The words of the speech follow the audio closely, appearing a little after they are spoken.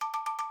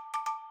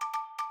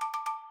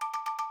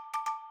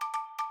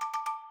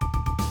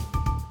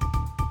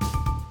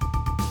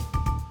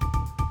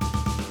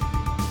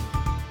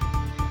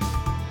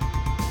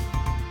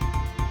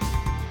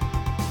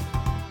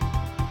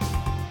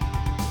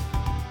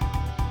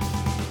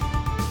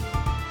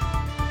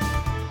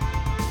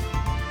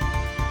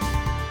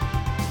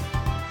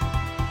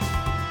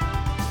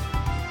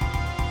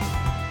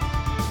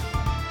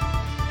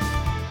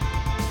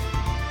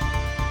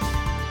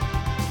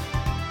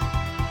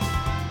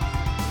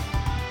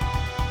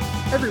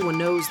Everyone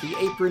knows the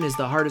apron is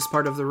the hardest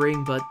part of the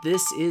ring, but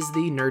this is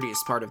the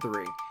nerdiest part of the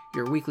ring.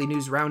 Your weekly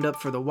news roundup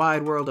for the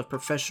wide world of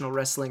professional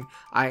wrestling.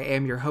 I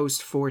am your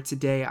host for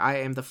today. I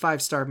am the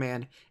 5-star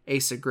man,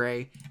 Asa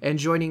Gray, and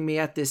joining me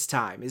at this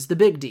time is the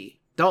Big D,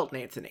 Dalton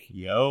Anthony.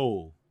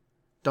 Yo.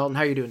 Dalton,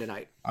 how are you doing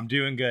tonight? I'm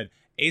doing good.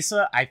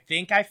 Asa, I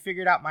think I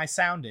figured out my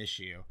sound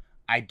issue.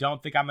 I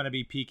don't think I'm going to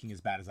be peaking as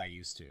bad as I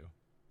used to.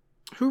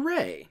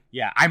 Hooray.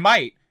 Yeah, I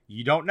might.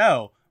 You don't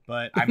know,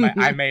 but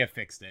I may have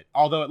fixed it.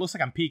 Although it looks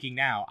like I'm peaking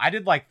now. I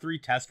did like 3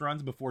 test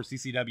runs before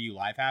CCW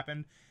Live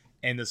happened,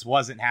 and this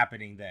wasn't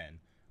happening then.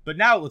 But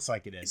now it looks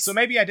like it is. So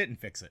maybe I didn't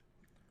fix it.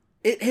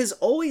 It has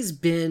always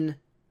been...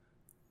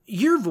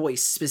 Your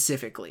voice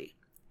specifically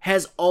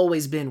has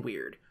always been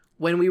weird.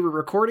 When we were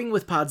recording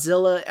with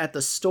Podzilla at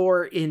the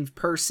store in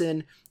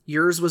person,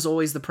 yours was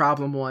always the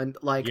problem one.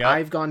 Like, yep.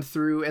 I've gone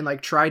through and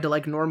like tried to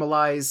like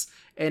normalize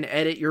and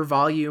edit your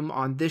volume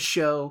on this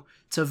show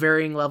to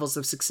varying levels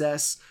of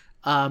success.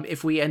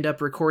 If we end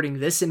up recording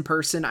this in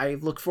person, I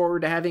look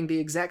forward to having the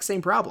exact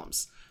same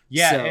problems.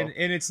 Yeah, so.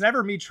 and it's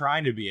never me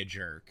trying to be a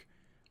jerk.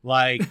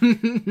 Like,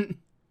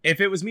 if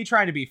it was me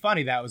trying to be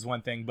funny, that was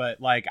one thing. But,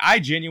 like, I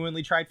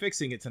genuinely tried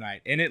fixing it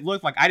tonight. And it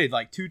looked like I did,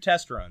 like, 2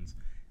 test runs.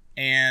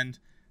 And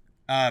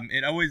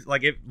it always,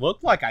 like, it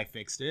looked like I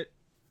fixed it.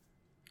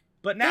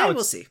 But now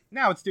we'll see.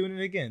 Now it's doing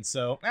it again.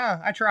 So,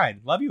 I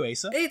tried. Love you,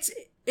 Asa.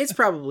 It's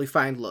probably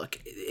fine. Look,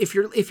 if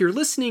you're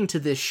listening to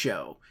this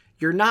show,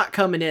 you're not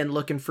coming in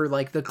looking for,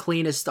 like, the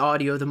cleanest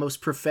audio, the most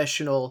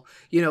professional,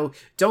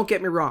 don't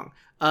get me wrong.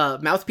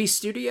 Mouthpiece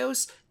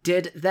Studios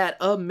did that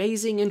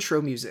amazing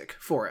intro music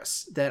for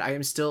us that I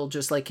am still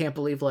just like can't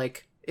believe,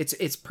 like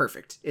it's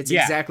perfect. It's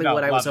exactly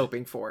what I was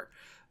hoping for.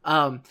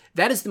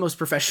 That is the most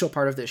professional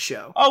part of this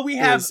show. Oh, we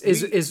have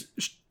is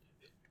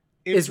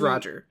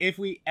Roger. If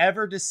we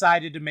ever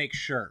decided to make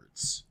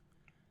shirts,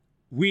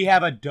 we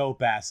have a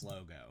dope ass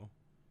logo.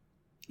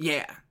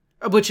 Yeah.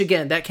 Which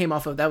again, that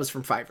was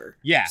from Fiverr.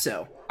 Yeah.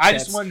 So I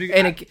just wanted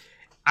to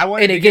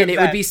it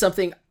would be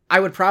something I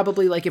would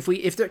probably like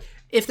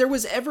if there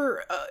was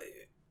ever,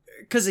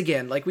 because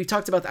again, like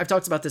I've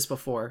talked about this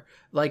before.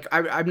 Like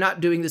I'm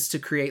not doing this to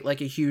create like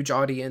a huge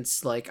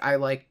audience. Like I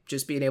like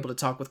just being able to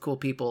talk with cool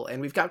people,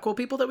 and we've got cool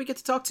people that we get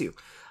to talk to.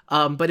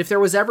 But if there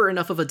was ever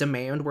enough of a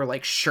demand where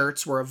like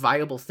shirts were a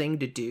viable thing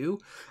to do,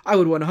 I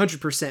would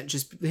 100%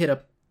 just hit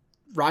up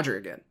Roger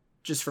again,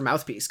 just for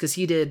Mouthpiece, because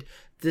he did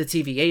the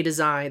TVA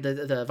design,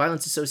 the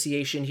Violence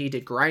Association. He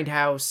did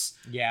Grindhouse.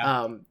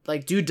 Yeah.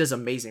 Like, dude does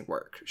amazing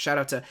work. Shout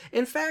out to...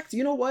 In fact,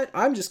 you know what?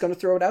 I'm just going to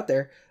throw it out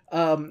there.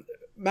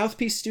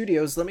 Mouthpiece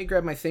Studios, let me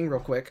grab my thing real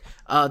quick.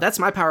 That's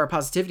my power of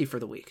positivity for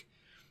the week.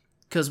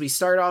 Because we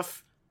start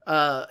off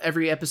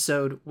every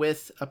episode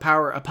with a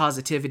power of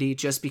positivity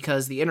just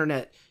because the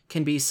internet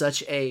can be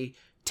such a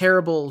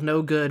terrible,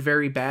 no good,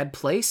 very bad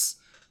place.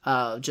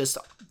 Just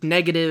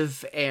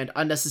negative and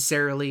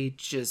unnecessarily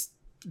just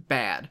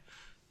bad.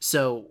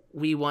 So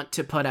we want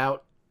to put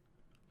out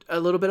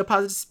a little bit of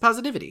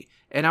positivity.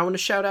 And I want to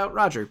shout out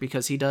Roger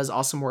because he does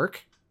awesome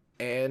work.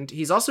 And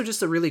he's also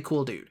just a really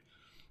cool dude.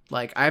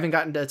 Like, I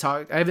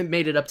haven't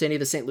made it up to any of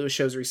the St. Louis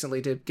shows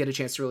recently to get a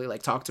chance to really,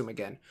 like, talk to him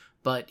again.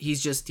 But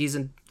he's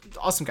an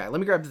awesome guy.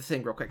 Let me grab the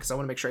thing real quick because I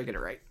want to make sure I get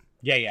it right.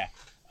 Yeah.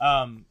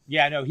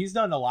 No, he's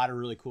done a lot of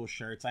really cool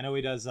shirts. I know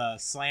he does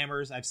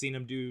Slammers. I've seen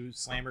him do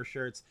Slammer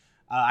shirts.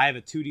 I have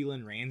a 2D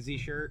Lynn Ramsey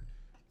shirt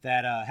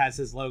that has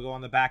his logo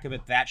on the back of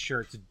it. That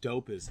shirt's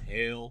dope as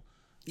hell.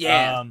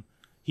 Yeah.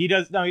 He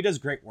does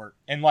great work.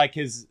 And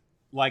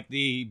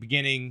the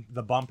beginning,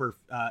 the bumper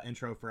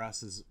intro for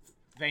us is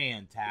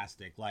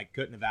fantastic. Like,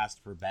 couldn't have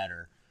asked for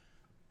better.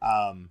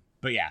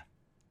 But yeah,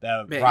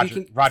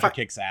 Roger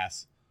kicks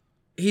ass.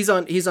 He's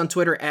on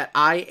Twitter at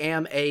I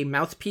am a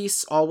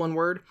mouthpiece, all one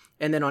word,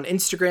 and then on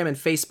Instagram and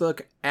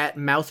Facebook at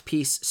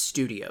Mouthpiece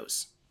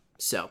Studios.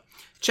 So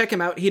check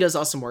him out. He does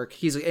awesome work.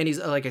 He's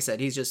like I said,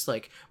 he's just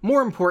like,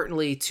 more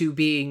importantly to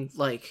being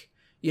like,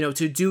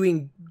 to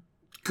doing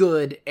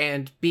good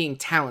and being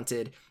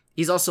talented,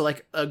 he's also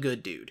like a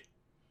good dude.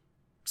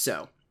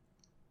 So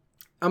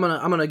I'm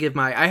gonna give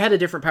I had a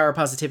different power of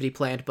positivity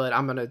planned, but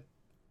I'm gonna,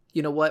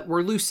 you know what?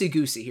 We're loosey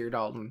goosey here,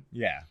 Dalton.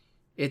 Yeah.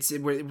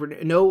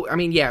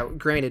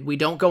 Granted, we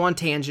don't go on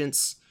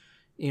tangents.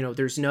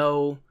 There's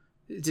no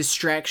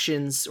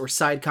distractions or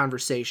side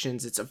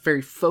conversations. It's a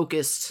very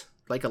focused,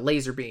 like a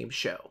laser beam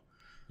show.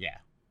 Yeah.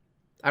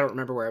 I don't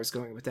remember where I was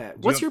going with that.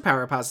 What's your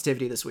power of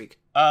positivity this week?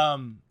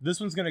 This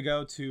one's going to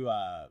go to,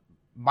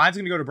 mine's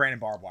going to go to Brandon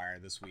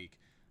Barbwire this week.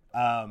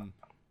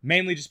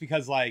 Mainly just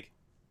because, like,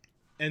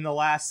 in the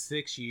last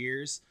 6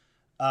 years,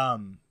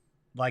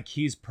 like,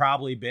 he's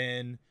probably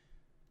been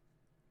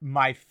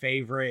my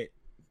favorite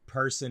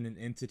person and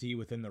entity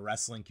within the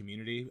wrestling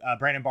community.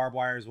 Brandon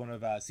Barbwire is one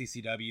of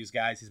CCW's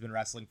guys. He's been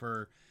wrestling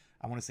for,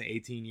 I want to say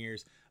 18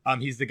 years.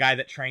 He's the guy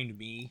that trained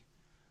me.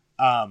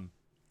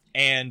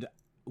 And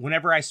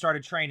whenever I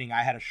started training,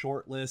 I had a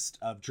short list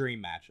of dream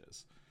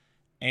matches.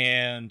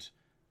 And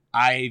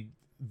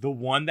the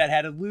one that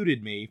had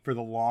eluded me for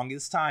the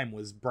longest time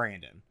was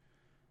Brandon.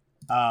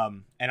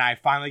 And I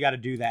finally got to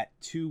do that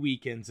 2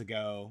 weekends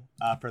ago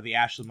for the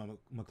Ashley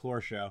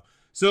McClure show.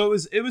 So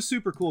it was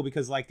super cool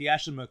because like the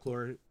Ashley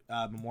McClure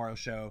Memorial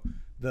Show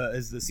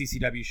is the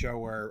CCW show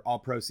where all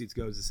proceeds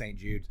goes to St.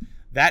 Jude's.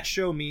 That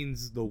show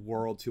means the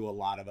world to a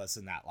lot of us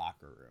in that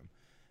locker room.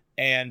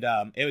 And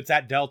it's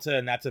at Delta,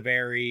 and that's a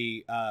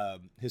very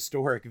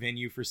historic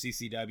venue for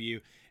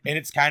CCW. And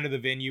it's kind of the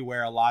venue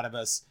where a lot of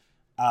us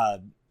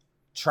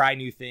try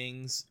new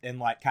things and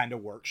like kind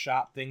of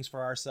workshop things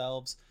for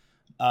ourselves.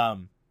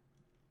 And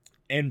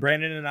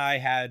Brandon and I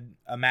had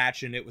a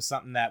match, and it was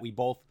something that we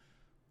both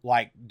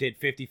like did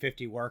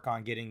 50-50 work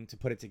on getting to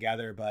put it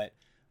together. But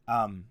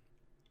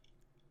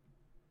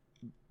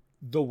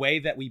the way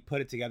that we put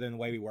it together and the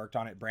way we worked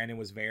on it, Brandon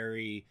was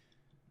very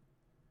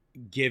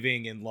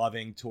giving and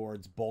loving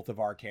towards both of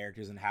our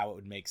characters and how it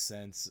would make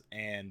sense.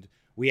 And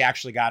we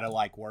actually got to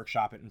like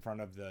workshop it in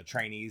front of the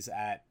trainees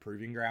at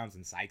Proving Grounds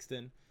in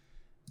Sykeston.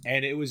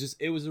 And it was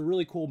a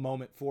really cool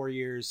moment. 4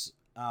 years,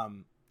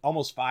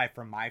 almost 5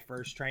 from my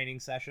first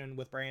training session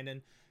with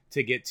Brandon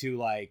to get to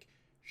like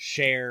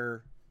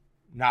share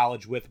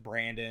knowledge with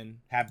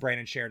Brandon, have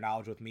Brandon share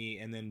knowledge with me.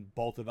 And then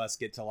both of us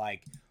get to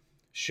like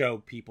show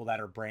people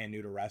that are brand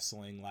new to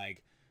wrestling,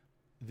 like,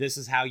 this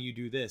is how you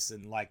do this.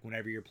 And like,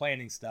 whenever you're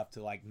planning stuff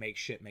to like make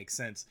shit make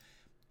sense.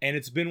 And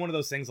it's been one of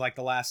those things like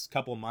the last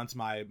couple of months,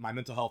 my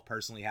mental health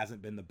personally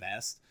hasn't been the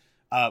best.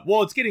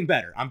 Well, it's getting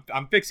better.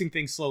 I'm fixing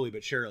things slowly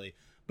but surely.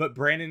 But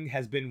Brandon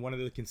has been one of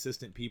the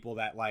consistent people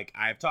that like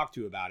I've talked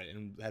to about it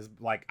and has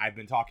like I've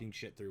been talking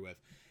shit through with.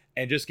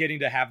 And just getting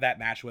to have that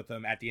match with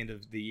him at the end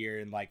of the year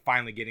and like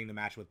finally getting the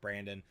match with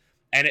Brandon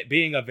and it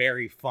being a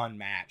very fun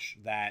match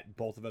that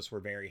both of us were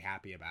very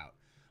happy about.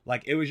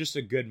 Like, it was just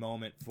a good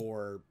moment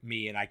for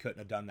me, and I couldn't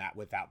have done that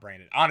without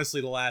Brandon. Honestly,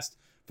 the last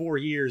 4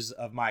 years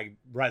of my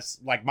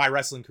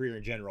wrestling career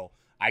in general,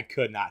 I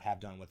could not have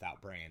done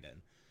without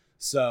Brandon.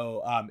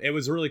 So it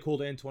was really cool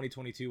to end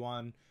 2022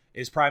 on.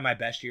 It's probably my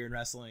best year in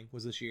wrestling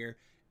was this year,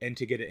 and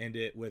to get to end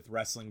it with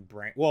wrestling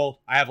Brand.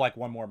 Well, I have like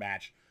one more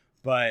match,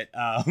 but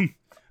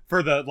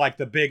for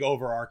the big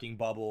overarching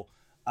bubble,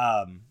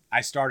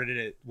 I started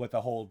it with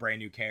a whole brand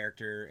new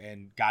character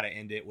and got to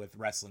end it with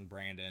wrestling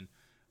Brandon.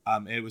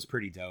 It was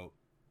pretty dope.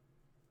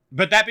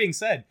 But that being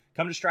said,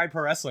 come to Stride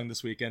Pro Wrestling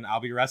this weekend. I'll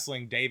be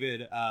wrestling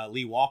David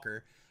Lee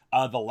Walker.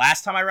 The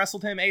last time I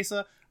wrestled him,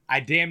 Asa,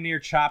 I damn near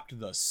chopped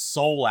the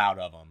soul out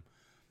of him.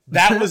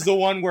 That was the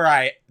one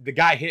where the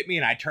guy hit me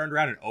and I turned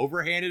around and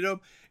overhanded him,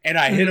 and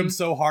I hit him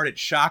so hard it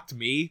shocked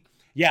me.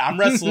 Yeah, I'm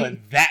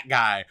wrestling that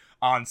guy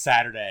on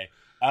Saturday.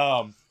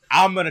 I'm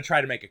going to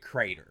try to make a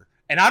crater.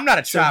 And I'm not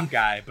a chop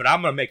guy, but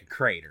I'm going to make a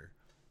crater.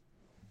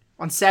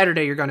 On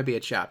Saturday, you're going to be a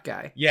chop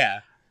guy.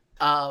 Yeah.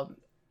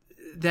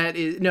 That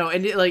is no,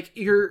 and like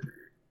your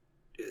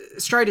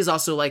Stride is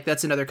also like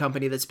that's another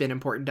company that's been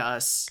important to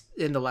us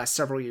in the last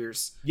several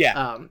years.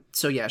 Yeah.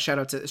 So yeah, shout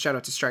out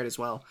to Stride as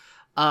well.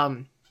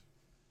 And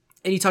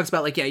he talks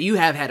about like, yeah, you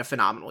have had a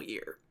phenomenal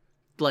year.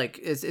 Like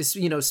it's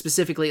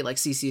specifically like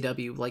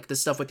CCW, like the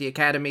stuff with the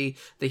Academy,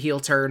 the heel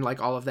turn,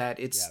 like all of that.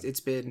 It's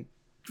been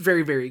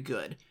very, very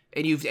good,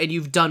 and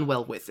you've done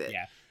well with it.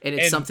 Yeah. And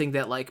it's something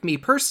that like me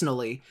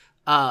personally,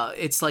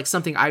 it's like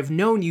something I've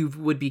known you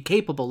would be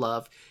capable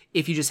of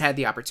if you just had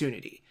the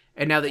opportunity.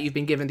 And now that you've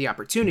been given the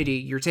opportunity,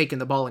 you're taking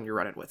the ball and you're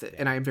running with it.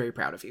 And I am very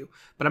proud of you.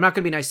 But I'm not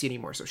going to be nice to you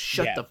anymore, so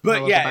shut the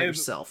hell up about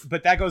yourself.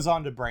 But that goes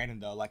on to Brandon,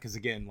 though. Like, because,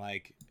 again,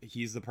 like,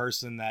 he's the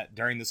person that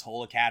during this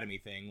whole Academy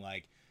thing,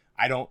 like,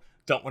 I don't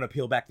want to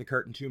peel back the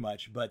curtain too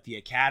much, but the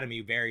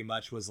Academy very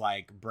much was,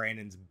 like,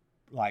 Brandon's,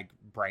 like,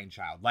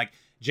 brainchild. Like,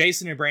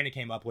 Jason and Brandon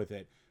came up with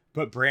it,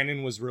 but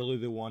Brandon was really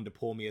the one to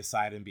pull me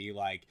aside and be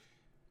like,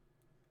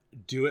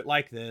 do it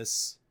like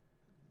this.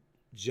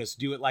 Just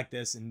do it like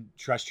this and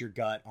trust your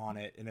gut on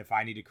it. And if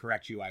I need to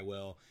correct you, I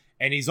will.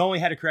 And he's only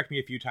had to correct me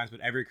a few times,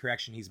 but every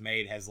correction he's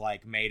made has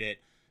like made it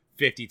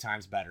 50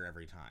 times better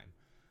every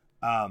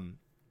time.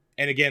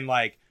 And again,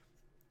 like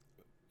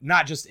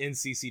not just in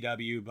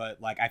CCW, but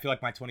like, I feel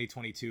like my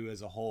 2022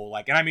 as a whole,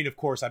 like, and I mean, of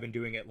course I've been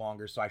doing it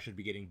longer, so I should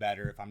be getting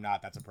better. If I'm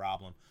not, that's a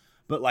problem.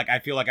 But like, I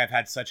feel like I've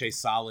had such a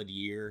solid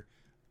year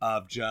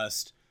of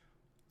just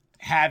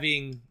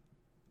having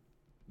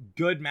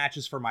good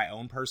matches for my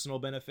own personal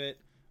benefit.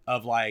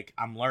 Of like,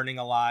 I'm learning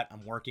a lot,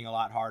 I'm working a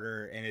lot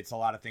harder, and it's a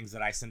lot of things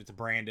that I send it to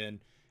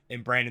Brandon,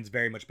 and Brandon's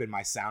very much been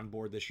my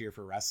soundboard this year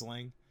for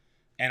wrestling,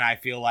 and I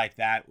feel like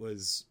that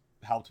was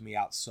helped me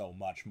out so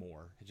much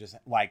more. Just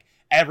like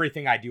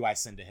everything I do, I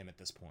send to him at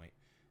this point,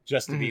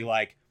 just to be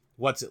like,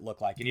 what's it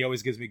look like? And he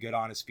always gives me good,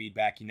 honest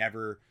feedback. He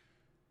never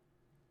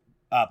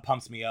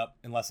pumps me up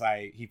unless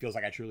he feels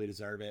like I truly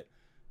deserve it.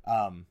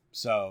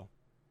 So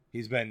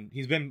he's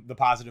been the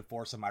positive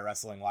force of my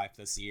wrestling life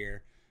this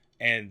year.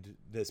 And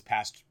this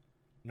past,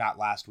 not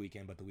last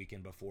weekend, but the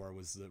weekend before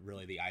was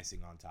really the icing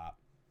on top.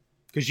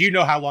 Because you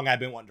know how long I've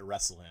been wanting to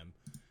wrestle him.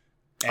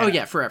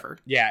 And, forever.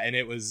 Yeah, and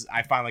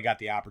I finally got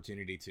the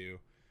opportunity to.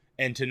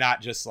 And to not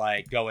just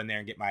like go in there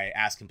and get my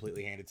ass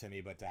completely handed to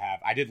me, but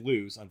I did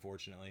lose,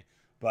 unfortunately.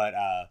 But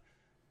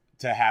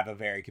to have a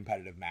very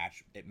competitive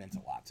match, it meant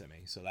a lot to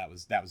me. So that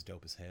was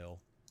dope as hell.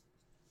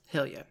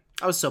 Hell yeah.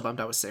 I was so bummed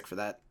I was sick for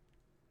that.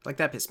 Like,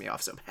 that pissed me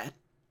off so bad.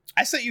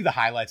 I sent you the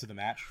highlights of the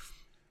match.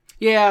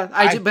 Yeah,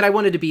 I did, but I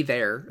wanted to be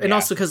there. And Yeah.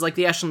 also because, like,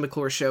 the Ashley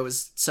McClure show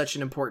is such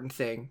an important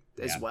thing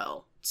as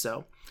well.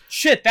 So.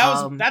 Shit,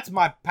 that's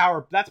my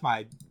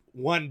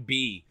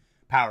 1B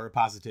power of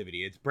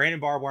positivity. It's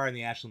Brandon Barbwire and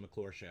the Ashley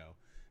McClure show.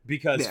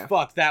 Because,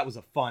 fuck, that was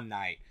a fun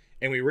night.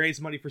 And we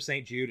raised money for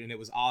St. Jude, and it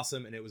was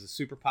awesome, and it was a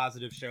super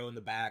positive show in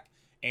the back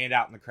and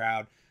out in the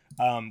crowd.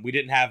 We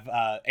didn't have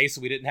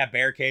we didn't have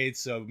barricades,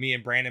 so me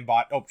and Brandon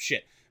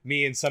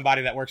me and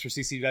somebody that works for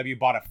CCW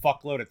bought a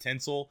fuckload of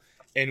tinsel,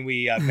 and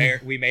we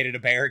made it a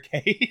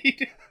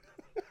barricade.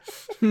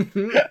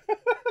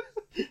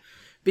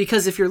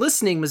 Because if you're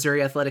listening,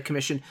 Missouri Athletic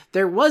Commission,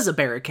 there was a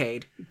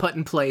barricade put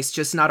in place,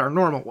 just not our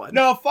normal one.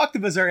 No, fuck the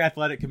Missouri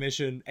Athletic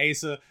Commission,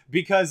 Asa,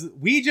 because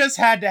we just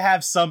had to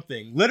have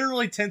something.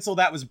 Literally tinsel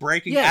that was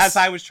breaking as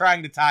I was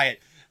trying to tie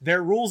it.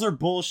 Their rules are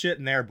bullshit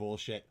and they're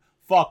bullshit.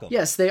 Fuck them.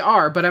 Yes, they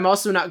are, but I'm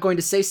also not going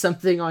to say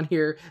something on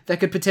here that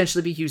could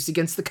potentially be used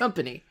against the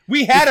company.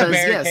 We had a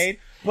barricade,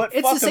 but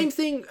it's the same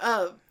thing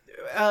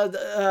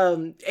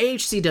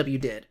AHCW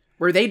did,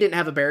 where they didn't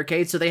have a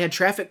barricade, so they had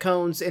traffic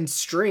cones and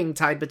string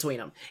tied between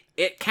them.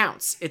 It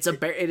counts. It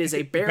is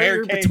a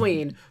barrier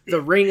between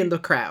the ring and the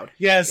crowd.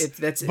 Yes,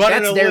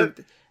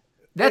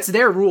 that's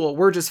their rule.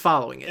 We're just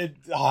following it.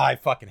 I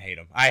fucking hate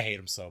them. I hate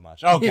them so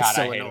much. Oh god, it's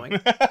so I hate annoying.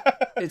 them.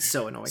 It's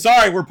so annoying.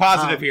 Sorry, we're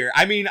positive here.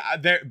 I mean,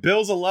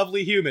 Bill's a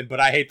lovely human, but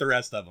I hate the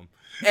rest of them.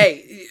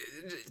 Hey,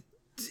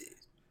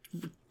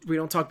 we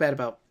don't talk bad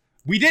about.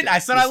 We did. I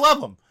said I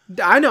love him.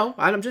 I know.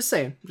 I'm just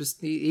saying.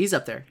 He's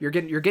up there. You're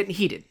getting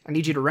heated. I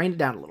need you to rein it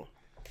down a little.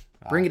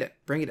 Bring it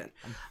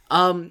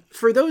in.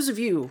 For those of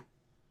you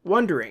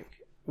wondering,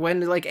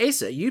 when, like,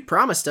 Asa, you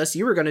promised us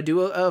you were going to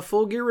do a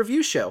Full Gear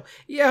review show.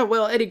 Yeah,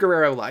 well, Eddie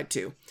Guerrero lied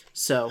too.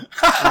 So,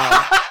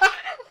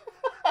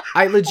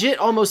 I legit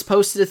almost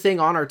posted a thing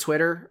on our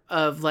Twitter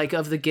of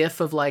the gif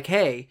of, like,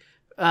 hey,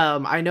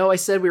 I know I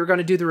said we were going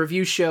to do the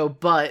review show,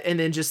 and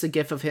then just the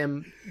gif of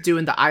him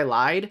doing the I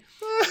lied,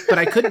 but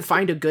I couldn't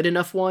find a good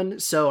enough one,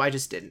 so I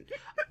just didn't.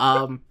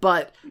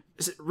 But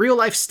real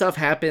life stuff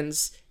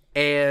happens,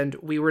 and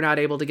we were not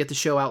able to get the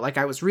show out like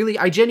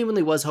I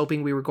genuinely was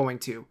hoping we were going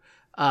to.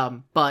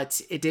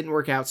 But it didn't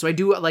work out. So I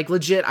do, like,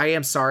 legit, I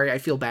am sorry. I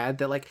feel bad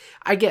that, like,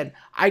 I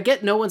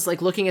get no one's,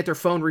 like, looking at their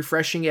phone,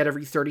 refreshing it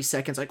every 30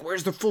 seconds. Like,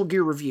 where's the Full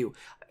Gear review?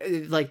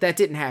 Like, that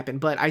didn't happen,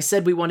 but I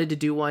said we wanted to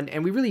do one,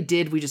 and we really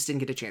did. We just didn't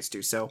get a chance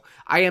to. So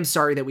I am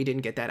sorry that we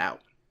didn't get that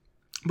out.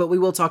 But we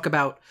will talk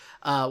about,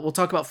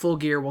 Full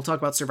Gear. We'll talk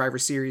about Survivor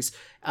Series.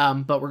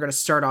 But we're going to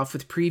start off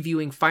with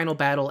previewing Final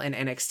Battle and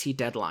NXT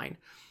Deadline.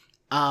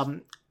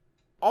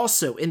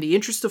 Also, in the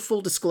interest of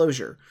full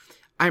disclosure,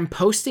 I'm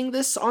posting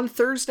this on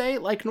Thursday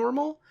like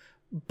normal,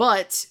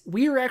 but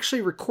we are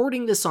actually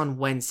recording this on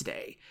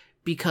Wednesday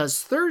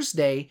because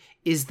Thursday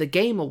is the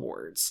Game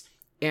Awards,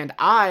 and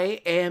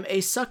I am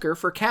a sucker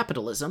for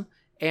capitalism,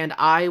 and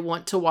I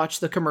want to watch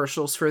the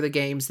commercials for the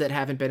games that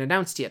haven't been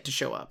announced yet to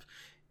show up.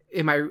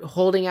 Am I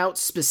holding out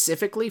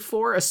specifically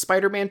for a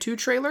Spider-Man 2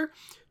 trailer?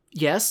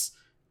 Yes.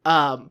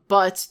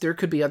 But there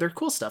could be other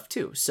cool stuff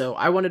too. So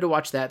I wanted to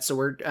watch that.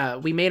 So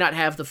we may not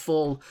have the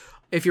full.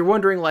 If you're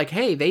wondering, like,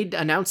 hey, they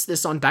announced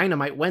this on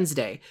Dynamite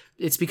Wednesday,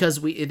 it's because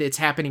it's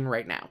happening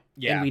right now,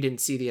 and we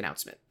didn't see the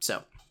announcement.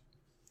 So,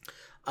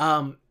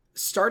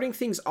 starting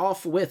things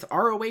off with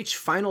ROH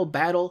Final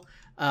Battle,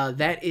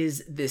 that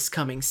is this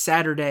coming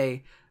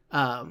Saturday.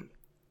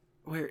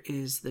 Where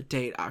is the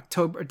date?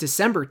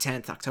 December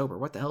 10th. October.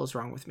 What the hell is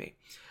wrong with me?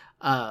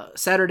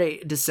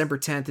 Saturday, December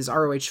 10th is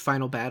ROH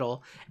Final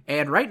Battle,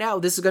 and right now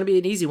this is going to be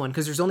an easy one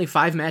because there's only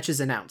 5 matches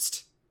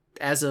announced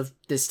as of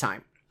this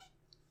time.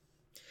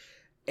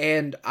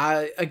 And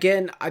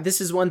this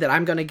is one that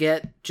I'm going to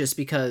get just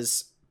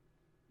because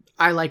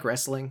I like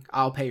wrestling.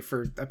 I'll pay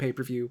for a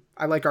pay-per-view.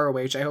 I like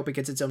ROH. I hope it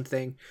gets its own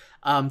thing.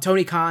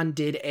 Tony Khan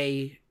did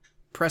a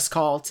press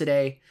call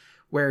today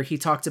where he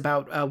talked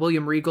about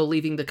William Regal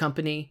leaving the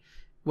company,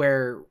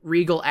 where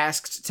Regal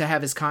asked to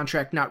have his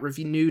contract not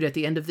renewed at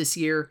the end of this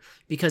year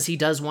because he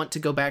does want to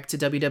go back to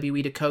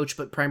WWE to coach,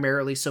 but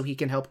primarily so he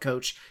can help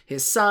coach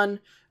his son,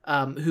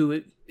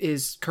 who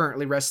is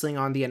currently wrestling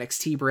on the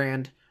NXT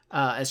brand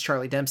as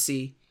Charlie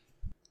Dempsey,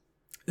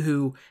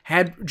 who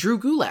had Drew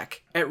Gulak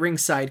at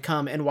ringside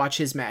come and watch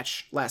his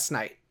match last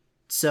night.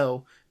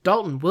 So,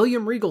 Dalton,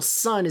 William Regal's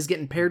son is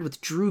getting paired with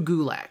Drew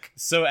Gulak.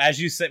 So,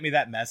 as you sent me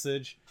that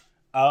message,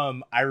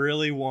 I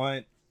really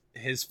want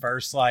his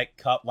first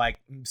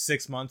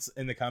 6 months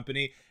in the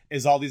company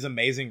is all these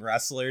amazing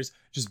wrestlers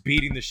just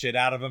beating the shit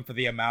out of him for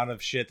the amount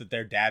of shit that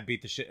their dad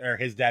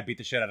his dad beat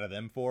the shit out of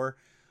them for,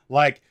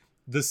 like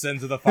the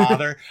sins of the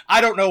father.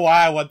 I don't know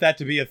why I want that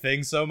to be a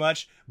thing so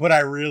much, but I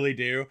really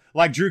do.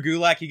 Like Drew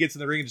Gulak, he gets in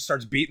the ring and just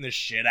starts beating the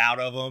shit out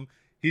of him.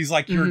 He's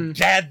like, your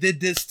dad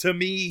did this to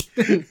me.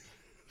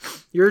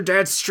 Your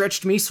dad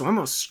stretched me, so I'm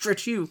gonna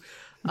stretch you.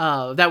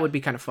 That would be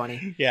kind of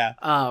funny. Yeah.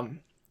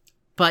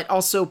 But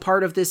also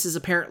part of this is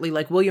apparently,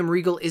 like, William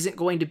Regal isn't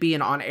going to be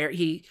an on-air.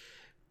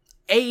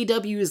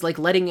 AEW is like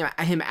letting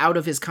him out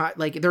of his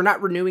like they're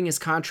not renewing his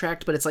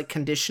contract, but it's like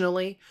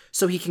conditionally,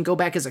 so he can go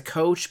back as a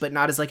coach, but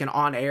not as like an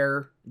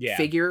on-air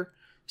figure.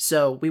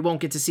 So we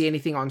won't get to see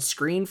anything on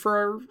screen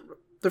for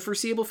the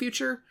foreseeable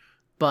future,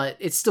 but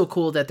it's still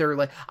cool that they're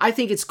like, I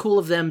think it's cool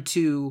of them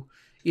to,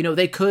 you know,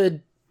 they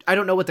could, I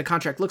don't know what the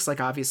contract looks like,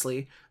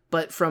 obviously,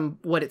 but from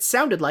what it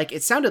sounded like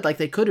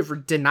they could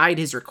have denied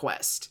his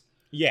request.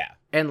 Yeah.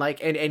 And like,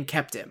 and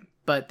kept him,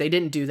 but they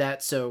didn't do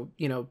that. So,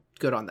 you know,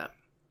 good on them.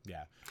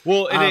 Yeah.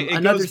 Well,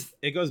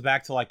 it goes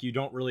back to like, you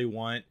don't really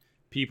want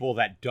people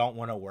that don't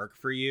want to work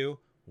for you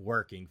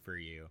working for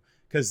you,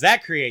 because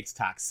that creates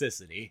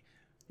toxicity.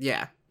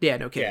 Yeah. Yeah.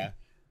 No kidding.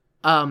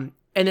 Yeah.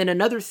 And then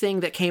another thing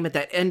that came at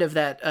that end of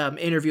that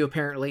interview,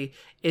 apparently,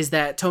 is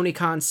that Tony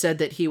Khan said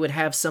that he would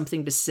have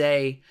something to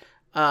say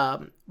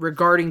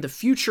regarding the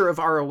future of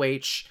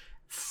ROH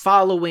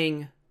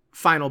following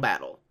Final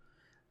Battle.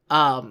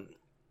 And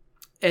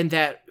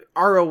that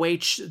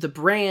ROH, the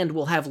brand,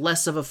 will have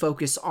less of a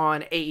focus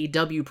on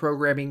AEW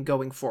programming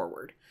going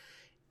forward.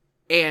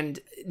 And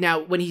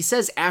now, when he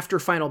says after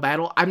Final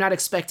Battle, I'm not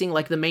expecting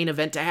like the main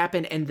event to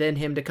happen and then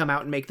him to come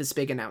out and make this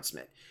big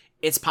announcement.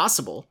 It's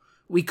possible.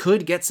 We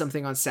could get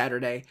something on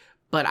Saturday,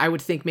 but I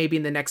would think maybe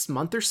in the next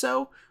month or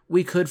so,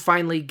 we could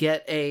finally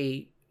get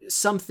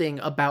something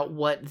about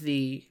what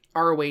the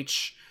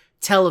ROH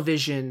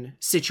television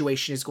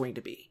situation is going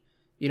to be.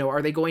 You know,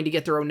 are they going to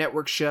get their own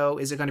network show?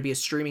 Is it going to be a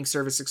streaming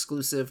service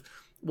exclusive?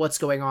 What's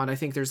going on? I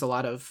think there's a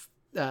lot of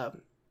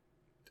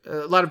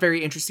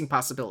very interesting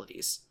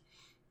possibilities.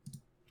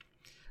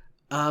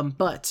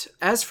 But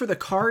as for the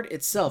card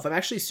itself, I'm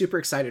actually super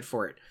excited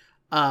for it.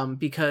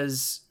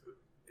 Because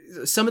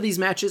some of these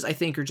matches I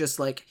think are just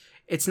like,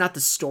 it's not the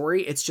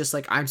story. It's just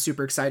like, I'm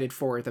super excited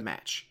for the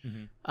match.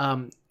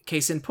 Mm-hmm.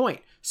 Case in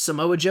point,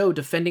 Samoa Joe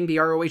defending the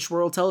ROH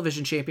World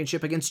Television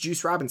Championship against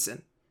Juice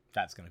Robinson.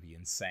 That's going to be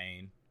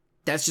insane.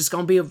 That's just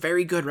going to be a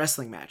very good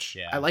wrestling match.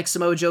 Yeah. I like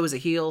Samoa Joe as a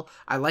heel.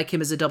 I like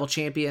him as a double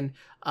champion.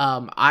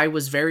 I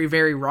was very,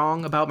 very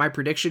wrong about my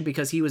prediction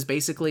because he was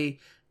basically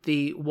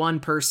the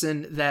one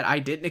person that I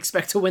didn't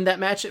expect to win that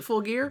match at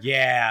Full Gear.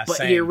 Yeah, but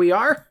same. Here we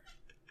are.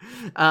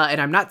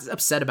 And I'm not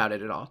upset about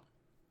it at all.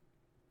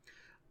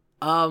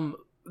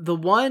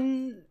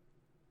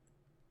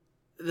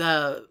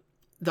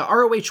 The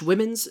ROH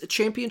Women's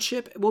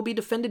Championship will be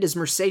defended as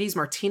Mercedes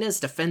Martinez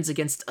defends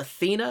against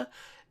Athena.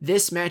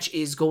 This match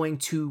is going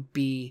to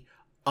be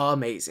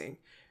amazing.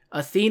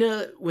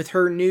 Athena with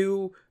her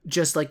new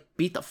just like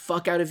beat the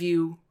fuck out of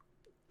you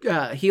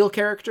heel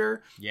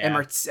character, and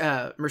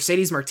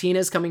Mercedes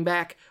Martinez coming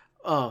back.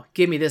 Oh,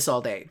 give me this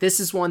all day. This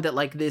is one that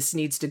like this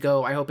needs to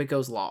go. I hope it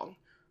goes long,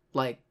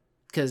 like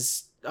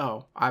because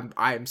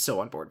I'm so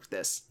on board with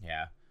this.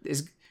 Yeah,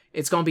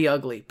 it's gonna be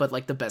ugly, but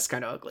like the best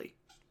kind of ugly.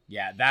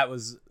 Yeah, that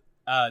was.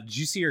 Did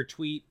you see her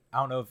tweet? I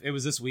don't know if it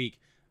was this week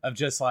of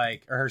just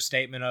like or her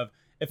statement of,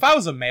 if I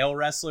was a male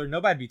wrestler,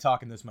 nobody'd be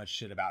talking this much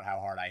shit about how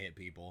hard I hit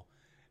people.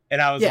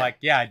 And I was like,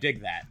 yeah, I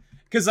dig that.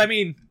 Because, I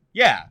mean,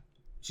 yeah,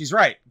 she's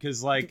right.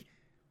 Because, like,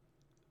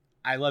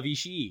 I love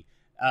Ishii.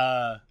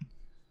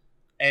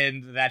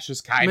 And that's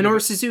just kind of... Minoru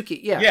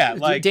Suzuki, yeah. Yeah,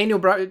 like...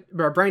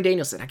 Bryan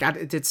Danielson. I got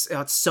it. It's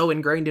so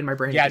ingrained in my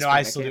brain. Yeah, no,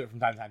 I still do it from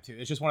time to time, too.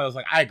 It's just one of those,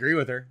 like, I agree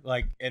with her.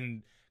 Like,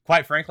 and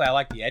quite frankly, I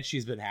like the edge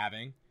she's been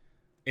having.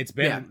 It's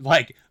been,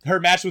 like, her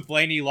match with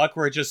Lady Luck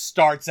where it just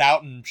starts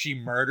out and she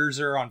murders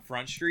her on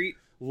Front Street.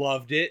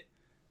 Loved it.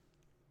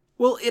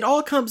 Well,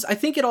 I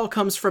think it all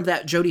comes from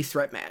that Jody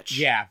Threat match.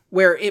 Yeah.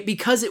 Where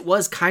because it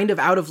was kind of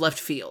out of left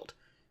field.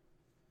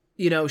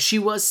 You know, she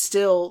was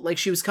still, like,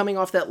 she was coming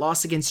off that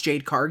loss against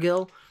Jade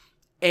Cargill.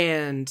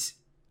 And,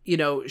 you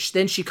know,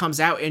 then she comes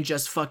out and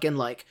just fucking,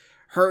 like,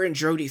 her and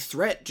Jody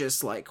Threat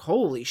just, like,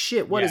 holy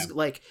shit, what is,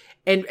 like,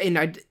 and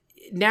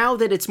now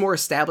that it's more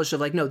established of,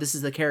 like, no, this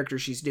is the character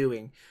she's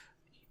doing,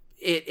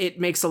 it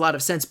makes a lot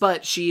of sense.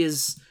 But she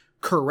is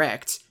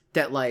correct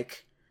that,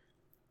 like,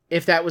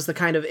 if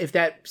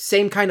that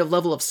same kind of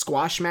level of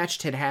squash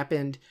match had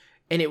happened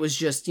and it was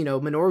just, you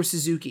know, Minoru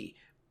Suzuki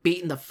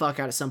beating the fuck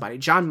out of somebody,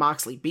 Jon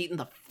Moxley beating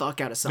the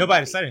fuck out of somebody.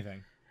 Nobody said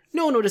anything.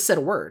 No one would have said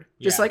a word.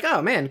 Just like,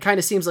 oh man, kind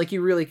of seems like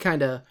you really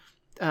kind of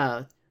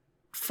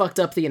fucked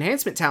up the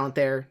enhancement talent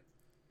there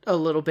a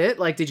little bit.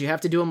 Like, did you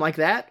have to do him like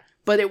that?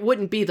 But it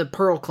wouldn't be the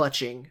pearl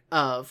clutching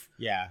of...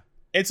 Yeah.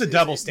 It's a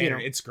double standard.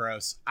 You know, it's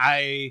gross.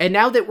 And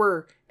now that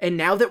we're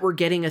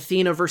getting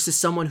Athena versus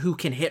someone who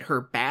can hit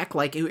her back,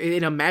 like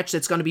in a match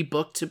that's going to be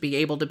booked to be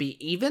able to be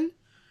even.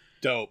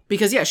 Dope.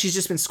 Because she's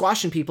just been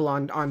squashing people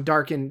on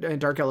Dark and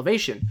Dark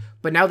Elevation,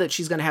 but now that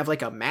she's going to have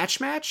like a match,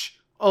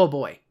 oh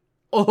boy,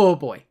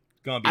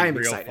 gonna be real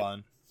excited.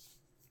 Fun.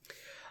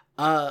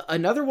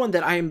 Another one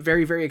that I am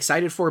very, very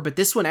excited for, but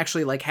this one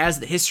actually like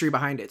has the history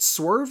behind it.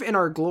 Swerve in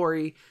Our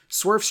Glory,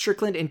 Swerve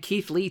Strickland and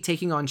Keith Lee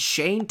taking on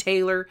Shane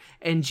Taylor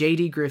and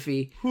JD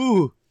Griffey.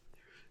 Whew.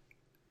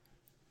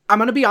 I'm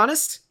gonna be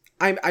honest.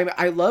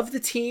 I love the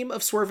team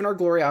of Swerve in Our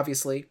Glory.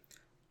 Obviously,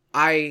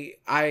 I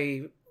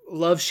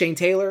love Shane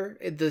Taylor.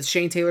 The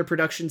Shane Taylor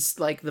Productions,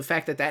 like the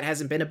fact that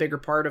hasn't been a bigger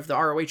part of the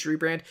ROH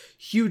rebrand,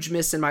 huge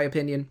miss in my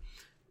opinion.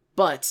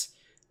 But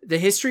the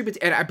history,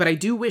 but I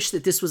do wish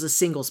that this was a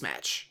singles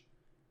match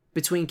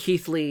between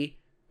Keith Lee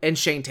and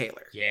Shane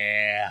Taylor.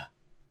 Yeah.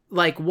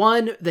 Like,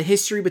 one, the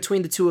history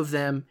between the two of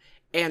them,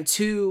 and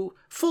two,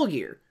 Full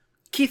Gear.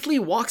 Keith Lee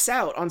walks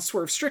out on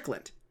Swerve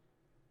Strickland.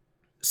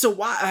 So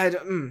why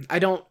I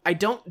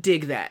don't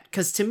dig that,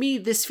 because to me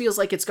this feels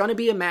like it's going to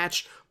be a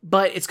match,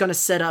 but it's going to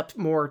set up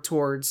more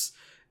towards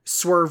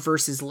Swerve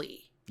versus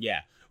Lee. Yeah.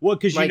 Well,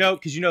 because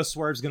you know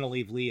Swerve's going to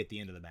leave Lee at the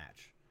end of the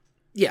match.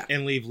 Yeah.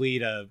 And leave Lee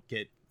to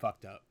get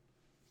fucked up.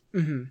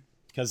 Mm-hmm.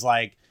 Because,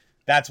 like,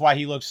 that's why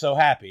he looks so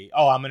happy.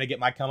 Oh, I'm going to get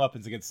my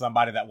comeuppance against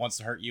somebody that wants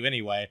to hurt you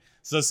anyway.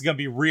 So this is going to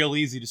be real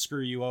easy to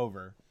screw you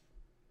over.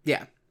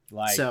 Yeah.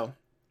 Like, so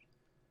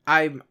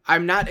I'm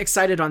not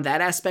excited on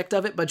that aspect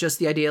of it, but just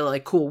the idea,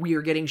 like, cool, we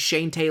are getting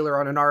Shane Taylor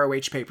on an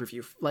ROH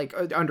pay-per-view, like,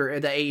 under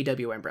the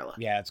AEW umbrella.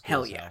 Yeah, it's cool.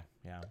 Hell yeah.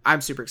 Yeah.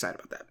 I'm super excited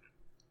about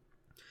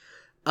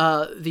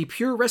that. The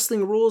Pure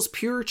Wrestling Rules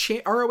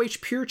ROH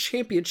Pure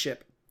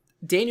Championship.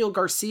 Daniel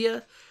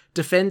Garcia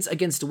defends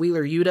against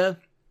Wheeler Yuta.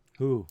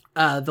 Who?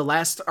 The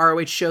last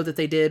ROH show that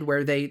they did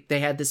where they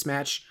had this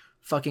match,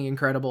 fucking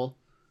incredible.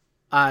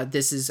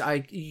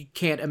 You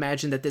can't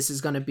imagine that this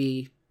is going to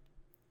be,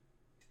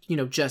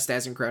 just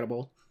as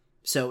incredible.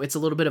 So it's a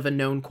little bit of a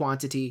known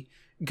quantity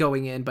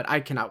going in, but I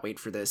cannot wait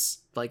for this.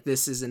 Like,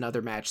 this is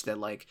another match that,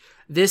 like,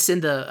 this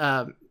and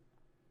the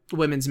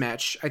women's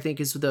match, I think,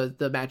 is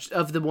the match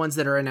of the ones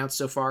that are announced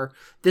so far.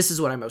 This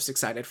is what I'm most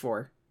excited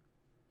for.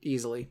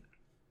 Easily.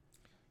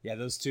 Yeah,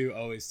 those two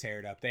always tear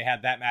it up. They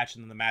had that match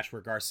and then the match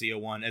where Garcia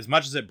won. As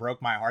much as it broke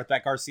my heart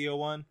that Garcia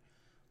won,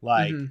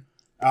 like,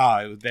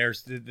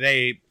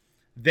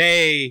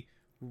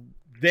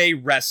 they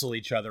wrestle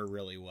each other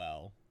really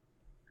well.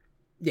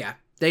 Yeah,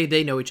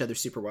 they know each other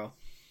super well.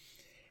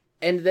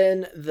 And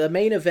then the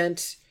main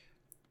event,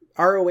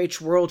 ROH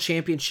World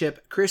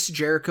Championship, Chris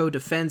Jericho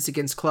defends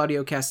against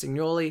Claudio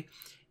Castagnoli.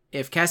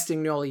 If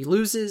Castagnoli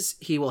loses,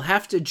 he will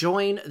have to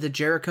join the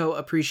Jericho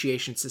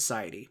Appreciation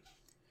Society.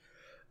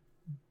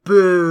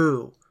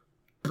 Boo!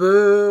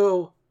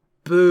 Boo!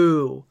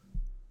 Boo!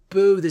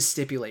 Boo this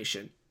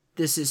stipulation.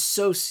 This is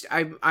so...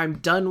 I'm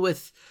done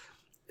with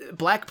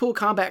Blackpool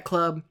Combat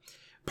Club.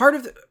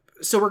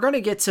 So we're going to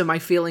get to my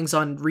feelings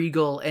on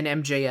Regal and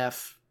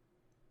MJF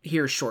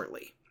here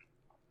shortly.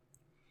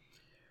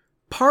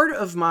 Part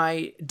of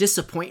my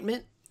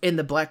disappointment in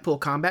the Blackpool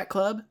Combat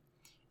Club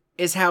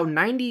is how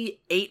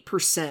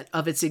 98%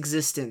 of its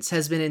existence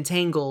has been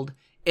entangled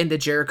in the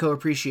Jericho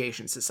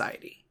Appreciation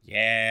Society.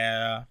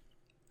 Yeah.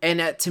 And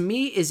that, to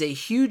me, is a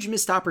huge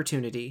missed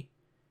opportunity.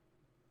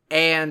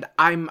 And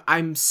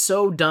I'm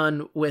so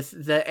done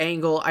with the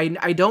angle.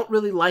 I don't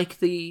really like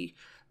the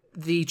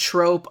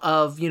trope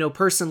of,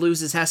 person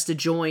loses, has to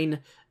join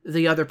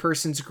the other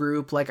person's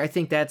group. Like, I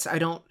think that's, I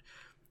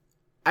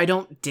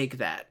don't dig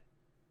that.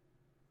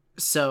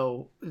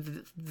 So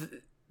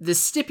the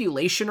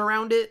stipulation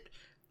around it,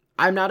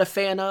 I'm not a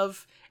fan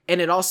of. And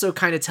it also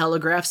kind of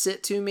telegraphs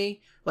it to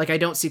me. Like, I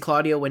don't see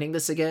Claudio winning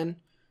this again.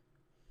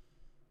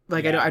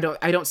 Like, yeah.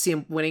 I don't see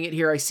him winning it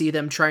here. I see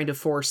them trying to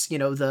force,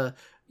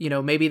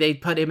 maybe they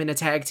put him in a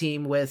tag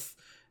team with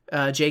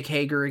Jake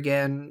Hager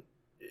again.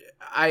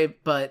 Or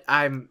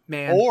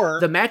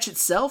the match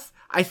itself,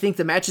 I think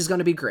the match is going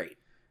to be great.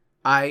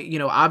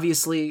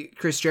 Obviously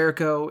Chris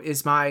Jericho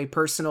is my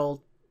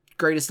personal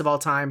greatest of all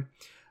time.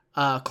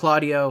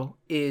 Claudio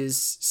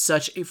is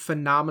such a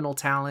phenomenal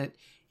talent.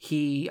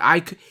 He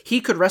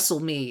could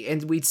wrestle me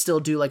and we'd still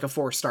do like a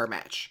 4-star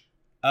match.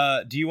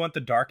 Do you want the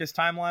darkest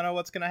timeline of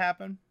what's going to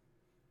happen?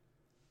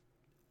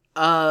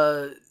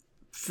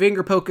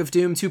 Finger Poke of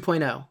Doom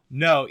 2.0.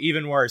 No,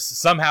 even worse.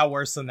 Somehow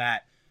worse than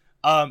that.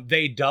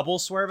 They double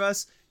swerve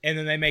us, and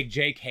then they make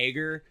Jake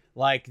Hager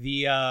like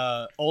the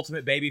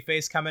ultimate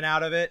babyface coming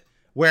out of it,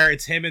 where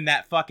it's him in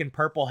that fucking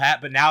purple hat,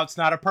 but now it's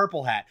not a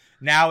purple hat.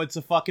 Now it's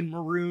a fucking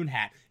maroon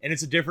hat, and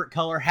it's a different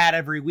color hat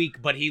every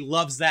week, but he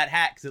loves that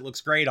hat because it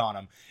looks great on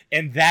him.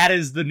 And that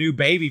is the new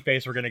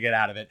babyface we're going to get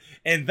out of it.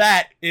 And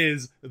that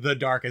is the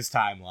darkest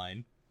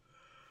timeline.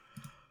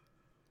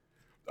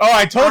 Oh,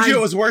 I told you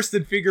it was worse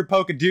than Finger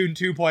Poke of Doom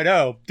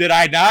 2.0. Did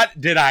I not?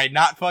 Did I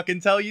not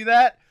fucking tell you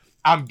that?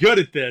 I'm good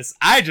at this.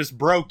 I just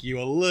broke you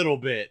a little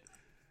bit.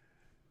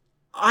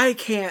 I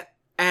can't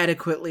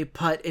adequately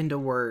put into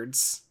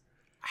words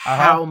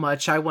how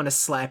much I want to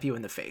slap you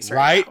in the face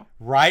right now.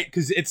 Right?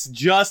 Because it's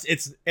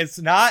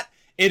not,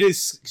 it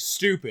is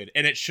stupid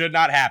and it should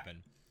not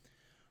happen.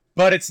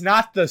 But it's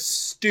not the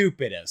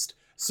stupidest.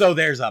 So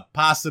there's a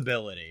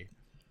possibility.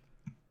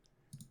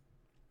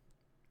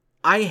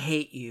 I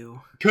hate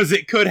you. Because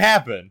it could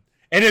happen.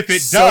 And if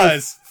it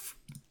does...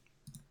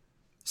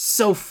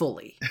 So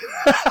fully.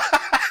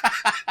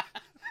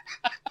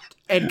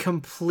 And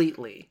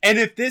completely. And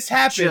if this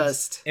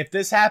happens,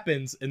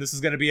 and this is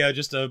going to be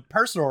just a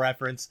personal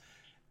reference,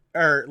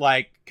 or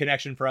like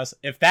connection for us,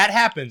 if that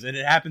happens, and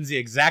it happens the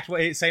exact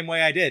same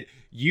way I did,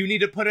 you need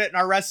to put it in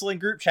our wrestling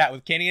group chat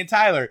with Kenny and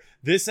Tyler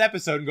this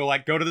episode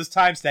and go to this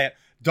timestamp.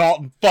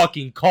 Dalton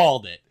fucking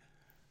called it.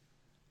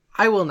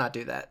 I will not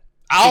do that.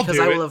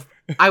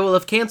 I will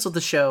have canceled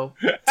the show,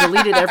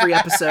 deleted every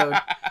episode,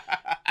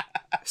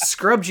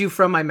 scrubbed you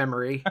from my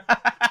memory,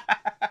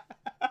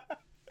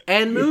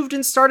 and moved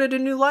and started a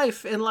new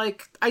life in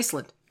like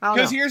Iceland.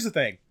 Because here's the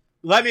thing.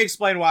 Let me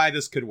explain why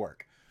this could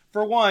work.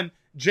 For one,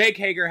 Jake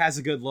Hager has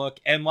a good look,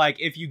 and like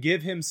if you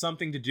give him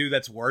something to do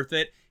that's worth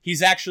it,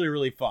 he's actually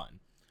really fun.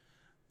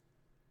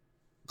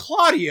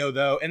 Claudio,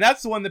 though, and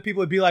that's the one that people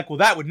would be like, well,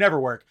 that would never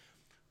work.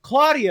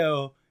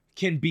 Claudio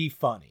can be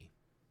funny.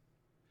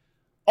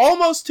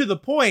 Almost to the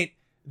point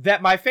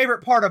that my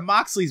favorite part of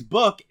Moxley's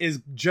book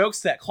is jokes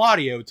that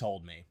Claudio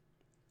told me.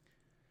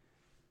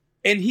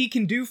 And he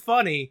can do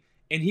funny,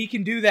 and he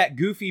can do that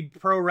goofy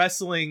pro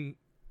wrestling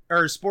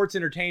or sports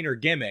entertainer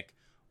gimmick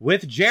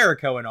with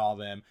Jericho and all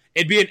them.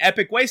 It'd be an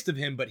epic waste of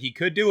him, but he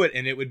could do it,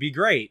 and it would be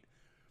great.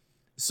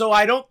 So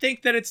I don't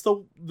think that it's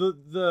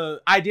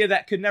the idea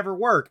that could never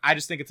work. I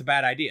just think it's a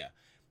bad idea.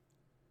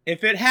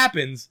 If it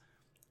happens,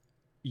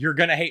 you're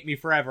going to hate me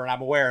forever, and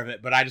I'm aware of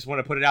it, but I just want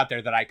to put it out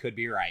there that I could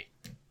be right.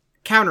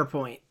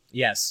 Counterpoint.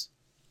 Yes.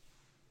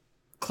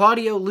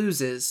 Claudio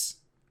loses,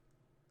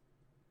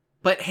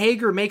 but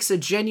Hager makes a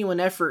genuine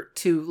effort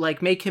to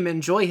like make him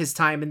enjoy his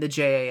time in the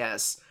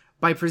JAS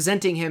by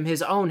presenting him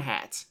his own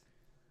hat.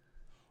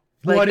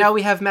 Like now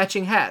we have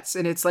matching hats,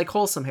 and it's like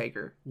wholesome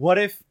Hager. What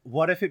if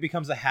it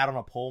becomes a hat on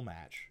a pole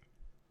match?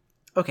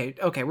 Okay,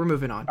 we're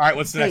moving on. All right,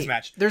 what's the next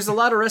match? There's a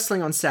lot of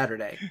wrestling on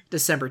Saturday,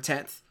 December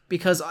 10th,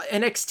 because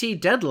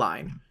NXT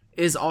Deadline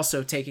is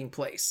also taking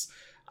place.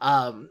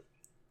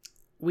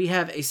 We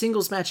have a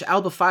singles match,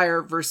 Alba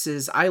Fire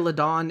versus Isla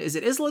Dawn. Is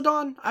it Isla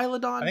Dawn? Isla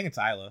Dawn? I think it's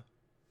Isla.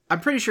 I'm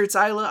pretty sure it's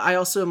Isla. I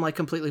also am like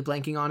completely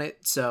blanking on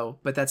it,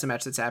 but that's a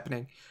match that's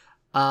happening.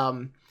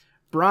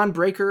 Braun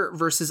Breaker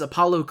versus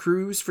Apollo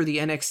Crews for the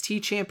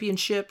NXT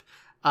Championship.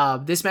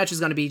 This match is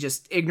going to be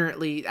just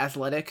ignorantly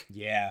athletic.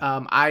 Yeah.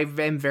 I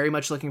am very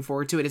much looking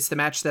forward to it. It's the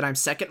match that I'm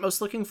second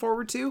most looking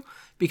forward to,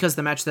 because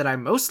the match that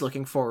I'm most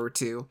looking forward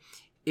to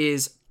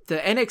is the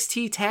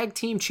NXT Tag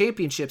Team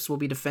Championships will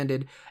be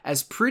defended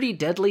as Pretty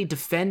Deadly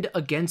defend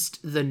against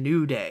the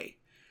New Day.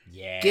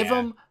 Yeah. Give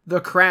them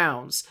the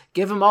crowns.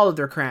 Give them all of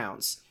their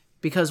crowns.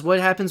 Because what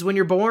happens when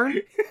you're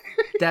born?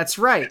 That's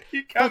right.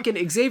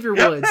 Fucking Xavier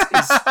Woods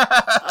is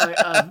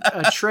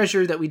a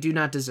treasure that we do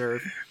not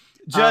deserve.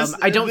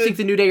 I don't think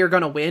the New Day are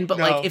going to win, but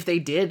like if they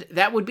did,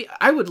 that would be...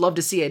 I would love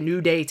to see a New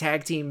Day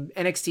tag team,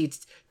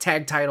 NXT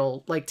tag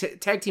title, like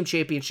tag team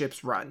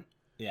championships run.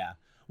 Yeah.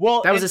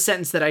 Well, that was a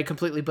sentence that I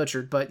completely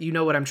butchered, but you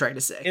know what I'm trying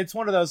to say. It's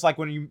one of those, like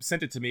when you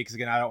sent it to me, because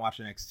again, I don't watch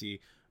NXT,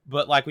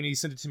 but like when you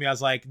sent it to me, I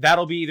was like,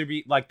 that'll be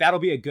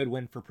a good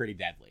win for Pretty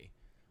Deadly.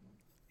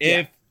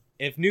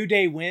 If New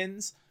Day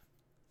wins,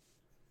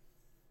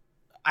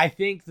 I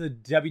think the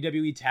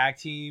WWE tag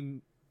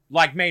team,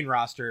 like main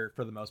roster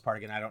for the most part,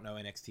 again, I don't know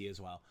NXT as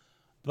well,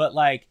 but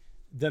like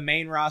the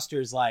main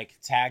roster's like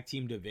tag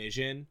team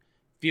division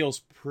feels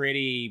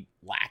pretty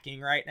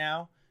lacking right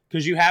now,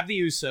 because you have the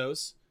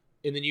Usos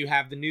and then you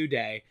have the New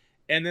Day,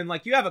 and then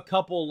like you have a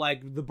couple,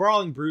 like the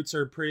Brawling Brutes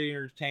are pretty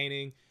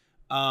entertaining,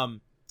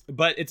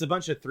 but it's a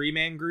bunch of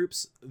 3-man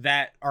groups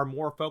that are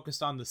more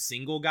focused on the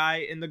single guy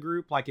in the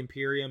group, like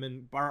Imperium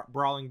and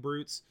Brawling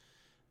Brutes.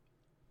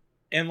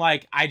 And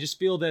like, I just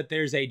feel that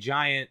there's a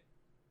giant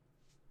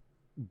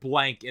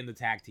blank in the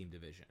tag team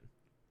division.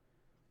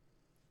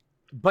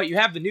 But you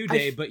have the New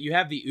Day, but you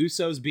have the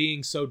Usos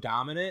being so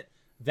dominant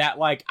that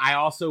like, I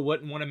also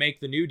wouldn't want to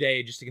make the New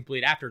Day just a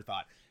complete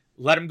afterthought.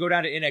 Let them go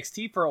down to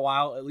NXT for a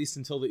while, at least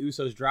until the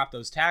Usos drop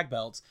those tag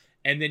belts.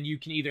 And then you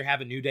can either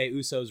have a New Day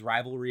Usos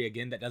rivalry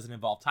again that doesn't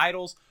involve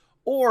titles,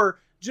 or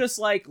just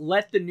like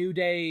let the New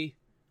Day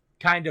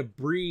kind of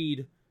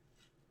breed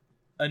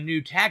a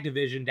new tag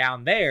division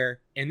down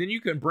there, and then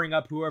you can bring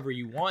up whoever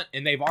you want.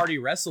 And they've already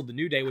wrestled the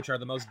New Day, which are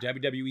the most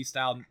WWE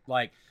style.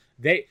 Like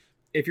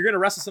if you're going to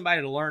wrestle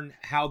somebody to learn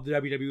how the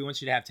WWE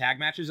wants you to have tag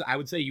matches, I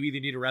would say you either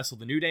need to wrestle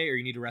the New Day or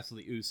you need to wrestle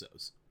the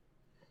Usos.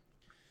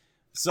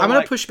 So I'm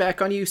going to push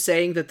back on you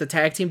saying that the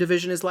tag team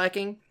division is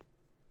lacking,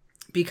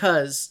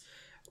 because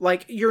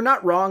like, you're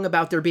not wrong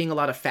about there being a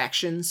lot of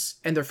factions,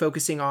 and they're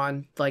focusing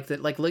on like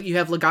you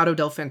have Legado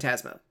del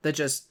Fantasma that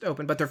just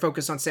opened, but they're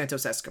focused on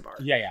Santos Escobar.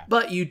 Yeah.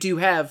 But you do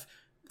have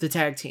the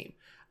tag team.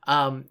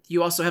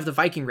 You also have the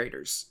Viking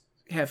Raiders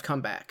have come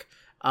back.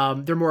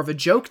 They're more of a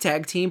joke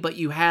tag team, but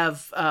you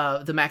have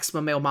the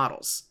Maximum Male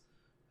Models.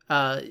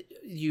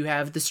 You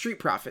have the Street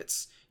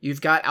Profits. You've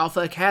got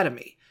Alpha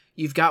Academy.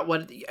 You've got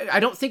what I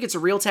don't think it's a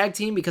real tag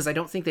team, because I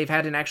don't think they've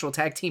had an actual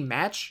tag team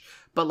match,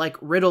 but like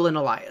Riddle and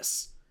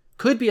Elias.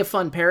 Could be a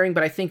fun pairing,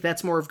 but I think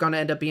that's more of going to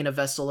end up being a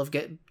vessel of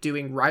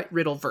doing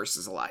Riddle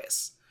versus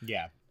Elias.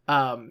 Yeah.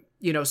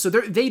 So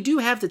they do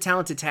have the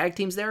talented tag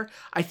teams there.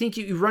 I think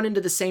you run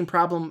into the same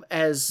problem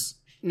as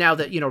now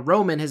that,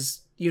 Roman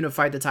has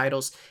unified the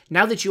titles.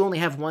 Now that you only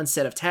have one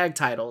set of tag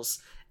titles,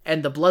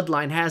 and the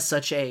Bloodline has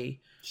such a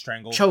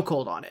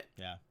chokehold on it.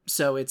 Yeah.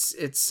 So it's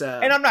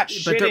and I'm not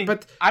shitting,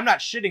 but I'm not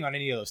shitting on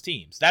any of those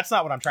teams. That's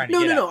not what I'm trying to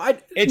get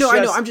at. I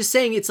know. I'm just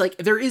saying it's like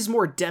there is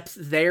more depth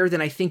there than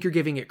I think you're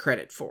giving it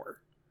credit for.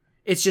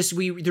 It's just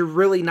they're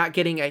really not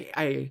getting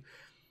a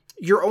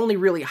you're only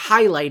really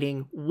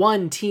highlighting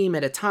one team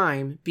at a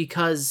time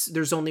because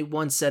there's only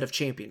one set of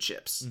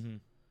championships.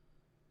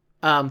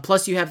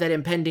 Plus you have that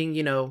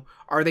impending,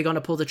 are they going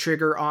to pull the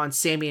trigger on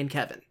Sammy and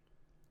Kevin?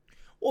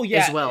 Well,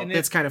 yeah, as well.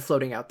 That's kind of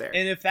floating out there.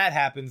 And if that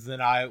happens,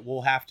 then I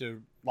will have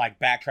to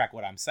backtrack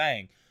what I'm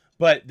saying.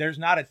 But there's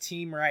not a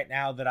team right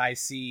now that I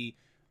see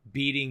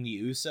beating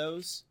the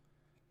Usos.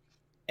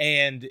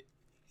 And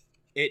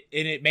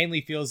it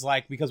mainly feels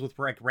like because with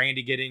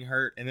Randy getting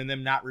hurt and then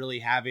them not really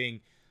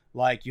having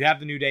you have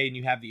the New Day and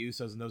you have the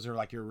Usos and those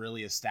are your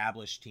really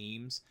established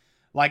teams.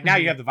 Now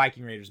you have the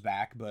Viking Raiders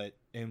back, but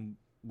in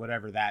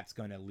whatever that's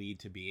going to lead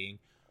to being,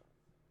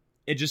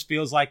 it just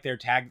feels like they're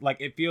tagged.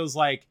 It feels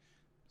like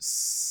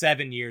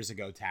 7 years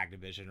ago tag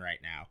division right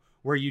now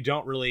where you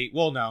don't really,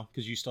 no,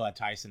 because you still had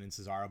Tyson and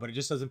Cesaro, but it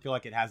just doesn't feel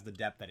like it has the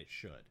depth that it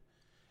should.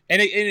 And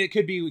it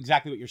could be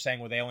exactly what you're saying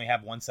where they only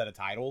have one set of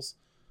titles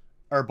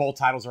or both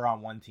titles are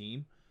on one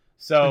team.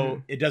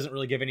 So it doesn't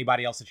really give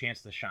anybody else a chance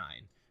to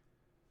shine.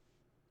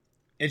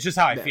 It's just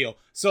how I feel.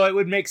 So it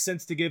would make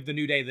sense to give the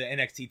New Day the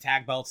NXT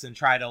tag belts and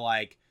try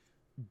to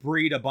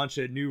breed a bunch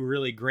of new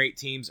really great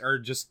teams or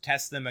just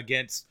test them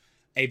against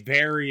a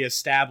very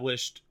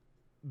established,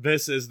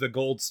 this is the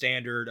gold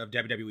standard of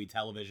WWE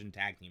television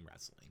tag team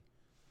wrestling.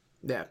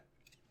 Yeah.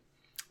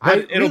 I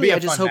hope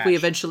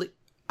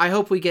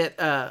we get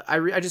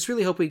I just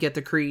really hope we get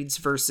the Creeds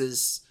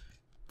versus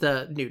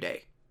the New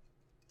Day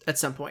at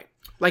some point.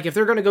 If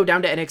they're going to go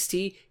down to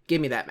NXT,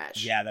 give me that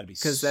match. Yeah, that'd be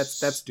because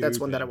that's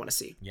one that I want to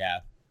see.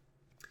 Yeah.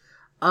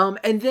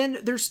 And then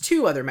there's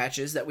two other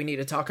matches that we need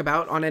to talk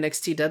about on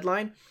NXT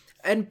Deadline,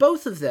 and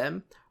both of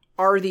them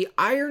are the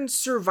Iron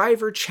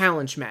Survivor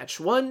Challenge match.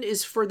 One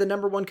is for the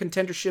number one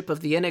contendership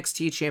of the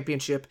NXT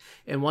Championship,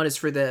 and one is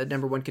for the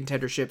number one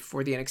contendership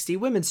for the NXT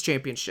Women's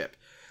Championship.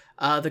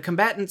 The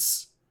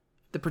combatants,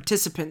 the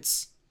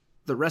participants,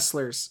 the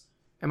wrestlers.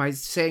 Am I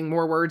saying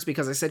more words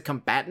because I said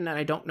combatant and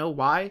I don't know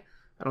why?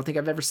 I don't think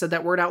I've ever said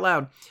that word out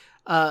loud.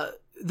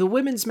 The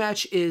women's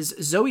match is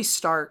Zoe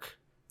Stark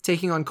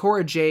taking on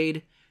Cora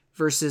Jade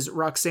versus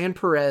Roxanne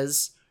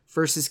Perez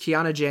versus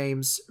Kiana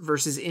James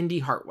versus Indy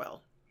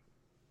Hartwell.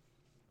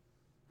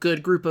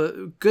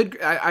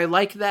 I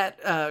like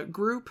that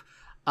group.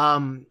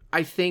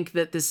 I think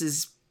that this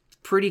is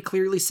pretty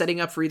clearly setting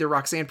up for either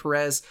Roxanne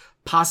Perez,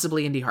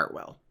 possibly Indy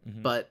Hartwell.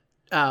 But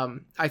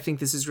I think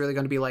this is really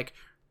going to be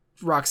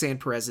Roxanne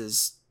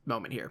Perez's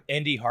moment here.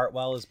 Indy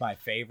Hartwell is my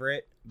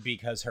favorite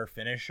because her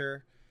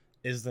finisher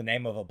is the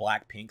name of a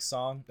Blackpink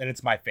song, and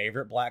it's my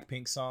favorite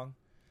Blackpink song.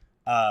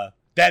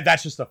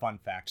 That's just a fun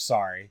fact.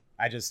 Sorry.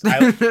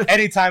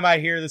 Anytime I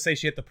hear this say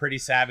she hit the Pretty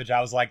Savage, I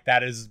was like,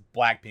 that is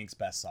Blackpink's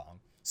best song.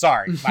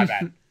 Sorry, my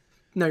bad.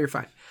 No, you're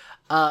fine.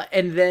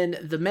 And then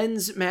the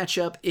men's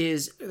matchup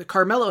is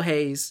Carmelo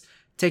Hayes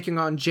taking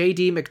on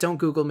JD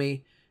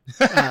McDon'tGoogle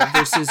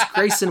versus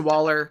Grayson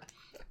Waller.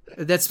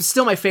 That's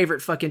still my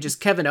favorite fucking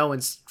just Kevin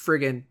Owens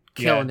friggin'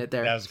 killing it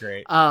there. That was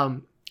great.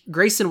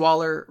 Grayson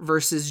Waller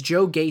versus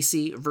Joe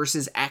Gacy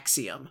versus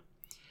Axiom.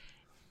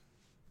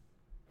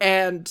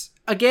 And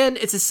again,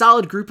 it's a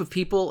solid group of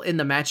people in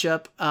the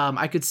matchup.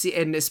 I could see,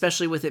 and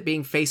especially with it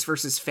being face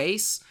versus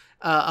face,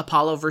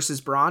 Apollo versus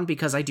Braun,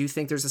 because I do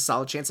think there's a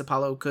solid chance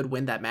Apollo could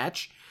win that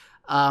match.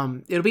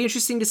 It'll be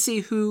interesting to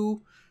see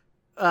who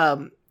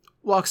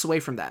walks away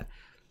from that.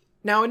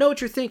 Now, I know what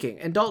you're thinking,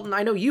 and Dalton,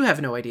 I know you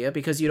have no idea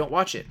because you don't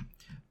watch it.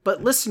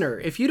 But listener,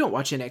 if you don't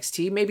watch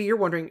NXT, maybe you're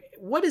wondering,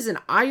 what is an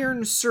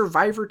Iron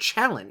Survivor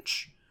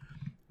Challenge?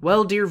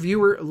 Well, dear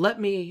viewer, let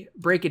me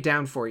break it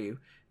down for you.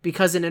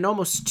 Because in an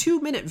almost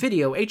 2-minute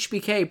video,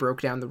 HBK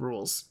broke down the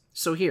rules.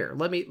 So here,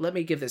 let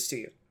me give this to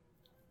you.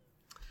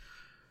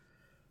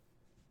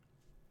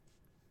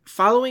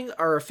 Following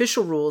our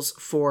official rules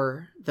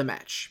for the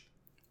match.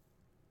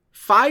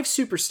 5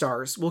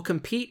 superstars will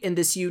compete in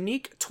this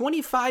unique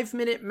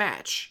 25-minute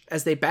match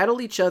as they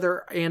battle each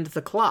other and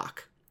the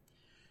clock.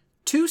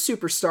 2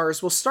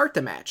 superstars will start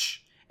the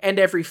match, and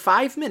every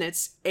 5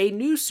 minutes, a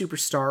new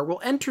superstar will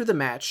enter the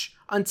match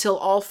until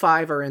all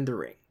 5 are in the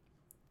ring.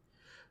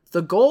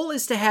 The goal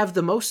is to have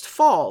the most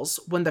falls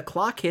when the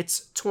clock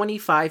hits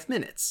 25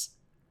 minutes.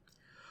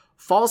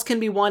 Falls can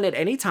be won at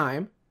any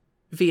time,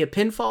 via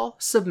pinfall,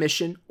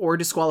 submission, or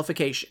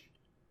disqualification.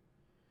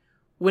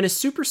 When a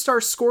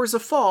superstar scores a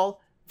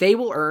fall, they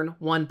will earn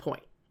 1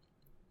 point.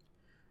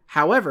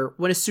 However,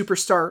 when a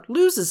superstar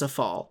loses a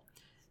fall,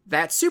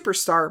 that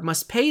superstar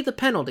must pay the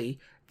penalty.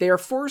 They are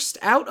forced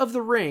out of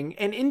the ring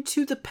and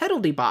into the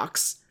penalty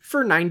box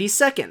for 90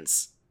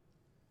 seconds.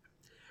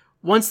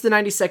 Once the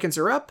 90 seconds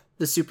are up,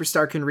 the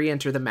superstar can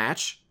re-enter the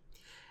match.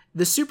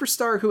 The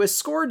superstar who has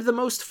scored the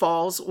most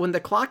falls when the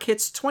clock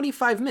hits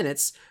 25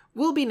 minutes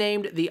will be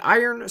named the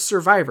Iron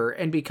Survivor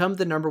and become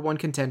the number 1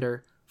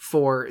 contender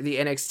for the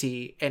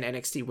NXT and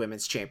NXT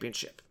Women's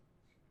Championship.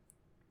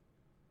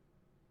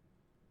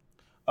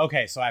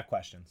 Okay, so I have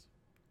questions.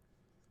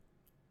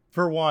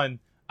 For one,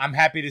 I'm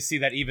happy to see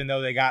that even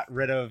though they got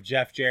rid of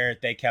Jeff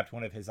Jarrett, they kept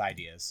one of his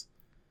ideas.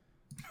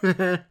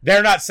 They're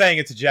not saying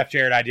it's a Jeff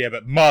Jarrett idea,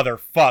 but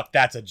motherfuck,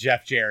 that's a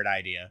Jeff Jarrett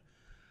idea.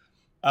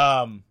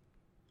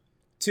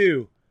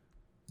 2,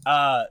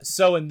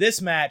 So in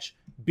this match,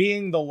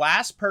 being the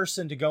last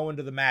person to go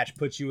into the match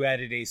puts you at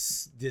a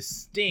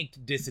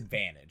distinct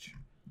disadvantage.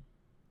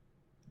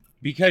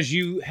 Because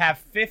you have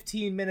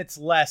 15 minutes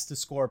less to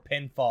score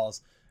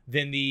pinfalls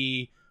than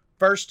the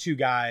first two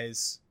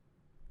guys.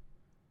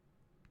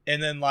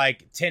 And then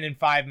like 10 and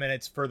 5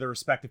 minutes for the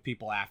respective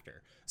people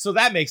after. So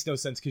that makes no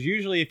sense. Because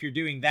usually if you're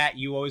doing that,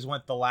 you always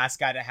want the last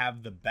guy to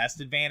have the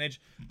best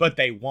advantage. But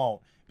they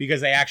won't.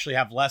 Because they actually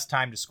have less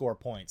time to score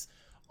points.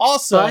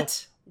 Also,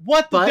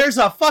 there's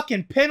a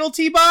fucking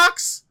penalty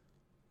box?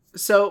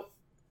 So,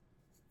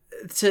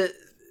 to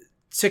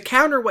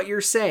counter what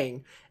you're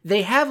saying,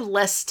 they have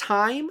less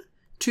time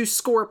to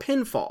score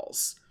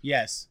pinfalls.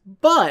 Yes.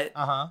 But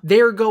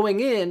they're going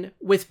in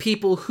with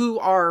people who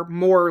are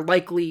more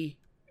likely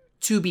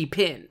to be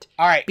pinned.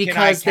 All right.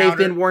 Because they've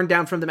been worn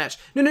down from the match.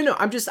 No.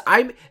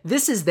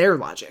 This is their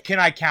logic. Can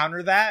I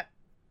counter that?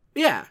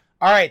 Yeah.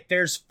 All right.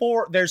 There's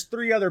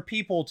 3 other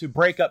people to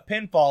break up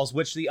pinfalls,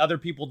 which the other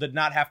people did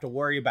not have to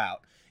worry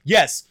about.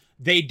 Yes,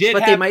 they did.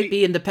 But they might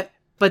be in the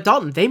But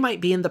Dalton, they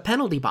might be in the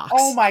penalty box.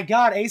 Oh my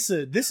God,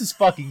 Asa, this is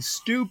fucking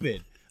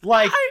stupid.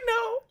 Like, I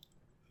know.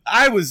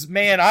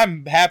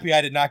 I'm happy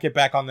I did not get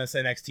back on this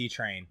NXT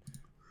train.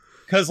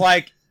 Because,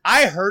 like,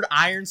 I heard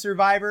Iron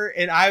Survivor,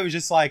 and I was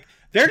just like,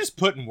 they're just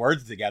putting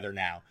words together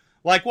now.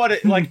 Like,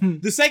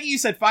 the second you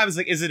said 5, is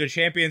like, is it a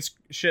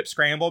championship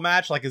scramble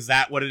match? Like, is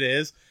that what it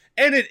is?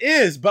 And it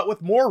is, but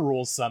with more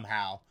rules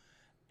somehow.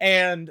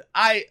 And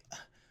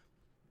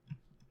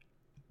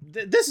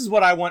this is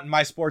what I want in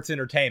my sports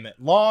entertainment.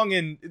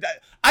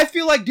 I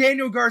feel like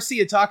Daniel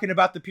Garcia talking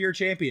about the Pure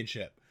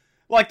Championship.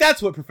 Like,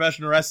 that's what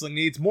professional wrestling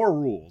needs. More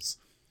rules.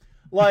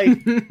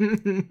 Like,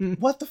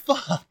 what the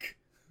fuck?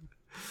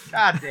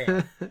 God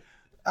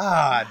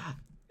damn.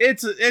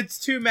 It's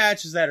 2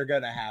 matches that are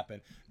going to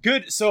happen.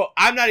 Good. So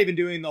I'm not even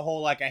doing the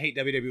whole, like, I hate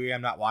WWE,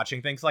 I'm not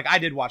watching things. Like, I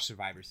did watch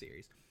Survivor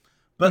Series.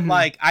 But,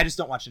 like, I just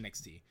don't watch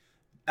NXT.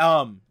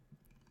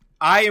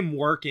 I am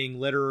working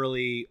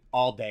literally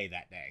all day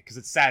that day. Because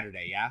it's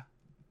Saturday, yeah?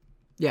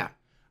 Yeah.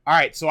 All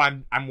right, so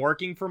I'm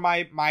working for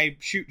my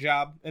shoot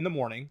job in the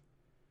morning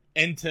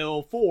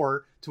until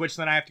 4, to which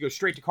then I have to go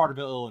straight to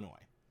Carterville, Illinois.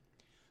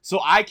 So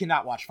I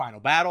cannot watch Final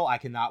Battle. I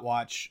cannot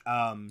watch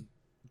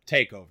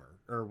Takeover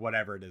or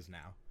whatever it is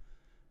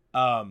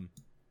now.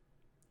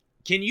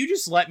 Can you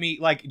just let me,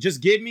 like,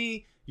 just give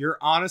me your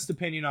honest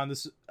opinion on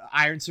this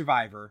Iron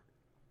Survivor,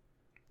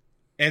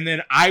 and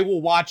then I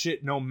will watch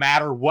it no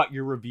matter what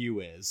your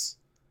review is,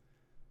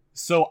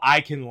 so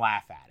I can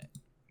laugh at it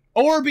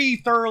or be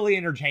thoroughly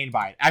entertained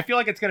by it. I feel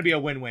like it's going to be a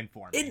win-win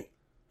for me.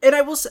 And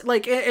I will say,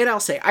 like, and I'll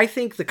say, I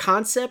think the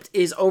concept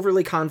is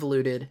overly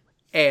convoluted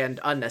and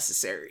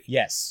unnecessary.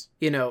 Yes.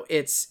 You know,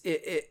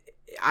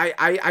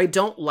 I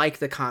don't like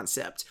the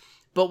concept.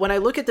 But when I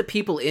look at the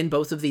people in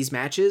both of these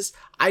matches,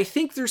 I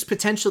think there's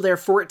potential there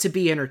for it to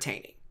be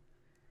entertaining.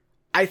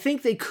 I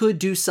think they could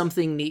do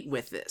something neat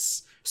with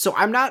this. So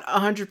I'm not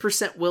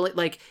 100% willing,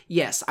 like,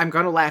 yes, I'm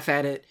going to laugh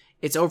at it.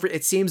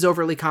 It seems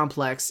overly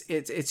complex.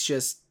 It's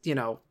just, you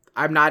know,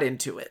 I'm not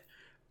into it.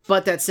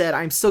 But that said,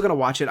 I'm still going to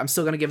watch it. I'm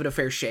still going to give it a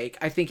fair shake.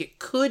 I think it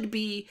could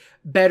be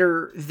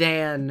better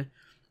than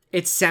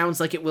it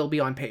sounds like it will be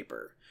on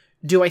paper.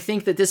 Do I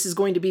think that this is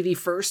going to be the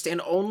first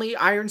and only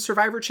Iron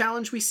Survivor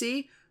challenge we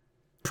see?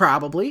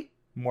 Probably.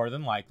 More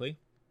than likely.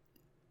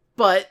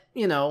 But,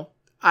 you know,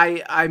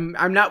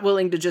 I'm not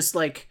willing to just,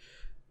 like,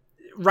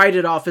 write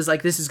it off as,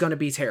 like, this is going to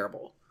be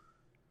terrible.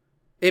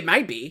 It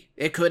might be.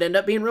 It could end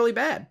up being really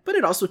bad. But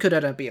it also could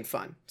end up being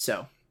fun.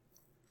 So,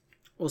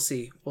 we'll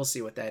see. We'll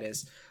see what that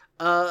is.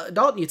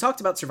 Dalton, you talked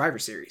about Survivor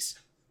Series.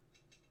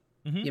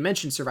 Mm-hmm. You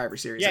mentioned Survivor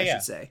Series, I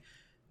should say.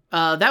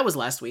 That was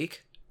last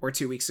week. Or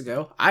 2 weeks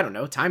ago. I don't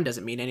know. Time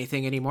doesn't mean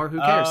anything anymore.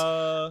 Who cares?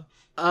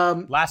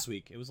 Last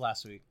week. It was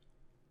last week.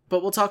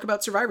 But we'll talk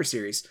about Survivor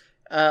Series.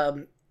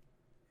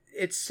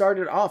 It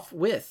started off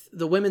with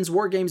the women's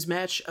War Games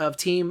match of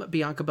Team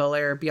Bianca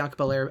Belair,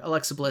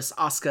 Alexa Bliss,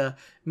 Asuka,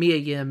 Mia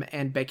Yim,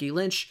 and Becky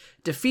Lynch,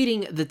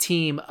 defeating the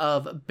team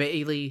of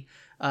Bayley,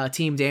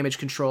 Team Damage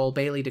Control,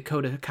 Bayley,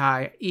 Dakota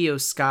Kai, Io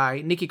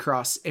Sky, Nikki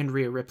Cross, and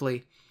Rhea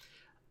Ripley.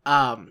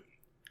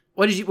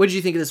 What did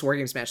you think of this War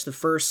Games match? The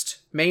first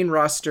main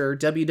roster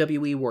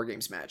WWE War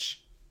Games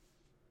match.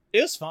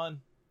 It was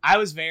fun. I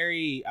was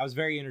very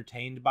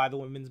entertained by the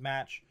women's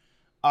match.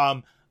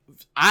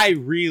 I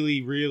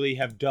really, really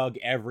have dug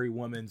every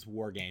women's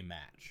War Game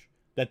match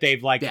that they've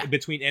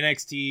between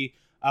NXT.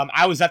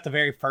 I was at the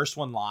very first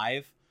one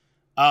live.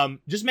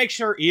 Just make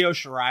sure Io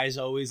Shirai is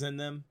always in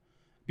them,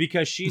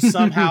 because she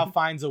somehow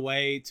finds a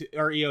way to,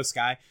 or Io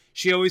Sky,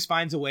 she always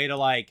finds a way to,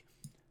 like,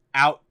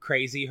 out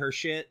crazy her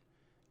shit.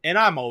 And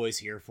I'm always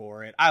here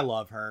for it. I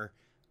love her.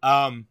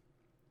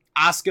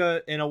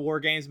 Asuka in a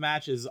War Games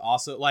match is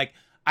also, like,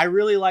 I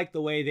really like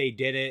the way they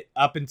did it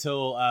up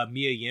until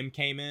Mia Yim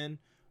came in,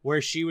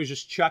 where she was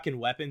just chucking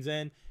weapons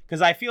in.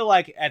 Because I feel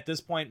like at this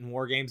point in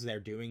War Games,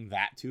 they're doing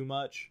that too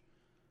much.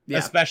 Yeah.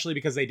 Especially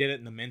because they did it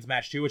in the men's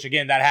match too, which,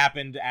 again, that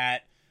happened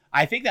at,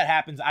 I think that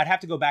happens, I'd have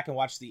to go back and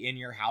watch the In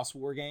Your House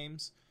War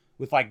Games,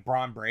 with like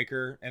Braun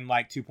Breaker and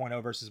like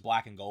 2.0 versus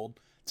Black and Gold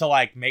to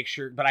like make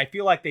sure, but I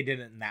feel like they did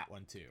it in that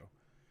one too,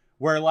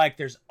 where like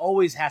there's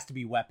always has to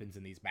be weapons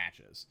in these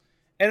matches.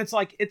 And it's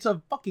like, it's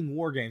a fucking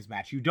War Games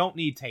match. You don't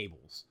need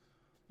tables.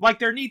 Like,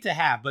 they're neat to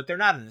have, but they're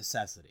not a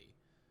necessity.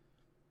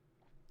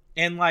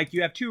 And, like,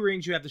 you have 2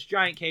 rings, you have this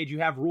giant cage, you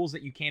have rules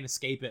that you can't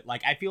escape it.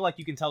 Like, I feel like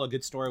you can tell a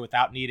good story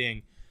without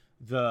needing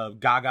the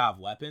gaga of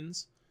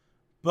weapons.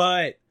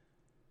 But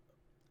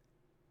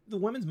the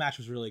women's match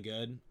was really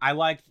good. I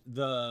liked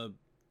I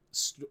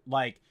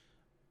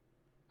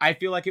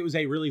feel like it was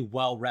a really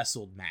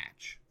well-wrestled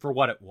match for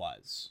what it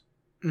was.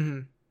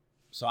 Mm-hmm.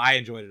 So I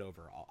enjoyed it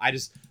overall.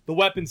 The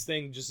weapons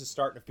thing just is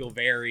starting to feel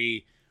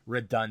very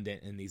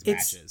redundant in these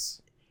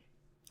matches.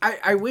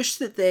 I wish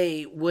that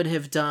they would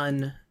have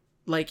done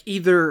like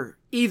either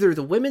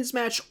the women's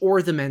match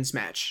or the men's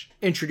match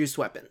introduced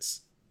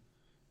weapons.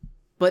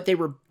 But they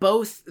were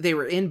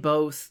in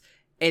both,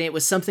 and it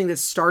was something that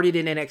started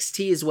in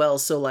NXT as well.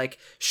 So like,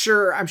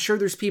 I'm sure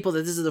there's people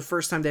that this is the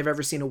first time they've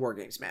ever seen a War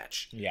Games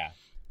match. Yeah.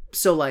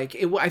 So like,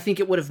 I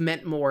think it would have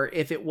meant more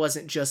if it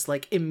wasn't just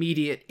like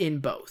immediate in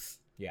both.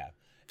 Yeah.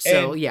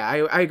 So yeah,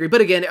 I agree.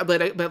 But again,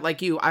 but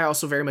like you, I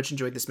also very much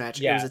enjoyed this match.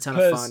 Yeah, it was a ton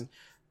of fun.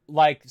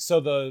 Like, so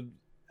the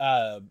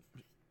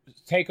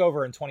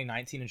takeover in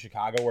 2019 in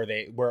Chicago where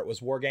it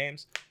was War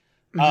Games.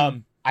 Mm-hmm.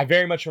 I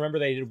very much remember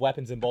they did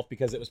weapons in both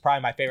because it was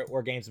probably my favorite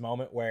War Games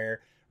moment where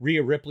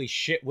Rhea Ripley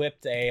shit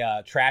whipped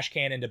a trash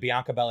can into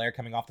Bianca Belair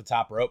coming off the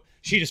top rope.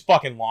 She just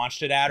fucking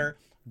launched it at her.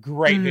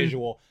 Great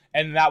visual.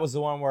 And that was the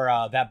one where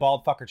that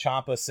bald fucker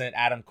Ciampa sent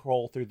Adam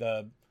Cole through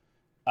the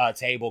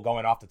table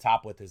going off the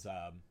top with his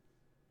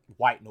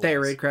white noise. The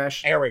air raid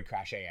crash.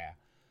 Yeah.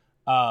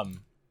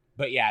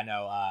 But yeah,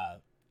 no.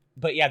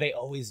 But yeah, they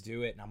always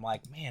do it, and I'm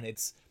like, man,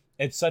 it's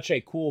such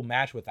a cool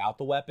match without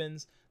the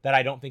weapons that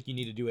I don't think you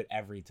need to do it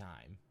every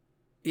time.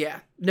 Yeah,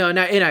 no, and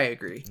I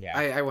agree. Yeah,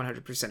 I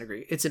 100%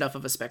 agree. It's enough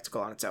of a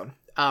spectacle on its own.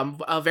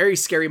 A very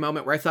scary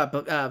moment where I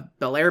thought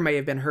Belair may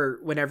have been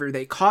hurt whenever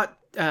they caught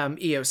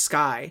Io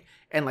Sky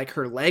and like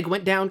her leg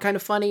went down kind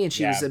of funny, and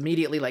she was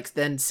immediately like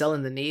then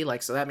selling the knee,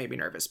 like so that made me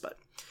nervous, but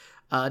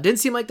didn't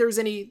seem like there was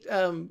any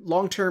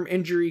long-term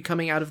injury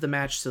coming out of the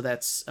match, so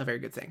that's a very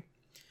good thing.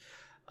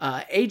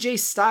 AJ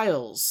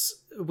Styles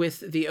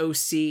with the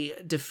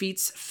OC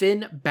defeats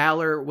Finn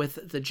Balor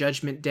with the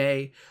Judgment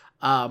Day.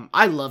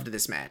 I loved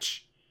this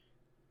match.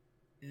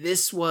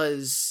 This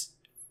was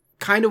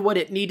kind of what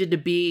it needed to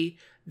be.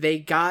 They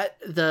got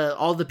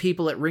all the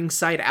people at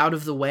ringside out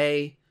of the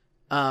way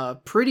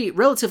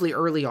relatively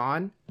early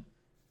on.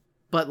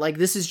 But like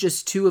this is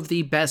just 2 of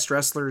the best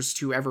wrestlers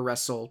to ever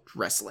wrestle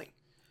wrestling.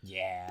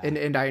 Yeah.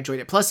 And I enjoyed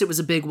it. Plus it was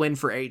a big win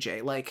for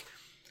AJ. Like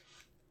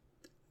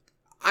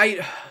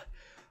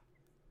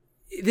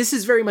this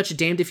is very much a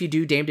damned if you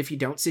do, damned if you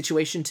don't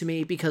situation to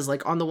me, because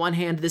like on the one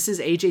hand, this is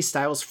AJ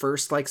Styles'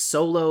 first like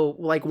solo,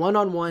 like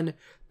one-on-one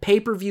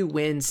pay-per-view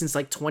win since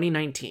like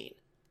 2019.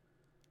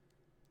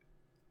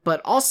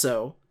 But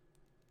also,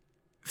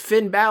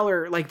 Finn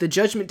Balor, like the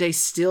Judgment Day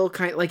still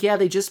kind of like, yeah,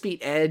 they just beat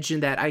Edge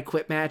in that I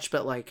Quit match,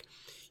 but like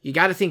you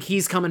got to think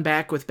he's coming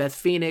back with Beth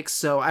Phoenix.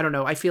 So I don't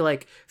know. I feel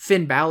like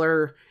Finn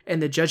Balor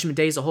and the Judgment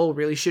Day as a whole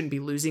really shouldn't be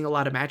losing a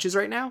lot of matches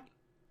right now.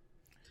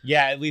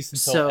 Yeah, at least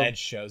until Edge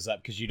shows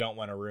up, because you don't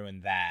want to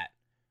ruin that.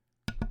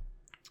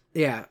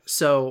 Yeah,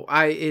 so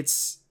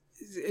it's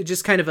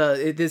just kind of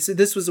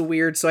this was a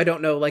weird, so I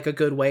don't know like a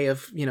good way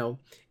of,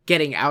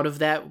 getting out of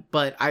that,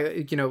 but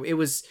it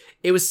was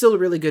still a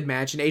really good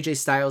match, and AJ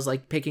Styles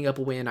like picking up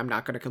a win, I'm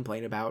not going to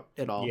complain about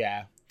at all.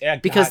 Yeah,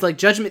 because like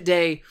Judgment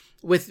Day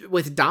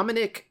with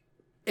Dominic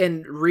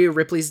and Rhea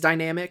Ripley's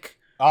dynamic.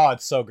 Oh,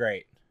 it's so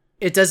great.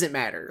 It doesn't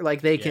matter.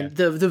 Like they can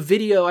the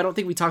video. I don't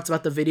think we talked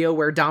about the video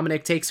where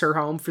Dominic takes her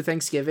home for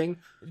Thanksgiving.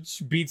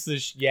 She beats the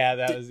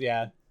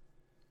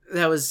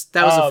That was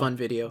a fun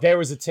video. There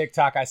was a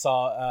TikTok I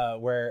saw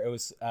where it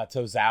was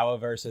Tozawa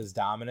versus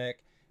Dominic,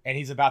 and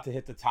he's about to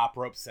hit the top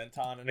rope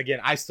senton. And again,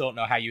 I still don't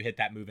know how you hit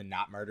that move and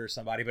not murder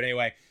somebody. But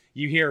anyway,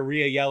 you hear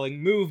Rhea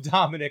yelling, "Move,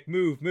 Dominic,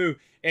 move, move!"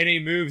 And he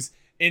moves,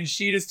 and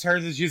she just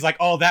turns and she's like,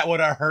 "Oh, that would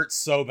have hurt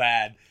so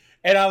bad."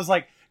 And I was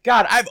like,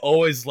 God, I've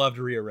always loved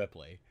Rhea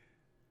Ripley.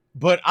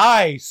 But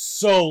I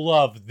so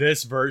love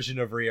this version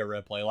of Rhea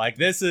Ripley. Like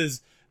this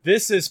is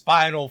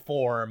final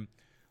form,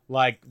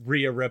 like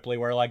Rhea Ripley,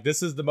 where like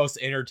this is the most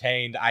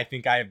entertained I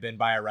think I have been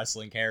by a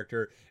wrestling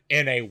character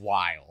in a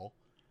while.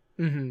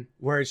 Mm-hmm.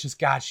 Where it's just,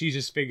 God, she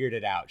just figured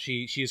it out.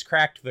 She's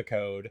cracked the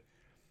code.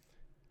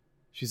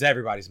 She's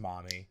everybody's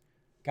mommy.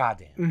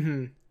 Goddamn.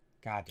 Mm-hmm.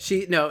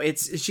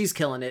 Goddamn. She's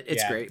killing it.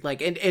 It's great.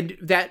 Like and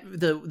that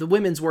the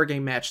women's War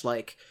Game match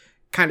like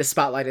kind of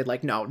spotlighted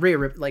like, no, Rhea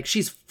Ripley, like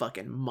she's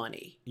fucking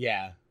money.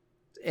 Yeah.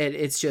 And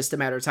it's just a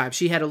matter of time.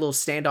 She had a little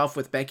standoff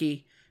with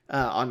Becky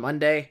on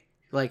Monday.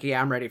 Like,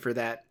 yeah, I'm ready for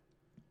that.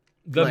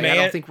 The like, man, I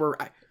don't think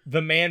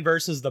the man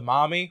versus the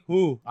mommy.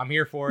 Ooh, I'm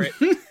here for it.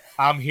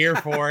 I'm here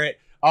for it.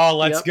 Oh,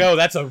 let's go.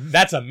 That's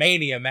a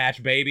Mania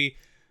match, baby.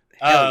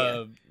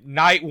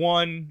 Night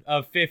 1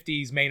 of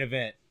 50's main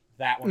event.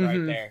 That one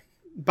right there.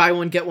 Buy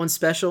one, get one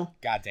special.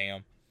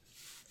 Goddamn.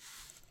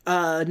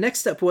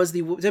 Next up was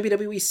the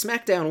WWE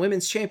SmackDown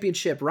Women's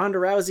Championship, Ronda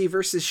Rousey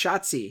versus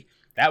Shotzi.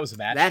 That was a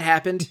match. That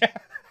happened.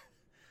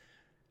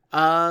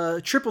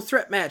 Triple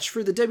threat match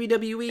for the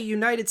WWE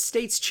United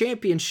States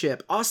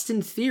Championship.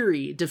 Austin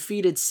Theory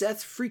defeated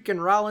Seth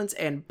freaking Rollins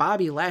and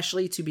Bobby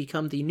Lashley to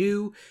become the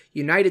new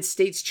United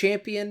States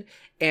Champion.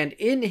 And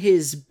in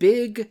his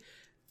big,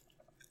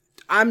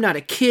 I'm not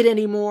a kid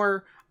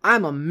anymore,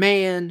 I'm a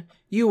man,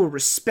 you will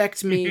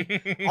respect me.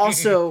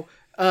 Also,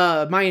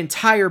 my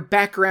entire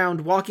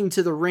background walking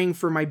to the ring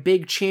for my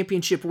big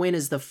championship win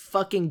is the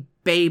fucking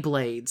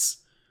Beyblades.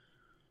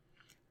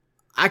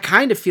 I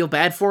kind of feel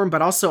bad for him,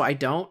 but also I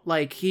don't.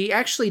 Like, he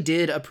actually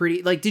did a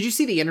pretty, like, did you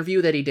see the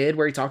interview that he did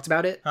where he talked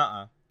about it?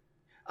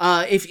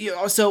 If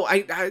you, so I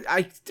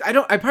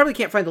probably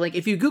can't find the link.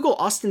 If you Google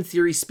Austin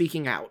Theory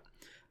speaking out,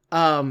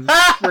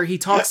 where he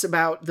talks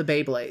about the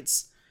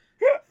Beyblades,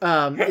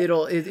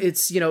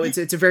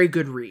 it's a very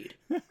good read.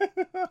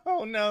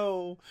 Oh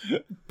no.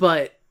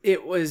 But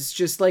it was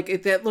just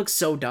like, that looks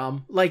so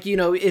dumb. Like,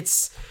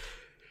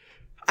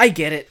 I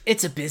get it.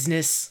 It's a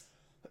business.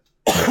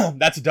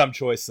 That's a dumb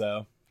choice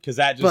though, because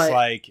that just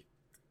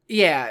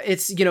yeah,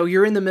 it's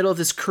you're in the middle of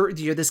this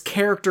this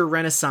character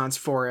renaissance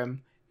for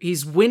him.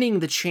 He's winning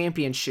the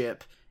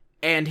championship,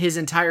 and his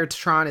entire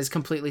Tron is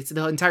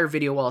the entire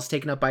video wall is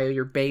taken up by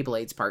your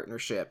Beyblades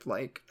partnership.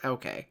 Like,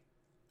 okay.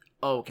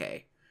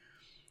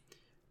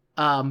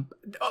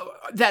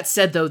 That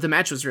said, though, the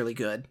match was really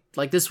good.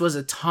 Like, this was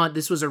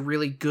a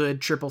really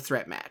good triple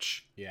threat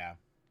match. Yeah,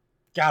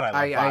 God,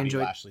 I love Bobby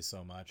Lashley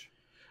so much.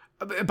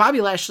 Bobby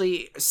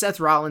Lashley,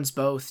 Seth Rollins,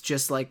 both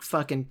just like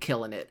fucking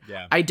killing it.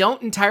 Yeah. I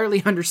don't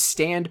entirely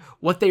understand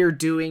what they are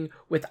doing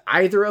with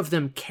either of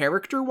them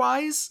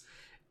character-wise.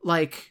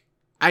 Like,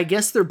 I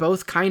guess they're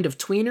both kind of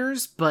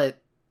tweeners, but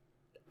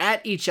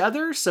at each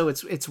other, so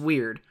it's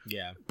weird.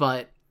 Yeah.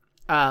 But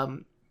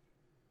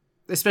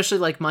especially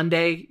like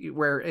Monday,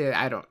 where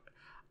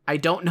I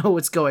don't know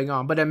what's going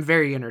on, but I'm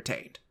very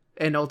entertained,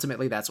 and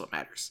ultimately that's what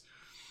matters.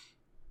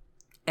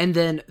 And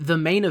then the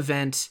main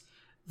event,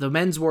 the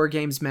men's War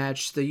Games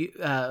match, the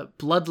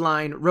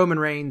Bloodline, Roman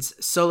Reigns,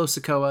 Solo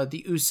Sikoa,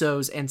 the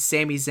Usos, and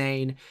Sami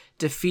Zayn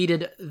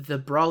defeated the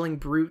Brawling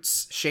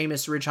Brutes,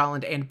 Sheamus, Ridge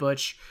Holland, and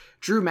Butch,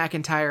 Drew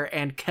McIntyre,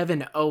 and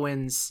Kevin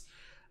Owens.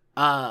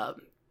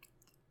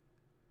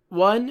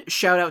 One,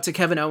 shout out to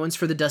Kevin Owens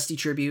for the Dusty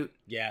tribute.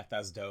 Yeah,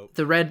 that's dope.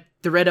 The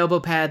red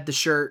elbow pad, the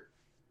shirt,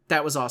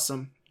 that was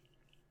awesome.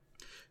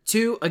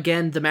 Two,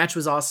 again, the match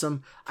was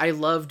awesome. I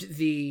loved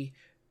the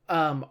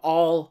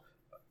all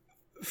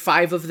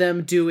 5 of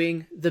them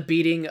doing the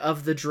beating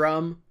of the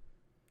drum.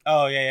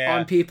 Oh yeah.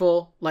 On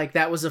people. Like,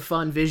 that was a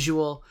fun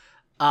visual.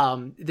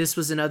 This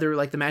was another,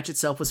 like, the match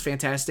itself was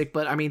fantastic,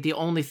 but I mean, the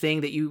only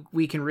thing that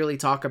we can really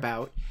talk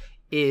about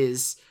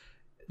is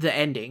the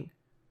ending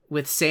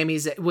with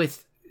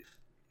with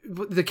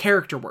the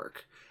character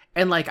work.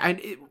 And like,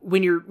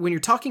 when you're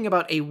talking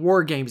about a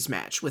War Games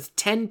match with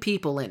 10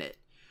 people in it,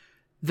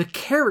 the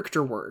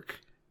character work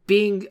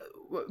being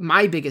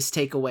my biggest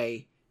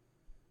takeaway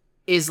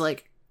is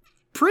like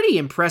pretty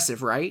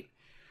impressive, right?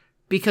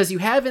 Because you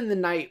have in the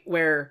night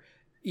where,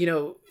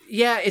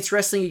 yeah, it's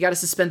wrestling, you got to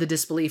suspend the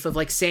disbelief of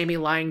like Sammy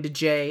lying to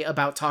Jay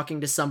about talking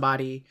to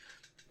somebody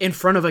in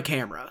front of a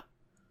camera.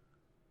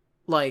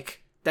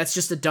 Like, that's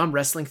just a dumb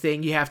wrestling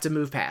thing you have to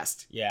move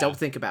past. Yeah. Don't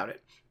think about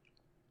it.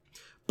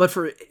 But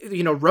for,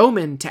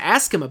 Roman to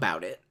ask him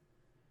about it,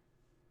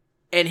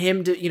 and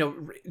him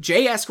to,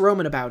 Jay asked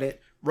Roman about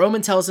it,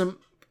 Roman tells him,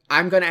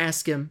 I'm going to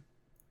ask him,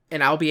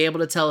 and I'll be able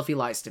to tell if he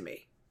lies to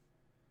me.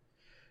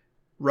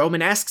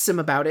 Roman asks him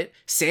about it.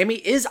 Sammy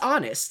is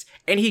honest,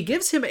 and he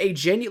gives him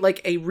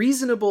a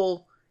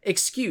reasonable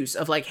excuse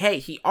of like, hey,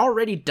 he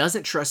already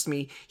doesn't trust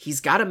me. He's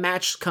got a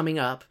match coming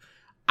up.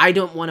 I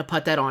don't want to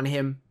put that on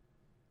him.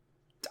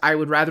 I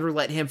would rather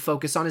let him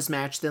focus on his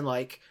match than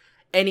like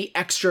any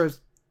extra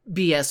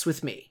BS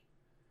with me.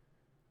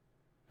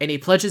 And he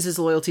pledges his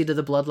loyalty to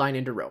the bloodline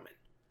and to Roman.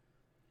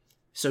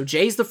 So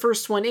Jay's the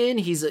first one in.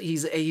 He's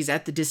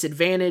at the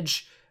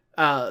disadvantage.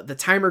 The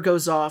timer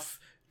goes off.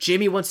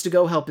 Jimmy wants to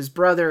go help his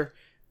brother.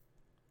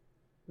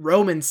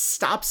 Roman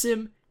stops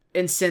him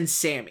and sends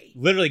Sammy.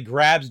 Literally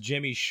grabs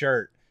Jimmy's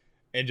shirt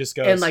and just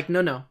goes. And like,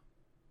 no.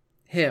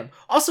 Him.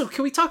 Also,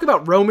 can we talk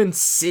about Roman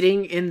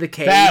sitting in the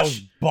cage? That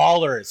was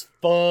baller as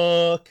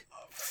fuck.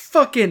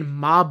 Fucking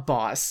mob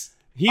boss.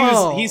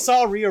 He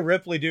saw Rhea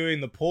Ripley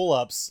doing the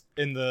pull-ups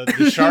in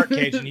the shark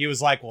cage, and he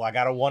was like, well, I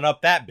gotta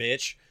one-up that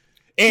bitch.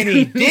 And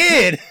he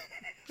did!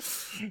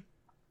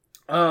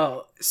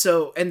 Oh,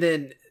 so, and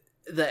then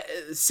the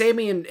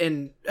Sammy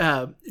and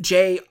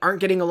Jay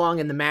aren't getting along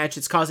in the match.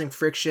 It's causing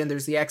friction.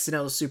 There's the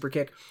accidental super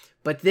kick.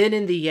 But then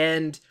in the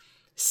end,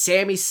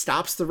 Sammy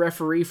stops the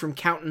referee from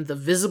counting the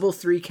visible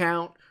 3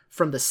 count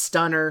from the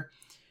stunner.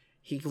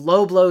 He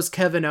low blows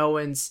Kevin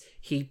Owens.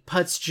 He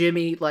puts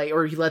Jimmy,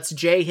 or he lets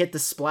Jay hit the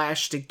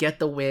splash to get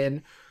the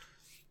win.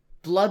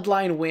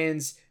 Bloodline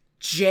wins.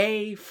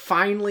 Jay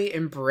finally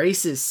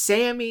embraces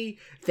Sammy.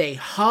 They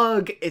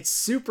hug. It's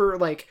super,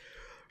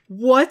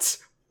 what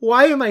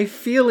Why am I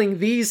feeling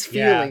these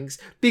feelings?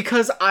 Yeah.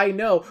 Because I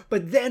know.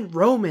 But then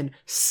Roman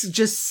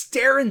just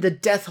staring the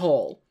death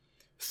hole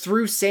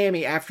through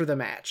Sammy after the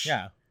match.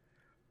 Yeah.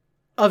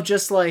 Of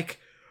just like,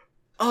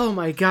 oh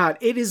my God,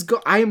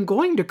 I am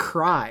going to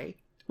cry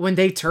when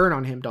they turn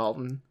on him,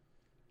 Dalton.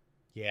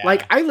 Yeah.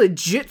 Like, I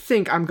legit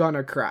think I'm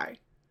gonna cry.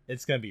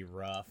 It's gonna be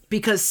rough.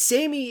 Because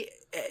Sammy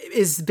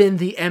has been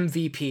the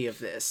MVP of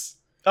this.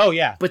 Oh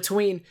yeah.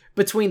 Between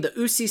the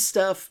Usi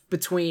stuff,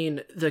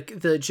 between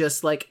the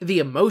just like the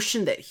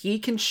emotion that he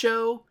can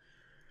show,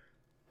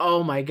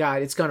 oh my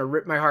God, it's gonna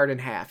rip my heart in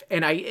half.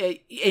 And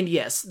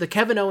yes, the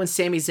Kevin Owens,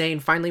 Sami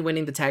Zayn finally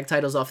winning the tag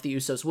titles off the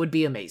Usos would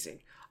be amazing.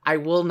 I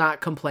will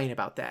not complain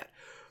about that.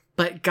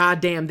 But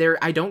goddamn,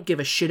 I don't give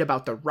a shit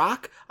about The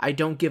Rock. I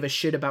don't give a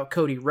shit about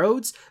Cody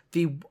Rhodes.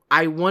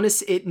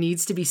 It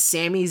needs to be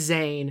Sami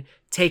Zayn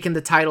taking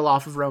the title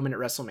off of Roman at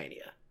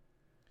WrestleMania.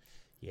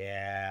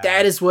 Yeah.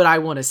 That is what I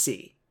want to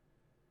see.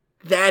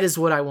 That is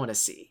what I want to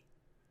see.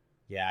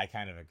 Yeah, I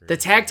kind of agree. The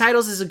tag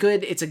titles is a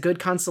good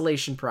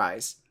consolation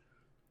prize.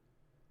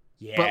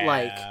 Yeah. But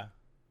like,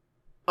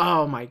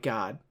 oh my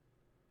God.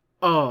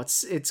 Oh,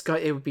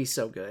 it would be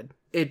so good.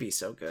 It'd be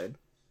so good.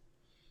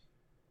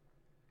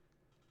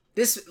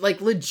 This,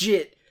 like,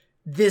 legit,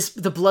 the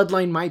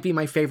Bloodline might be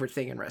my favorite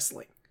thing in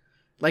wrestling.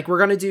 Like, we're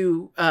gonna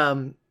do,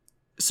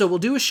 so we'll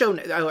do a show,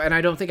 and I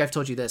don't think I've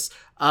told you this,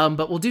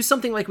 but we'll do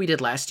something like we did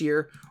last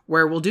year,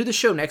 where we'll do the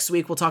show next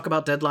week, we'll talk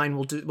about Deadline,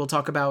 we'll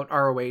talk about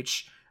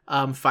ROH,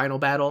 Final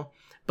Battle,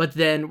 but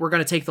then we're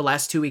gonna take the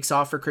last 2 weeks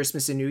off for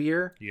Christmas and New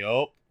Year.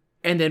 Yup.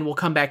 And then we'll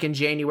come back in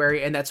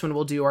January, and that's when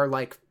we'll do our,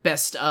 like,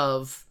 best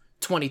of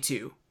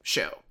 22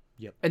 show.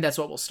 Yep. And that's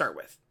what we'll start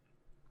with.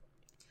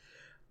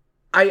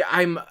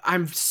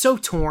 I'm so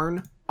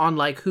torn on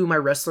like who my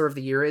wrestler of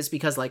the year is,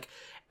 because like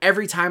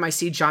every time I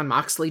see Jon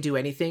Moxley do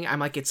anything, I'm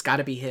like, it's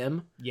gotta be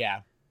him. Yeah.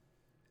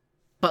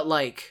 But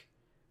like,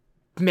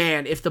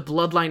 man, if the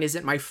Bloodline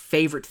isn't my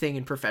favorite thing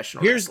in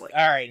professional wrestling.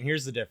 All right, and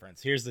here's the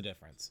difference.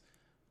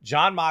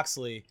 Jon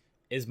Moxley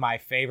is my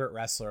favorite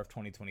wrestler of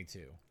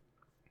 2022.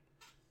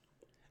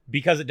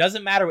 Because it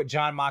doesn't matter what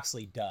Jon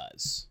Moxley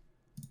does.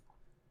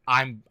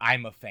 I'm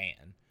a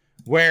fan.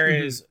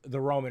 Whereas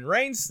the Roman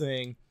Reigns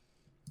thing,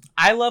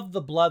 I love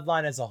the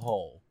Bloodline as a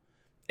whole,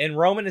 and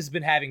Roman has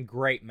been having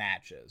great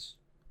matches,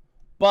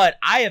 but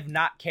I have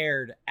not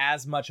cared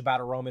as much about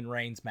a Roman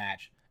Reigns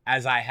match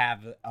as I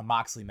have a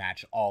Moxley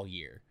match all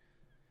year.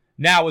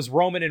 Now, is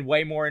Roman in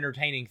way more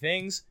entertaining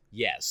things?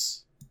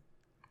 Yes.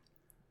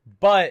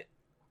 But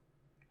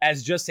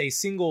as just a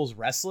singles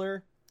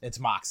wrestler, it's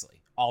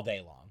Moxley all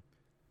day long.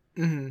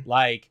 Mm-hmm.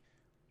 Like,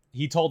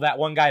 he told that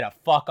one guy to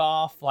fuck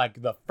off,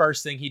 like the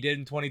first thing he did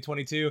in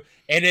 2022,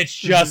 and it's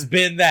just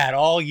been that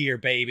all year,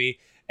 baby,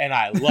 and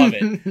I love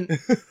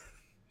it.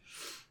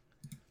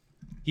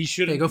 He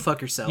shouldn't go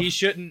fuck yourself. He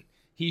shouldn't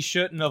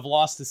have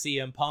lost to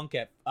CM Punk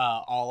at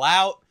All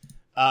Out.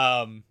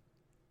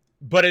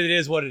 But it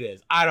is what it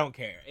is. I don't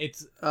care.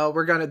 It's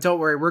don't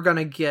worry, we're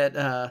gonna get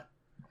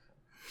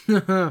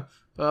we're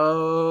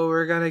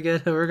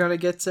gonna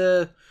get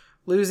to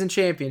losing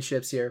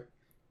championships here,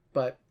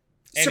 but.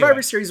 Anyway.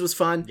 Survivor Series was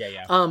fun.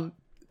 Yeah.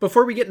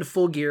 Before we get into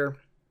Full Gear,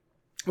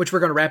 which we're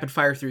going to rapid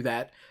fire through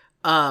that,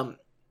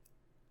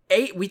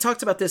 we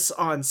talked about this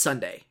on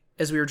Sunday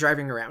as we were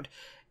driving around,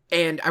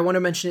 and I want to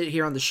mention it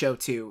here on the show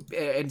too,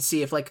 and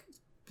see if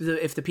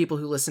if the people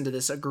who listen to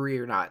this agree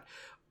or not.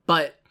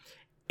 But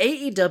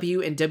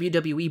AEW and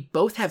WWE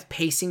both have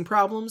pacing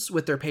problems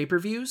with their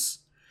pay-per-views,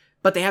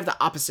 but they have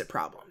the opposite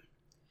problem.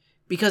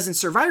 Because in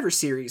Survivor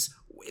Series,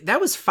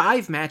 that was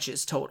 5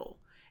 matches total.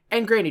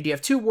 And granted, you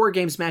have 2 War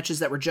Games matches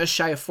that were just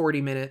shy of 40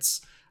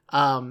 minutes.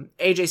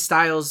 AJ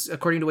Styles,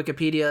 according to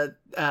Wikipedia,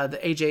 the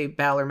AJ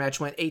Balor match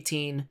went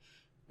 18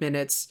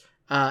 minutes.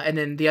 And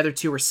then the other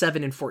 2 were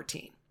 7 and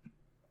 14.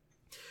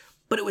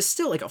 But it was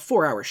still like a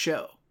 4-hour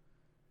show.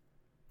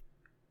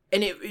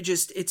 And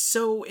it's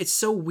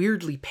so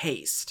weirdly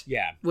paced.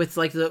 Yeah. With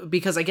like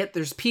because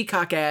there's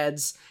Peacock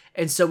ads.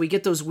 And so we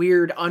get those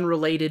weird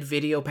unrelated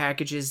video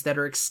packages that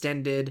are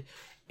extended.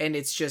 And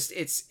it's just,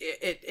 it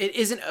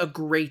isn't a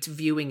great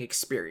viewing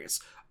experience.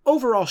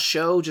 Overall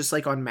show, just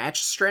like on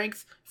match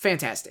strength,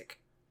 fantastic.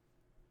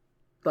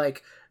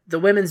 Like, the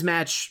women's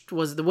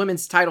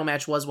title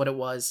match was what it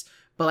was.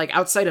 But like,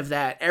 outside of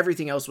that,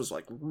 everything else was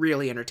like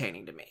really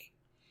entertaining to me.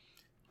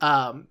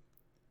 But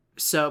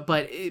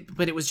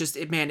it was just,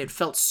 it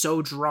felt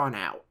so drawn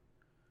out.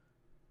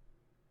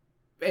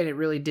 And it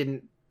really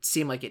didn't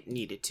seem like it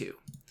needed to.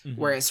 Mm-hmm.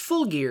 Whereas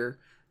Full Gear,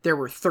 there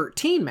were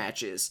 13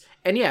 matches,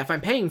 and yeah, if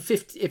I'm paying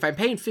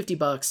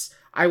 $50,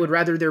 I would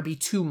rather there be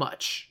too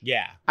much.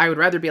 Yeah, I would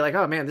rather be like,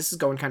 oh man, this is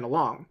going kind of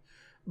long.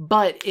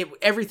 But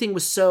everything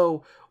was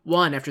so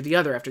one after the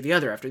other, after the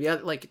other, after the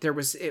other. Like it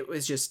was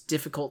just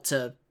difficult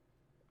to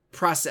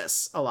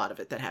process a lot of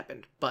it that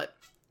happened. But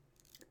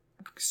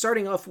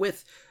starting off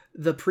with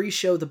the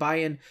pre-show, the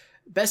buy-in,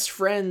 best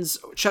friends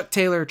Chuck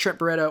Taylor, Trent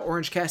Beretta,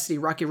 Orange Cassidy,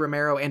 Rocky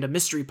Romero, and a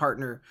mystery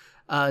partner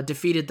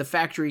defeated The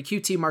Factory,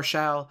 QT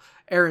Marshall,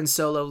 Aaron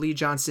Solo, Lee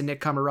Johnson,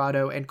 Nick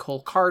Camarado, and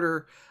Cole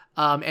Carter.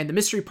 And the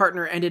mystery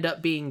partner ended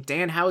up being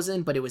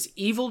Danhausen, but it was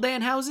evil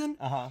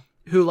Danhausen,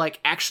 who like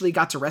actually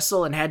got to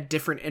wrestle and had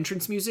different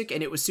entrance music,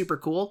 and it was super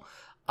cool.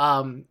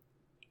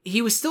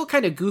 He was still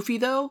kind of goofy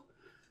though,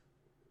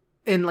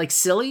 and like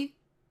silly.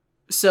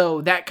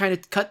 So that kind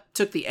of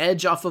took the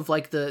edge off of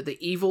like the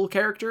evil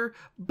character,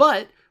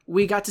 but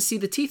we got to see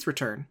the teeth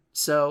return.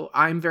 So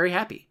I'm very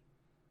happy.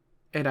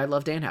 And I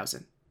love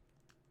Danhausen.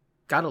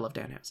 Gotta love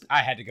Danhausen.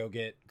 I had to go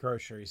get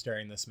groceries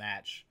during this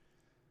match,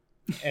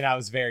 and I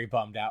was very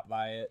bummed out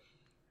by it.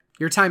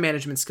 Your time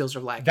management skills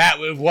are lacking. That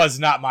was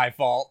not my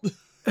fault.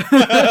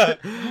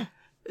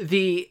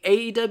 The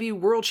AEW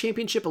World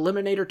Championship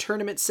Eliminator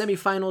Tournament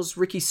semifinals,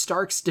 Ricky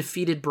Starks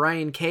defeated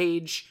Brian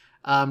Cage.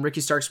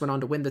 Ricky Starks went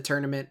on to win the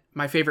tournament.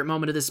 My favorite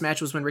moment of this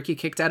match was when Ricky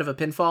kicked out of a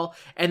pinfall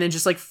and then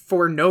just like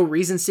for no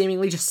reason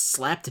seemingly just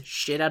slapped the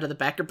shit out of the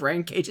back of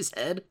Brian Cage's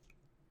head.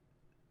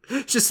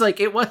 Just like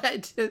it was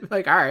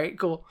like, all right,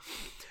 cool.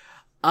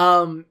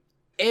 And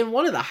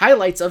one of the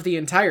highlights of the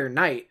entire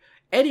night,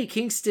 Eddie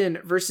Kingston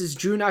versus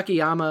Drew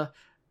Nakayama.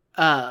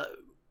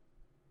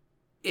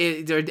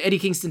 Eddie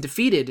Kingston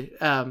defeated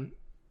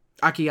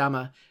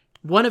Akiyama,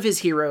 one of his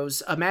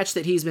heroes, a match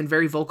that he's been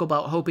very vocal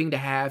about hoping to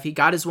have. He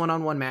got his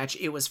one-on-one match.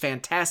 It was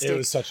fantastic. It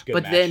was such a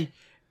good match.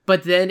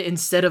 But then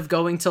instead of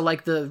going to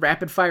like the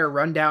rapid fire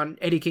rundown,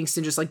 Eddie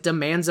Kingston just like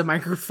demands a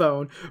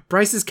microphone.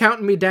 Bryce is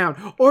counting me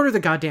down. Order the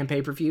goddamn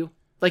pay-per-view.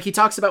 Like he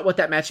talks about what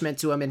that match meant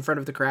to him in front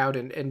of the crowd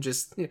and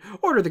just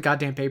order the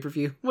goddamn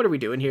pay-per-view. What are we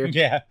doing here?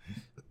 Yeah.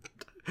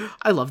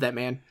 I love that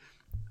man.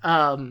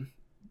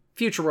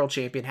 Future world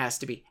champion has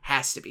to be.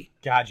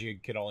 God, you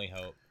could only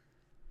hope.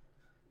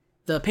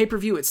 The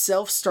pay-per-view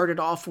itself started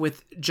off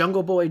with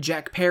Jungle Boy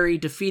Jack Perry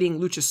defeating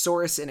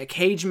Luchasaurus in a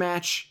cage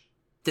match.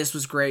 This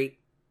was great.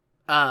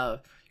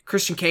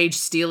 Christian Cage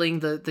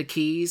stealing the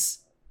keys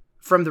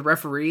from the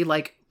referee,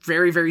 like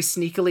very, very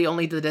sneakily,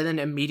 only to then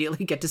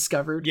immediately get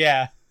discovered.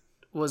 Yeah.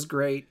 Was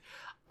great.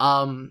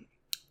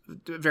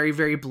 Very,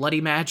 very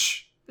bloody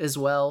match as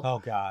well. Oh,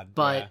 God.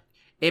 But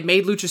it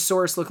made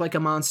Luchasaurus look like a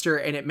monster,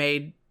 and it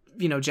made,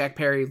 Jack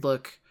Perry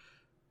look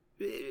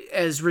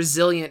as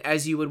resilient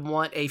as you would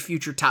want a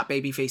future top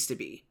babyface to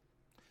be.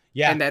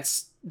 Yeah. And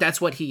that's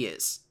what he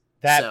is.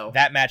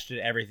 That match did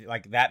everything.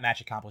 Like, that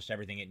match accomplished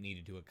everything it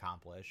needed to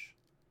accomplish.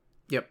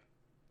 Yep.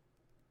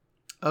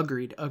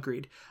 Agreed.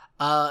 The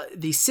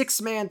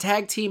 6-man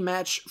tag team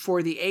match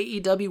for the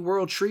AEW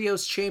World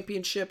Trios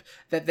Championship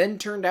that then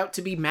turned out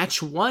to be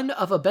match 1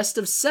 of a best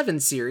of 7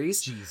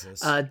 series.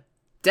 Jesus.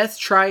 Death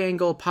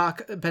Triangle,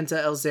 Pac,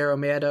 Penta, El Zero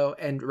Miedo,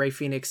 and Rey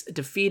Fenix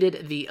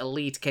defeated the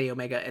Elite, Kenny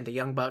Omega, and the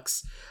Young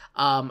Bucks.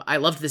 I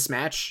loved this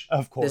match.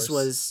 Of course. This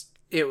was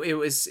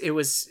it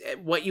was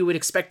what you would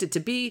expect it to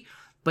be,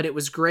 but it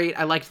was great.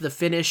 I liked the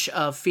finish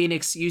of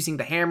Phoenix using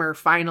the hammer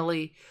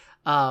finally,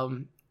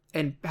 and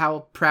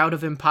how proud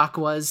of him Pac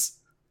was.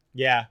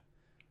 Yeah,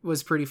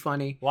 was pretty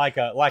funny. Like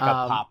a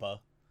papa.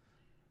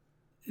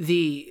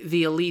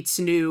 The Elite's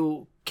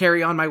new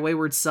 "Carry On My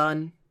Wayward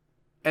Son"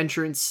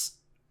 entrance.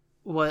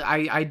 Well,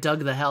 I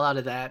dug the hell out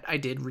of that. I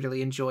did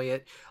really enjoy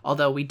it.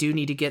 Although we do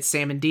need to get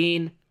Sam and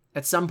Dean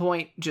at some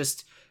point.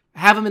 Just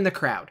have them in the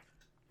crowd.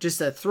 Just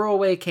a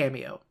throwaway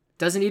cameo.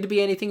 Doesn't need to be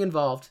anything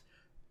involved.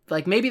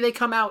 Like maybe they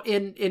come out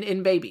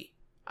in Baby.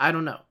 I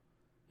don't know.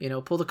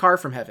 Pull the car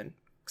from heaven.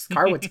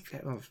 Car went to...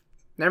 Oh,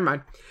 never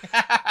mind.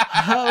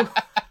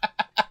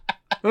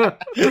 I'm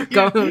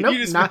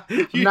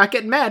not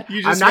getting mad.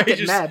 I'm not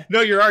getting mad.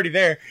 No, you're already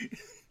there.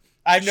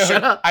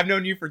 Shut up. I've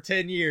known you for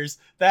 10 years.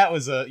 That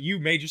was you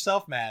made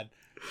yourself mad.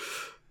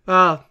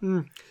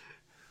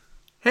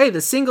 Hey, there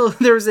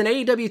was an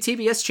AEW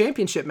TBS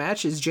championship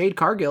match as Jade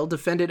Cargill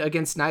defended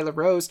against Nyla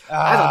Rose.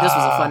 I thought this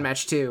was a fun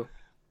match too.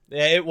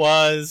 Yeah, it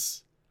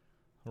was.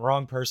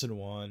 Wrong person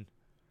won.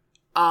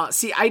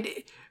 See,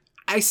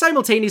 I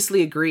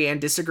simultaneously agree and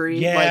disagree.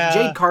 Yeah. Like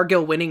Jade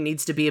Cargill winning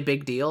needs to be a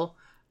big deal.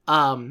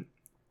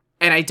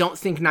 And I don't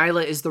think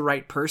Nyla is the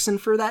right person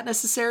for that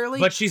necessarily.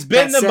 But she's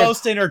been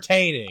most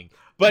entertaining.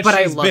 But she's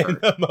I love been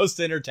her. The most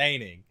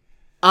entertaining.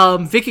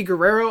 Vicky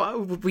Guerrero,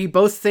 we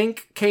both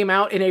think came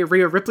out in a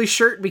Rhea Ripley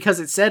shirt because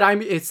it said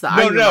it's the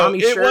I'm Your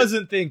Mommy shirt. No, it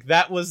wasn't think.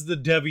 That was the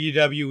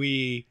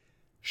WWE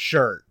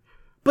shirt.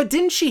 But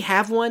didn't she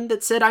have one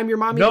that said I'm Your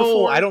Mommy before?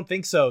 No, I don't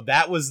think so.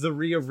 That was the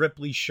Rhea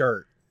Ripley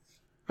shirt.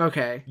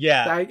 Okay.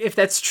 Yeah. If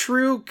that's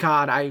true,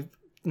 God, I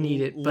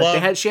need it.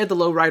 But she had the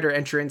lowrider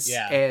entrance,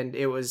 and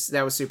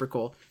that was super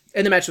cool.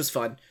 And the match was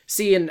fun.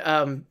 Seeing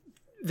them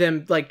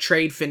like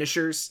trade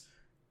finishers,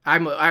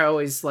 I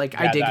always like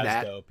I dig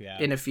that dope,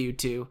 in a feud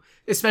too.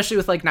 Especially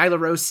with like Nyla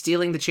Rose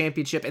stealing the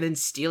championship and then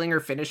stealing her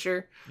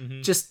finisher.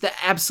 Mm-hmm. Just the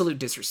absolute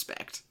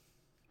disrespect.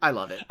 I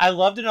love it. I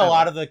loved in a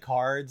lot of the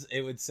cards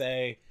it would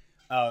say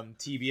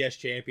TBS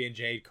champion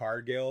Jade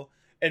Cargill,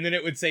 and then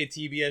it would say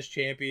TBS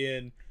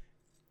champion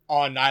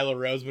on Nyla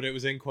Rose, but it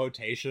was in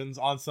quotations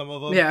on some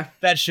of them. Yeah.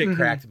 That shit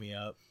cracked me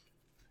up.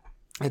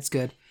 That's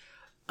good.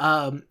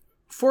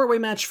 4-way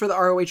match for the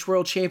ROH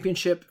World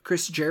Championship.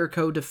 Chris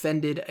Jericho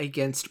defended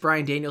against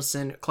Bryan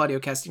Danielson, Claudio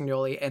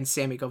Castagnoli, and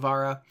Sammy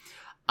Guevara.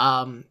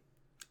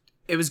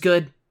 It was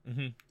good.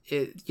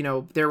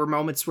 There were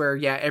moments where,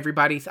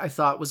 everybody I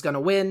thought was going to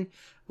win,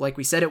 like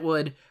we said it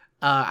would.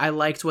 I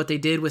liked what they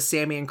did with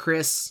Sammy and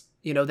Chris,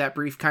 that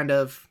brief kind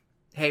of,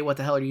 hey, what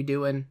the hell are you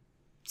doing?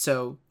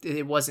 So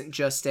it wasn't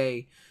just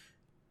a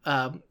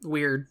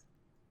weird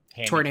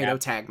handicap tornado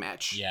tag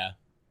match. Yeah.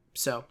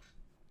 So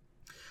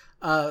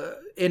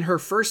in her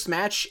first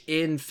match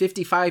in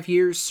 55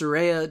 years,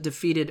 Saraya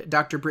defeated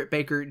Dr. Britt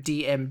Baker,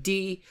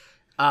 DMD.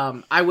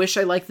 I wish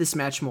I liked this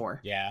match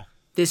more. Yeah.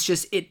 This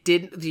just, it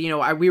didn't,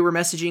 we were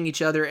messaging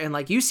each other and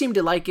like, you seemed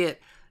to like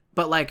it,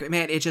 but like,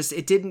 man,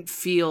 it didn't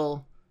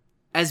feel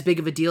as big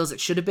of a deal as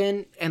it should have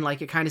been. And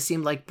like, it kind of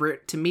seemed like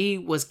Britt, to me,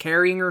 was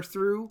carrying her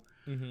through.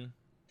 Mm-hmm.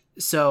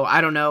 So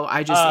I don't know.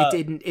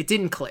 It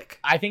didn't click.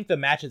 I think the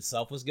match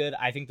itself was good.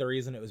 I think the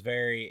reason it was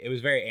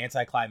very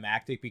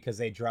anticlimactic because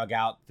they drug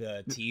out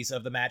the tease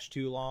of the match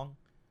too long.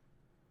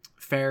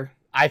 Fair.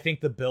 I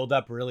think the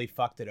build-up really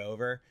fucked it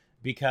over.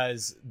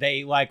 Because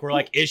they were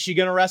like, is she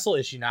gonna wrestle?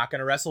 Is she not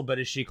gonna wrestle? But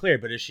is she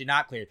cleared? But is she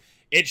not cleared?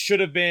 It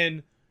should have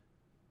been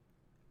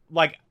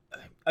like,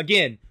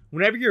 again,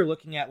 whenever you're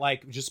looking at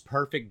like just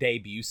perfect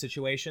debut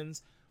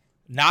situations,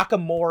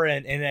 Nakamura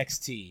and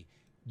NXT,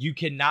 you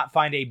cannot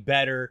find a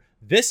better.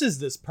 This is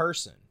this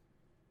person.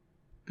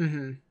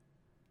 Mm-hmm.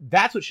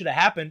 That's what should have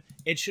happened.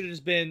 It should have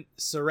just been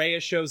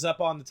Saraya shows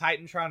up on the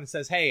Titantron and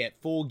says, "Hey, at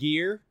Full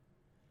Gear,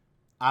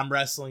 I'm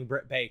wrestling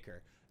Britt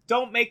Baker."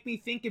 Don't make me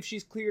think if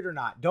she's cleared or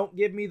not. Don't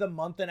give me the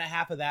month and a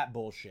half of that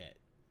bullshit.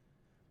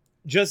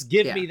 Just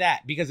give me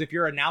that. Because if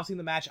you're announcing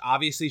the match,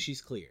 obviously she's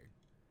cleared.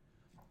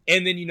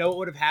 And then you know what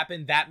would have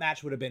happened? That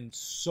match would have been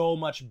so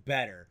much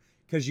better.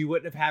 Because you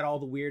wouldn't have had all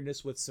the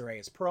weirdness with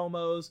Saraya's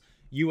promos.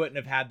 You wouldn't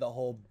have had the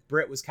whole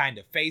Britt was kind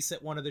of face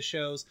at one of the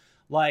shows.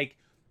 Like,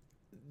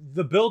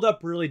 the build-up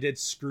really did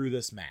screw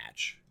this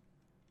match.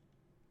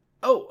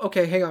 Oh,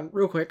 okay. Hang on.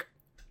 Real quick.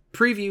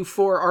 Preview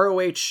for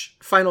ROH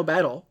Final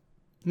Battle.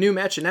 New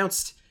match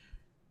announced.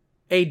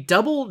 A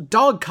double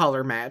dog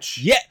collar match.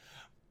 Yeah.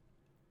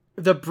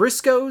 The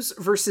Briscoes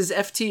versus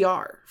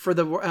FTR for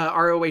the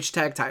ROH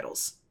tag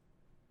titles.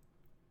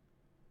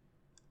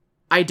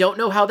 I don't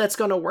know how that's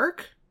going to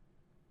work,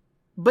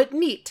 but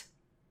neat.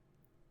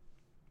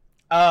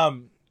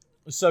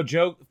 So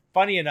Joe,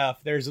 funny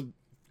enough,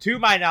 to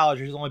my knowledge,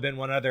 there's only been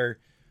one other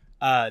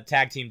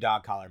tag team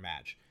dog collar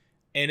match.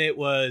 And it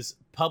was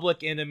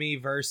Public Enemy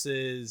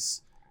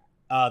versus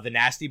the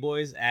Nasty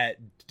Boys at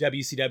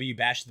WCW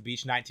Bash at the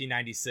Beach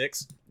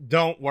 1996.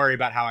 Don't worry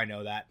about how I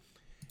know that.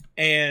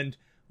 And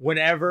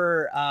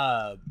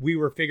whenever we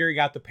were figuring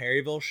out the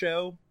Perryville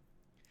show,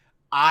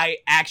 I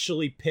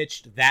actually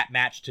pitched that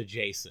match to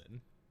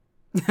Jason.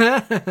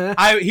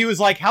 He was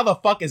like, how the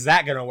fuck is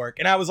that going to work?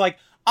 And I was like,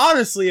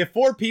 honestly, if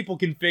 4 people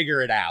can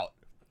figure it out,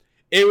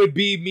 it would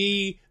be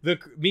me,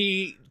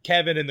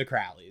 Kevin, and the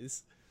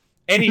Crowleys.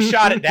 And he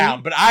shot it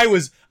down, but I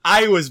was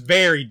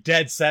very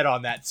dead set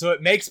on that. So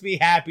it makes me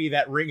happy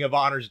that Ring of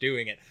Honor's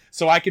doing it.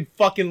 So I can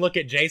fucking look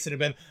at Jason and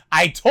be,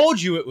 I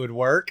told you it would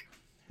work.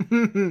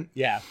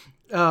 Yeah.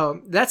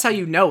 That's how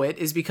you know it,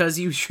 is because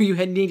you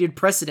had needed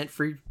precedent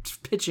for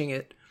pitching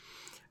it.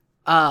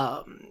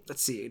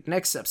 Let's see.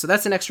 Next up. So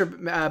that's an extra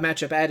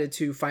matchup added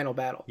to Final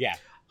Battle. Yeah.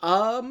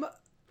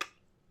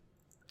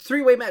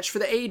 3-way match for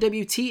the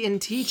AEW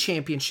TNT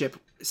Championship.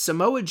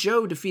 Samoa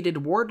Joe defeated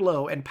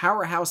Wardlow and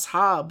Powerhouse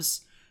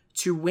Hobbs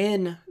to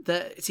win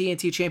the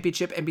TNT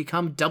Championship and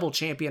become double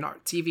champion,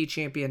 TV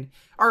champion,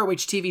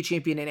 ROH TV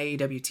champion, and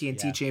AEW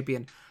TNT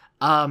champion.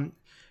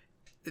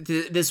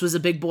 This was a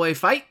big boy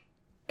fight,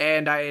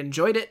 and I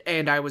enjoyed it,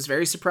 and I was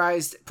very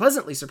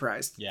pleasantly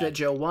surprised that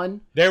Joe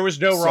won. There was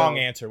no wrong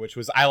answer, which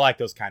was, I like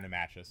those kind of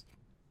matches.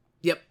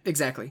 Yep,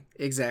 exactly.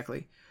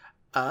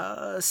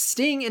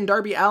 Sting and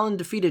Darby Allin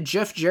defeated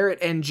Jeff Jarrett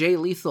and Jay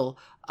Lethal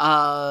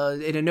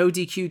in a no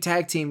DQ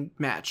tag team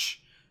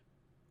match.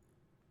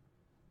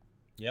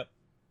 Yep.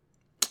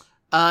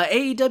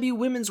 AEW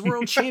Women's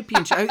World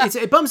Championship.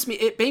 It bums me.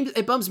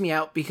 It bums me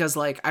out because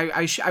like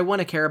I want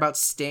to care about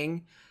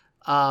Sting,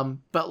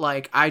 but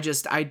like I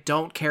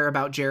don't care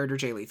about Jarrett or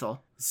Jay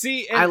Lethal.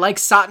 See, I like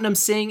Satnam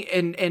Singh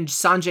and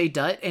Sanjay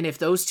Dutt, and if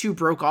those two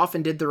broke off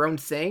and did their own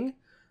thing,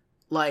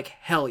 like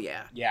hell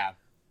yeah. Yeah.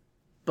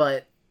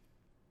 But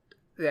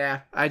yeah,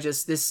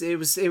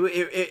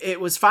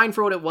 it was fine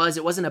for what it was.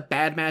 It wasn't a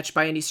bad match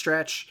by any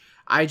stretch.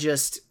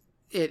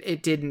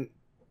 It didn't.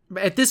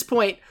 At this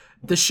point,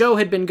 the show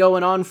had been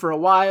going on for a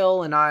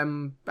while, and I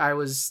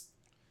was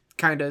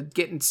kind of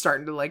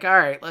starting to like, all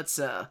right, let's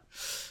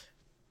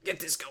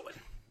get this going.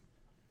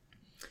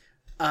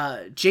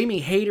 Jamie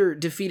Hayter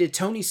defeated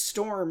Toni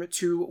Storm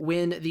to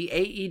win the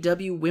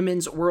AEW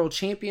Women's World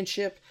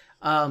Championship.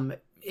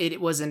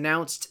 It was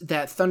announced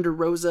that Thunder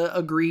Rosa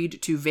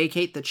agreed to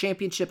vacate the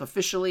championship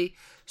officially.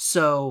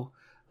 So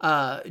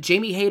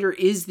Jamie Hayter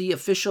is the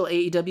official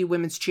AEW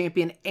Women's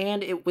Champion,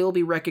 and it will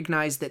be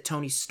recognized that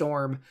Toni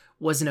Storm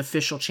was an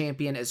official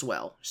champion as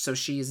well. So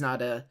she is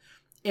not a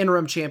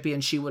interim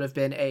champion. She would have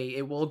been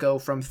it will go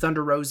from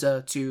Thunder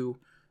Rosa to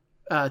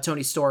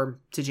Toni Storm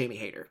to Jamie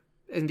Hayter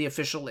in the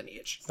official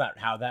lineage. It's not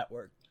how that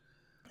works.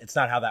 It's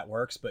not how that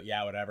works, but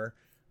yeah, whatever.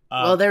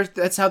 Well,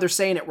 that's how they're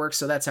saying it works,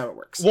 so that's how it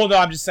works. Well, no,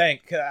 I'm just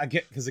saying,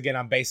 because again,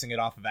 I'm basing it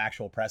off of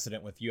actual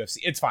precedent with UFC.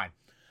 It's fine.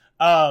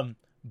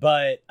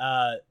 But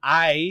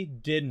I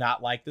did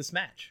not like this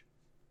match.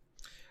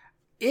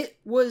 It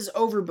was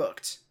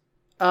overbooked.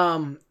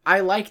 I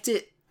liked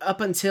it up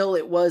until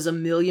it was a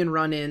million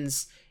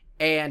run-ins,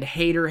 and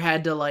Hayter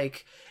had to,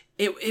 like...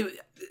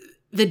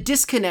 The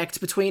disconnect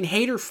between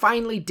Hayter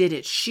finally did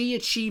it. She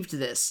achieved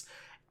this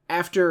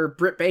after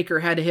Britt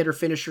Baker had to hit her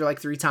finisher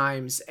like 3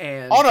 times,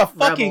 and on a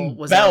fucking Rebel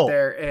was belt out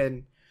there,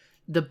 and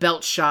the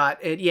belt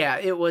shot. And yeah,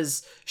 it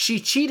was, she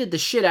cheated the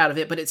shit out of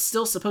it, but it's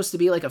still supposed to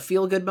be like a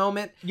feel good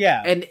moment.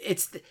 Yeah, and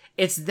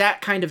it's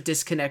that kind of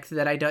disconnect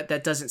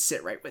that doesn't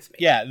sit right with me.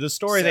 Yeah, the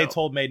story they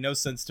told made no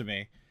sense to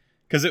me,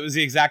 because it was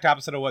the exact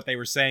opposite of what they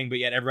were saying, but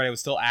yet everybody was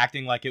still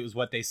acting like it was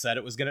what they said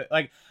it was gonna.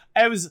 Like,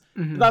 it was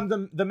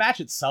the match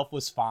itself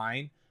was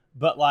fine,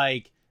 but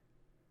like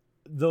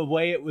the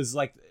way it was,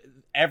 like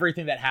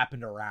everything that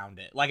happened around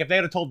it. Like, if they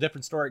had told a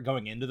different story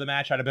going into the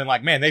match, I'd have been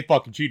like, man, they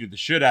fucking cheated the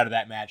shit out of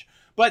that match.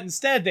 But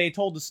instead, they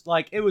told us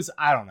like it was,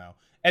 I don't know,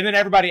 and then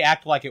everybody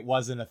acted like it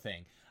wasn't a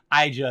thing.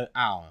 I don't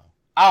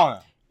know.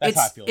 That's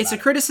how I feel. It's a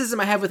criticism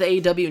I have with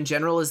AEW in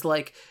general is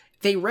like,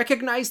 they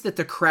recognized that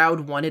the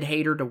crowd wanted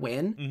Hayter to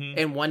win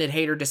and wanted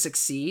Hayter to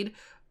succeed,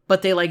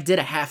 but they like did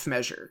a half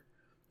measure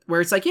where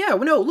it's like, yeah,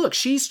 well, no, look,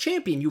 she's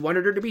champion. You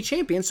wanted her to be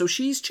champion, so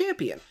she's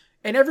champion.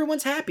 And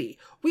everyone's happy.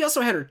 We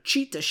also had her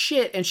cheat to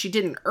shit, and she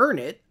didn't earn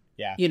it.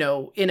 Yeah, you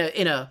know, in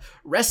a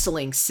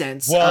wrestling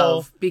sense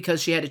of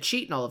because she had to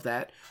cheat and all of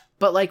that.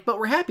 But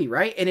we're happy,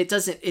 right? And it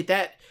doesn't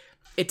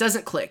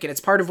click, and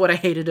it's part of what I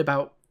hated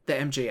about the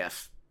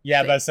MJF.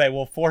 Yeah, but I say,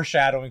 well,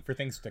 foreshadowing for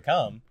things to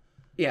come.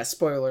 Yeah,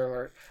 spoiler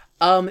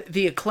alert.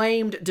 The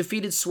Acclaimed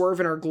defeated Swerve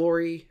in Our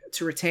Glory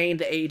to retain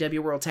the AEW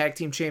World Tag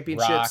Team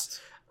Championships.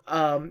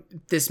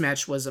 This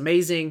match was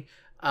amazing.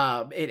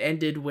 It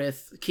ended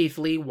with Keith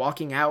Lee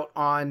walking out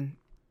on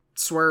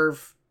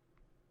Swerve.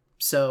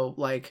 So,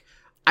 like,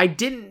 I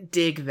didn't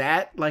dig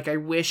that. Like, I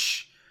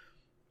wish,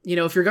 you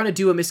know, if you're going to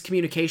do a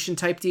miscommunication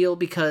type deal,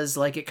 because,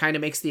 like, it kind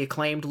of makes the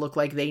Acclaimed look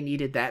like they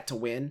needed that to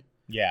win.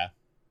 Yeah.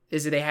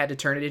 Is that they had to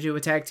turn it into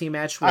a tag team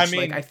match, which, I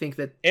mean, like, I think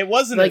that... It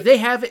wasn't... Like, they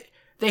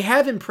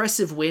have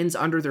impressive wins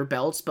under their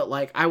belts, but,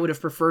 like, I would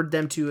have preferred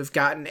them to have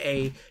gotten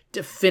a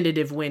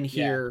definitive win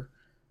here. Yeah.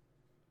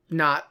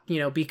 Not, you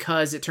know,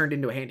 because it turned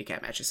into a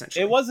handicap match,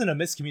 essentially. It wasn't a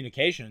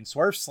miscommunication.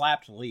 Swerve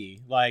slapped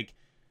Lee. Like...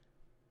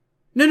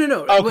 No.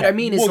 Okay. What I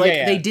mean is,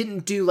 they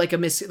didn't do, like,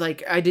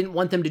 I didn't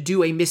want them to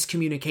do a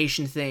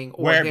miscommunication thing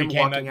or him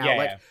walking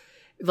out.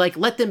 Like,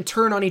 let them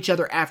turn on each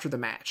other after the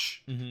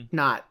match.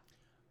 Not,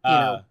 you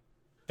know...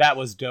 That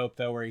was dope,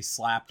 though, where he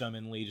slapped him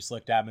and Lee just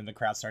looked at him and the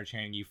crowd started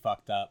chanting, "You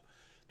fucked up."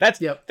 That's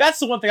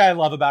the one thing I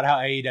love about how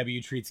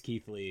AEW treats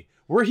Keith Lee,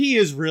 where he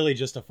is really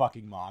just a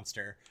fucking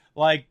monster.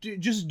 Like,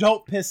 just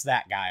don't piss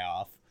that guy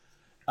off.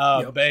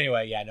 But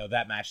anyway, yeah, no,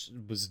 that match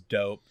was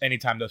dope.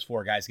 Anytime those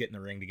 4 guys get in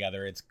the ring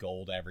together, it's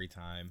gold every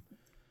time.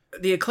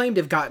 The Acclaimed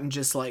have gotten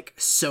just, like,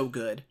 so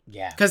good.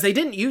 Yeah. Because they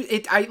didn't use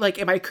it.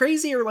 Am I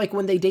crazy? Or, like,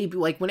 when they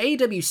like, when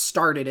AEW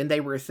started and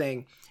they were a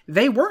thing,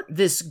 they weren't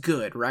this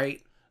good,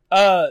 right?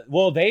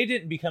 Well, they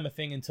didn't become a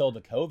thing until the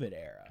COVID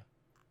era.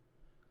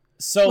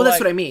 So, well, that's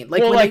what I mean.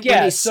 Like, when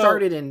they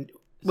started and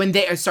when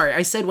they, sorry,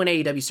 I said when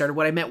AEW started.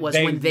 What I meant was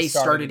when they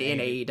started in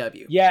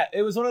AEW. Yeah,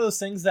 it was one of those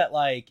things that,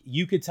 like,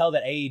 you could tell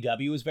that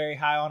AEW was very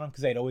high on them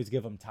because they'd always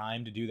give them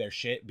time to do their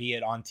shit, be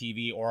it on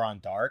TV or on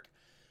Dark.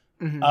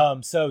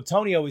 So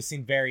Tony always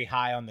seemed very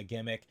high on the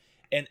gimmick,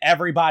 and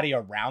everybody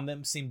around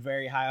them seemed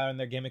very high on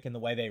their gimmick and the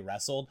way they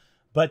wrestled,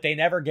 but they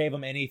never gave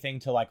them anything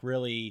to, like,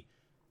 really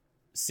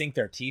sink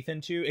their teeth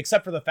into,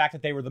 except for the fact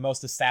that they were the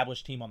most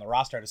established team on the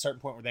roster at a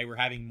certain point where they were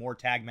having more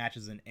tag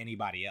matches than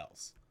anybody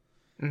else.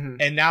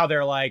 And now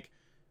they're like,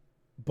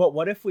 but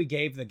what if we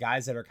gave the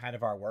guys that are kind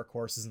of our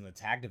workhorses in the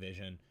tag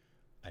division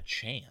a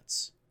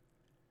chance?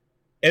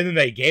 And then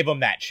they gave them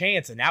that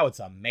chance, and now it's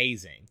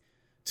amazing.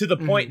 To the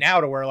point now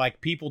to where,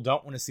 like, people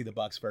don't want to see the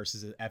Bucks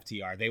versus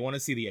FTR. They want to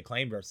see the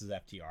Acclaim versus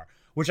FTR,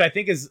 which I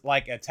think is,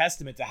 like, a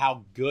testament to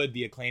how good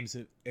the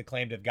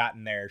Acclaimed have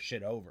gotten their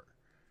shit over.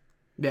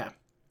 Yeah.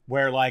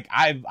 Where, like,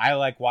 I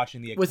like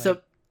watching the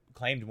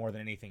Acclaimed more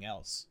than anything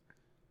else.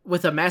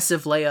 With a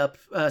massive layup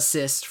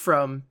assist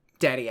from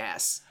Daddy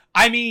Ass.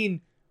 I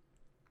mean,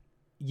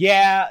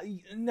 yeah.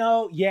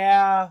 No,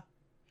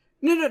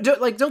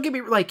 don't get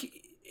me, like,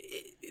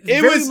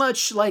 it was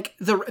much like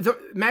the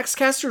Max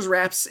Caster's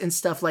raps and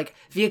stuff. Like,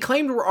 the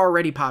Acclaimed were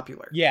already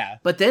popular. Yeah.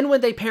 But then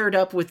when they paired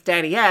up with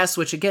Daddy Ass,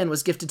 which again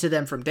was gifted to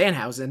them from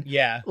Danhausen.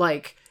 Yeah.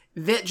 Like,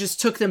 that just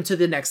took them to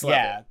the next level.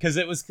 Yeah, because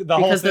it was the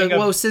whole thing.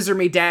 Whoa, scissor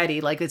me daddy.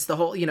 Like, it's the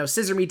whole, you know,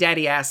 scissor me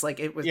daddy ass. Like,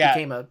 it was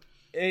became a...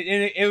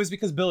 It was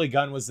because Billy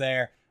Gunn was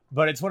there,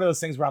 but it's one of those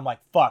things where I'm like,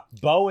 fuck,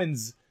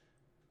 Bowen's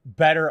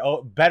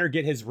better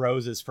get his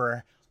roses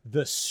for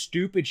the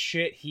stupid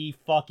shit he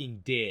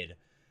fucking did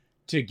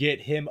to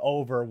get him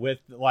over with,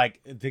 like,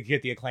 to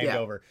get the Acclaimed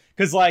over.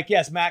 Because, like,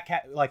 yes,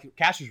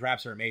 Caster's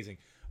raps are amazing,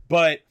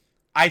 but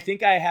I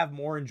think I have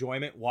more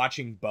enjoyment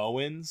watching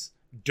Bowen's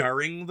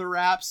during the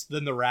raps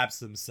than the raps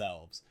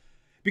themselves,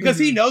 because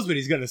he knows what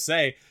he's going to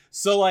say.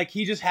 So, like,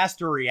 he just has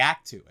to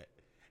react to it.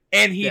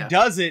 And he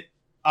does it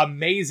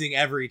amazing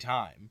every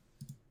time.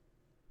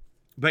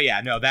 But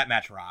yeah, no, that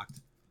match rocked.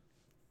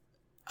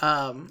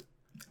 And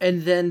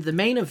then the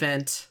main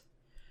event,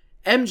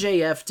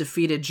 MJF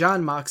defeated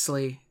Jon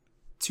Moxley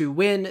to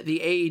win the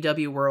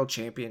AEW World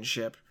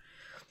Championship.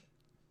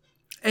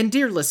 And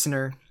dear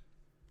listener,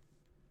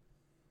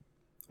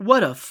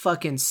 what a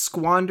fucking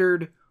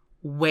squandered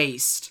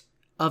waste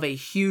of a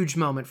huge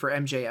moment for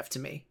MJF to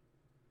me.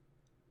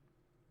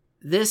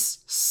 This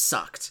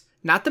sucked.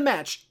 Not the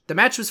match. The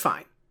match was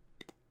fine.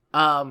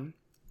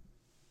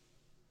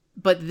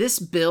 But this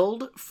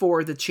build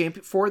for the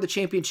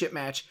championship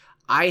match,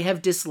 I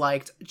have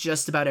disliked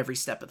just about every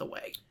step of the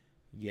way.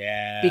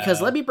 Yeah.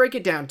 Because let me break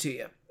it down to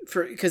you,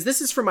 because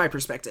this is from my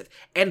perspective.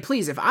 And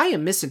please, if I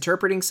am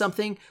misinterpreting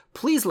something,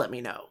 please let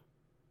me know,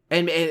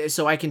 and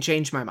so I can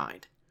change my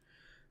mind.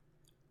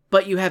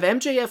 But you have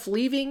MJF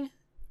leaving,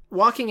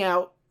 walking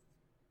out,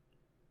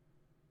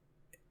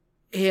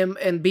 him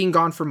and being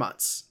gone for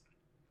months.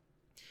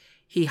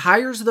 He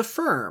hires the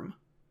Firm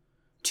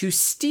to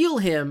steal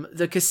him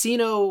the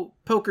casino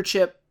poker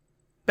chip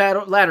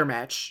ladder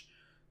match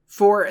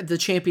for the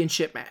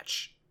championship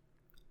match.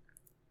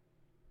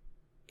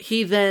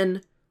 He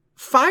then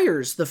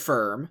fires the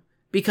Firm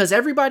because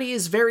everybody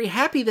is very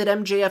happy that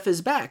MJF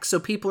is back, so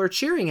people are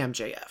cheering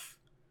MJF.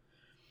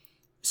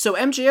 So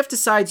MJF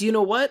decides, you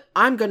know what?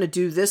 I'm going to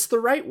do this the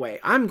right way.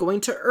 I'm going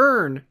to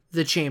earn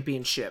the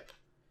championship.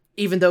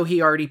 Even though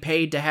he already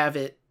paid to have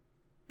it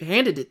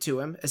handed it to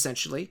him,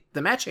 essentially.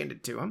 The match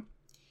handed to him.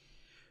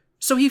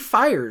 So he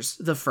fires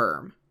the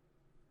Firm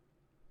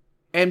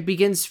and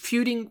begins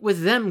feuding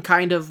with them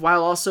kind of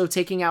while also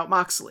taking out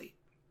Moxley.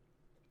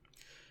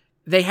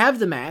 They have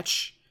the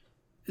match.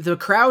 The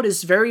crowd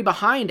is very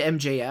behind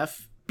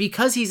MJF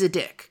because he's a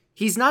dick.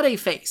 He's not a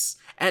face.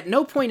 At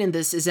no point in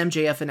this is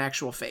MJF an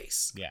actual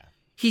face. Yeah.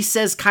 He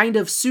says kind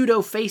of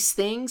pseudo-face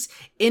things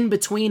in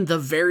between the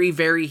very,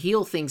 very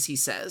heel things he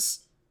says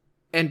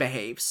and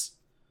behaves.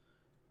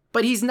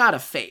 But he's not a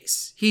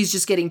face. He's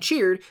just getting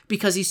cheered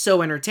because he's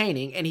so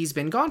entertaining and he's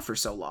been gone for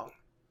so long.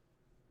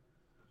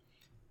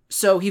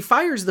 So he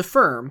fires the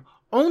Firm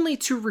only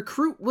to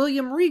recruit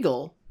William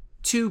Regal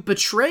to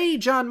betray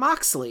Jon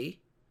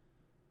Moxley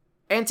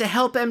and to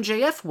help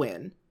MJF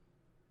win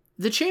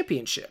the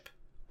championship.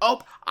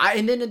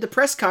 And then in the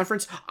press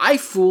conference, I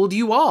fooled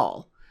you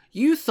all.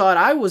 You thought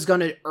I was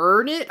going to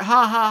earn it?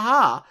 Ha ha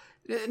ha.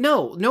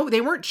 No, they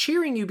weren't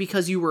cheering you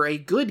because you were a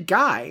good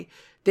guy.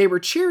 They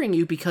were cheering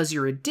you because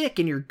you're a dick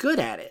and you're good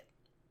at it.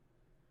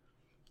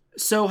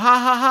 So, ha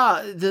ha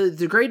ha,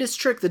 the greatest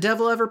trick the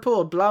devil ever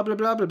pulled, blah, blah,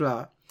 blah, blah,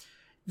 blah.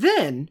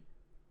 Then,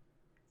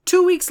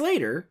 2 weeks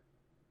later,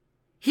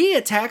 he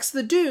attacks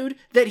the dude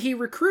that he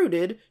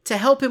recruited to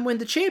help him win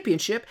the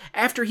championship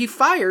after he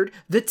fired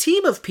the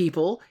team of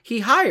people he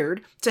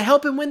hired to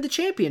help him win the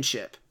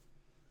championship.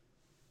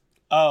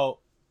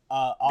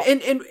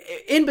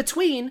 In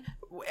between,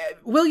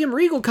 William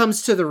Regal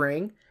comes to the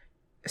ring,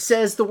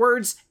 says the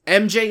words,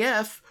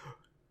 MJF,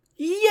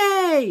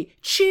 yay,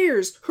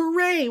 cheers,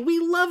 hooray, we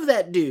love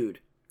that dude.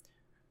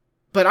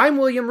 But I'm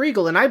William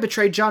Regal and I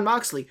betrayed Jon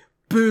Moxley.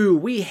 Boo,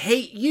 we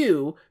hate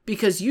you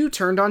because you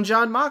turned on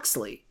Jon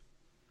Moxley.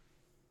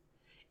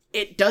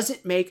 It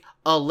doesn't make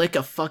a lick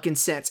of fucking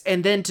sense.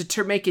 And then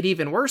to make it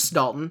even worse,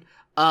 Dalton,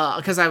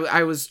 because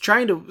I was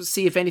trying to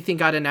see if anything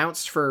got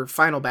announced for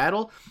Final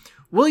Battle,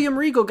 William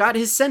Regal got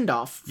his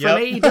send-off from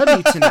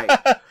AEW tonight,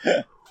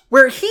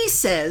 where he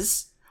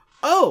says,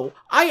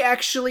 I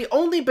actually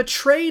only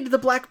betrayed the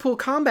Blackpool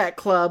Combat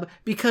Club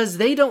because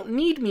they don't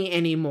need me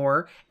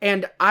anymore,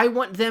 and I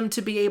want them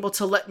to be able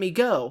to let me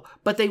go,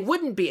 but they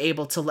wouldn't be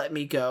able to let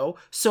me go,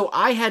 so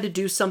I had to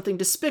do something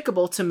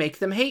despicable to make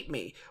them hate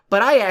me.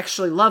 But I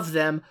actually love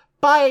them.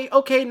 Bye.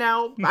 Okay,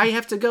 now I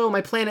have to go.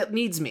 My planet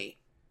needs me.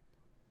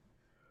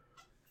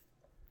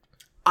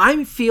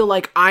 I feel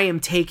like I am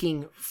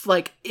taking,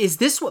 is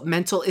this what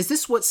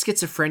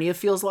schizophrenia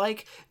feels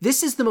like?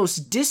 This is the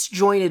most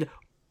disjointed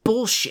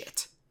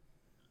bullshit.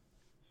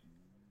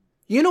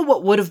 You know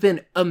what would have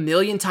been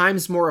 1,000,000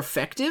 times more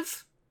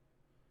effective?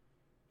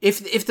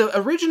 If the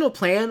original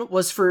plan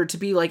was for it to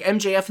be like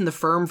MJF and the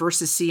Firm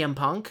versus CM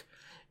Punk,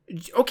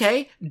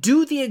 okay,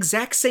 do the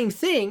exact same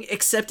thing,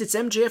 except it's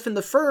MJF and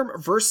the Firm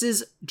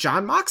versus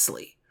Jon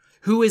Moxley,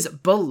 who is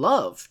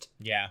beloved.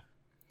 Yeah.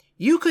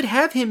 You could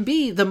have him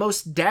be the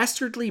most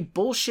dastardly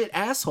bullshit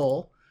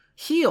asshole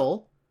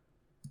heel,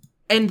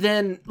 and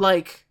then,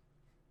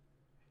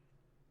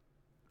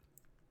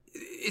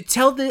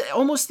 tell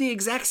almost the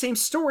exact same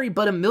story,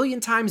 but 1,000,000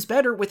 times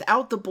better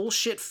without the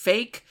bullshit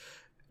fake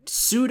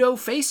pseudo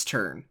face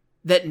turn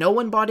that no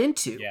one bought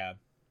into. Yeah.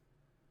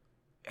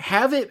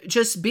 Have it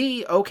just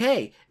be,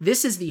 okay,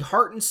 this is the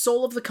heart and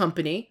soul of the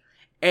company,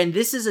 and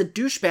this is a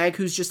douchebag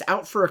who's just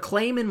out for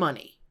acclaim and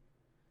money.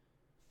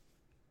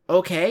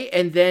 Okay,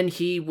 and then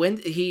he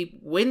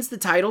wins the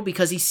title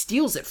because he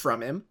steals it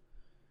from him.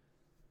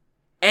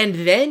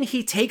 And then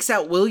he takes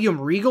out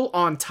William Regal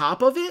on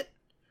top of it?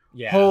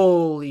 Yeah.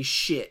 Holy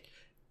shit.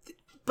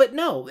 But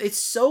no, it's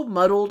so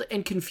muddled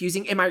and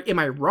confusing. Am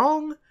I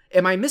wrong?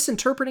 Am I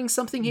misinterpreting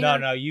something here?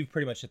 No, you've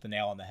pretty much hit the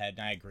nail on the head,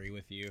 and I agree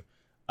with you.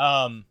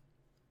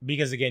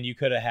 Because again, you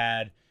could have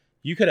had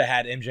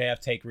MJF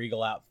take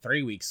Regal out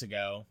 3 weeks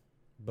ago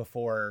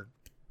before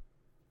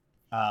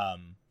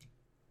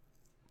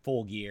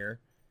Full Gear,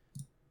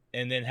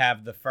 and then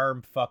have the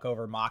Firm fuck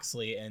over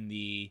Moxley in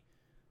the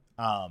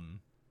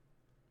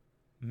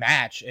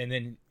match, and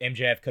then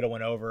MJF could have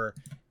went over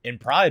and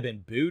probably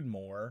been booed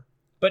more.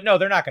 But no,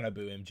 they're not going to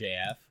boo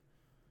MJF.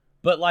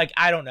 But like,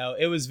 I don't know.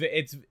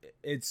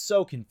 It's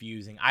so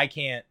confusing. I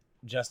can't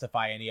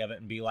justify any of it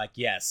and be like,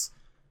 yes,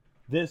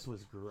 this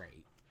was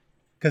great.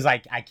 Because I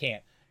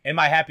can't. Am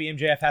I happy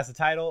MJF has the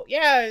title?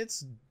 Yeah,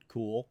 it's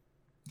cool.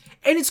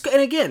 And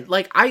again,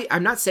 like,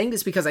 I'm not saying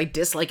this because I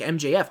dislike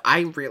MJF. I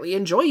really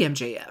enjoy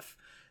MJF.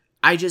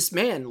 I just,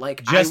 man,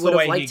 like, just I would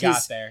have liked he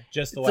got there.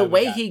 Just the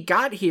way he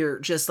got here.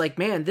 Just like,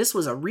 man, this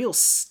was a real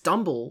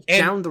stumble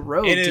down the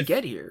road to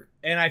get here.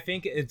 And I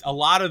think a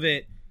lot of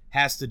it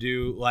has to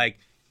do, like,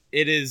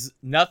 it is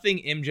nothing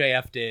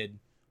MJF did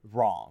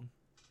wrong.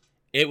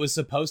 It was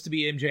supposed to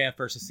be MJF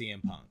versus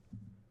CM Punk.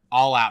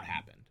 All Out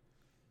happened.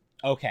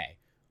 Okay.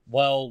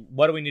 Well,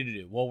 what do we need to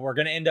do? Well, we're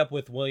going to end up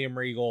with William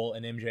Regal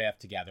and MJF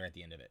together at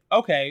the end of it.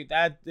 Okay,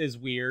 that is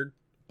weird,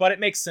 but it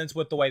makes sense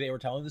with the way they were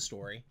telling the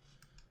story.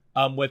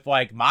 With,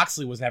 like,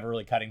 Moxley was never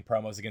really cutting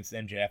promos against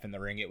MJF in the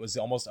ring. It was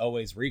almost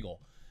always Regal.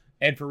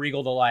 And for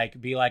Regal to, like,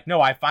 be like,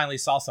 no, I finally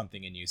saw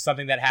something in you.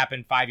 Something that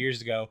happened 5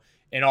 years ago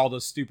in all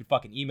those stupid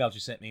fucking emails you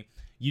sent me.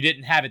 You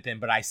didn't have it then,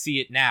 but I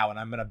see it now, and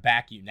I'm going to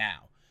back you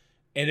now.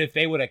 And if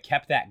they would have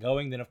kept that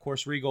going, then, of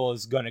course, Regal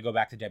is going to go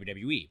back to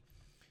WWE.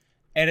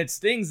 And it's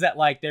things that,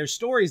 like, there's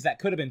stories that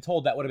could have been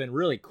told that would have been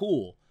really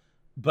cool,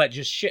 but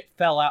just shit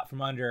fell out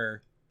from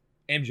under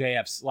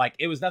MJF's, like,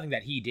 it was nothing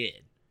that he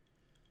did.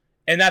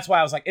 And that's why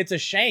I was like, it's a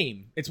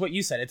shame. It's what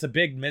you said. It's a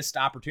big missed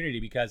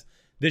opportunity because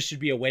this should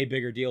be a way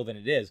bigger deal than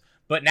it is.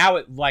 But now,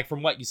 it, like,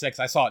 from what you said, because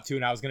I saw it too,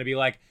 and I was going to be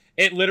like,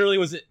 it literally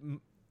was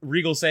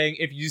Regal saying,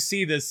 if you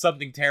see this,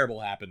 something terrible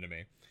happened to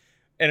me.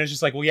 And it's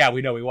just like, well, yeah,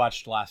 we know, we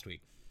watched last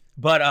week.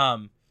 But,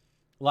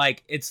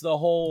 like, it's the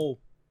whole...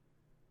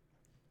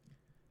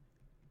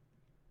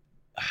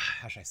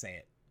 How should I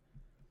say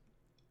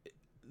it?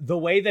 The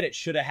way that it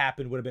should have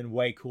happened would have been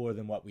way cooler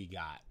than what we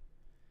got.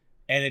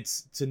 And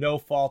it's to no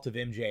fault of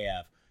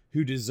MJF,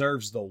 who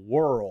deserves the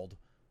world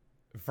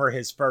for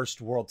his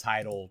first world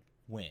title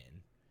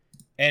win.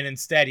 And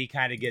instead, he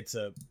kind of gets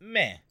a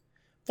meh.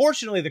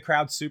 Fortunately, the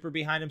crowd's super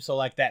behind him, so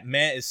like that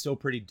meh is still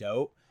pretty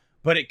dope.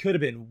 But it could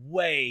have been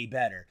way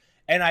better.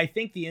 And I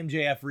think the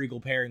MJF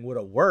Regal pairing would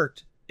have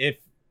worked if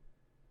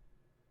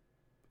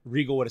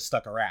Regal would have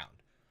stuck around.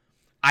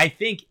 I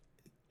think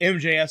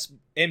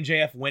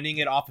MJF winning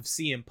it off of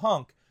CM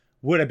Punk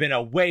would have been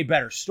a way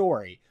better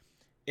story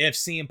if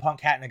CM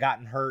Punk hadn't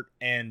gotten hurt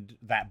and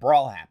that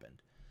brawl happened.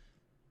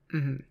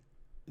 Mm-hmm.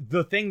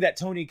 The thing that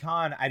Tony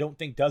Khan, I don't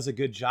think, does a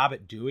good job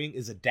at doing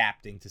is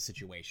adapting to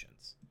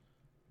situations.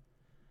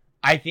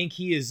 I think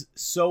he is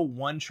so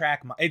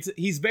one-track.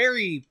 He's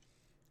very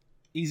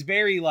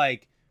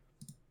like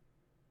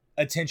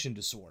attention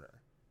disorder.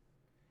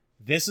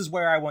 This is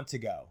where I want to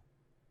go.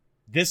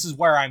 This is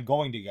where I'm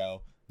going to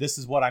go. This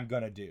is what I'm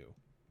going to do.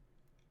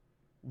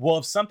 Well,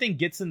 if something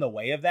gets in the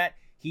way of that,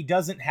 he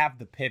doesn't have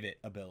the pivot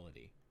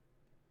ability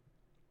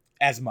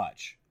as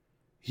much.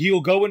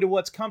 He'll go into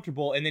what's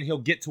comfortable, and then he'll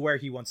get to where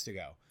he wants to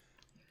go.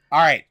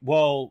 All right,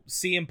 well,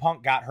 CM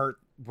Punk got hurt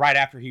right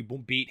after he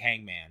beat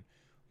Hangman.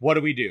 What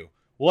do we do?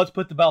 Well, let's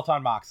put the belt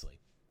on Moxley.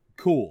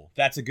 Cool,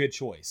 that's a good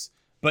choice.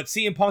 But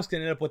CM Punk's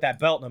going to end up with that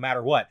belt no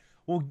matter what.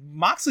 Well,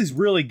 Moxley's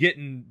really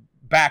getting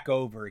back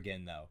over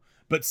again, though.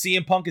 But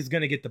CM Punk is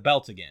going to get the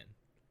belt again.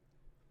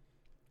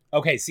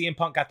 Okay, CM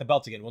Punk got the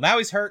belt again. Well, now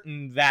he's hurt,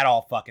 and that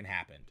all fucking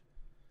happened.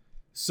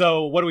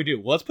 So what do we do?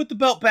 Well, let's put the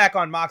belt back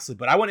on Moxley,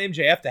 but I want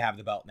MJF to have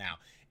the belt now.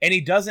 And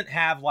he doesn't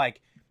have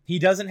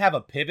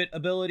a pivot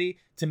ability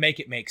to make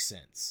it make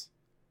sense.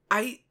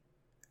 I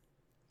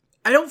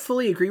don't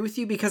fully agree with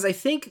you because I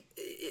think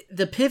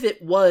the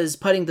pivot was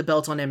putting the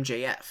belt on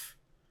MJF.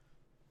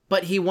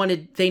 But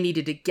they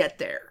needed to get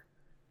there.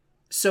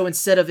 So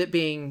instead of it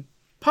being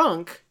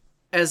Punk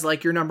as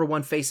like your number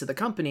one face of the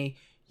company,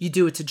 you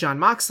do it to Jon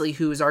Moxley,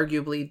 who is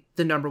arguably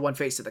the number one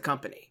face of the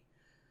company.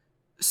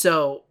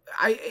 So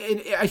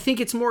I think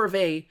it's more of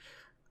a,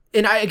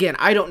 and I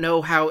don't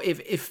know how,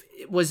 if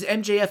was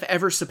MJF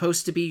ever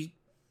supposed to be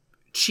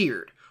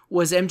cheered?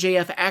 Was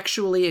MJF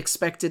actually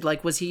expected,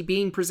 like, was he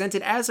being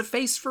presented as a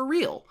face for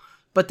real?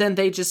 But then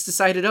they just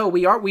decided, oh,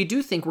 we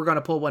do think we're going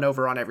to pull one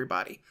over on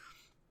everybody.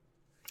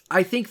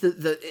 I think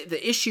the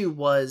issue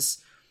was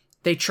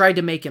they tried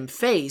to make him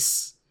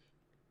face,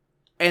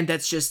 and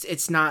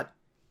it's not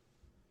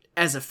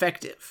as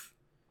effective.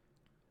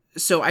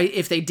 So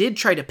if they did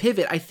try to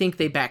pivot, I think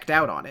they backed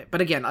out on it.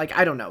 But again, like,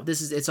 I don't know.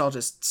 It's all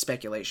just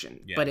speculation.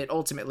 Yeah. But it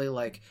ultimately,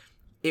 like,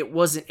 it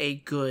wasn't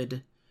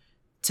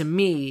to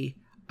me,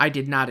 I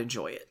did not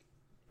enjoy it.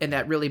 And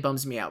that really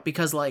bums me out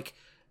because, like,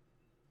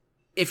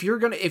 if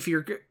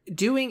you're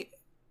doing,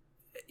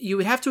 you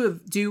would have to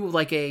do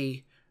like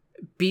a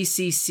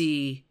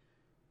BCC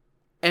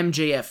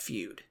MJF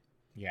feud.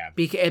 Yeah.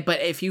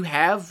 But if you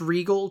have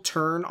Regal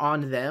turn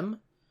on them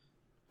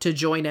to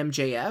join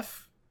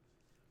MJF,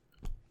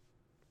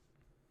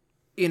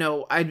 you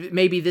know,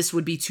 maybe this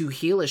would be too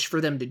heelish for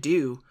them to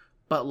do,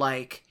 but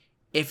like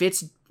if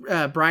it's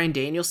Bryan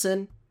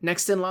Danielson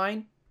next in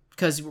line,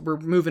 because we're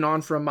moving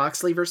on from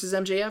Moxley versus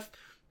MJF,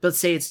 let's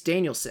say it's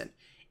Danielson.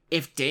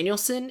 If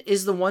Danielson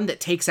is the one that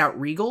takes out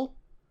Regal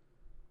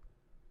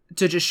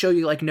to just show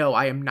you like, no,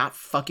 I am not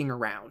fucking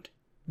around.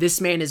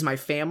 This man is my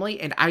family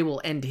and I will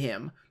end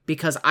him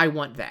because I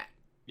want that.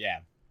 Yeah.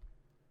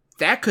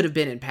 That could have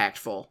been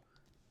impactful.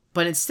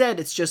 But instead,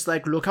 it's just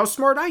like, look how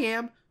smart I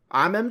am.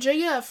 I'm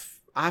MJF.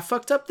 I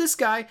fucked up this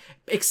guy.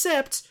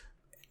 Except,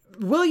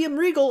 William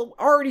Regal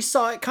already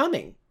saw it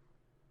coming.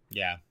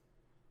 Yeah.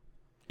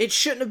 It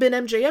shouldn't have been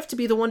MJF to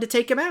be the one to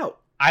take him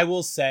out. I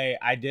will say,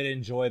 I did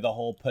enjoy the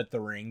whole put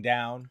the ring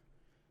down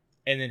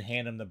and then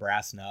hand him the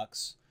brass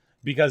knucks.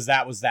 Because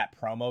that was that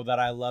promo that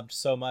I loved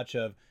so much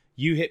of,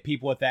 you hit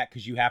people with that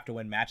because you have to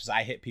win matches.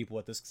 I hit people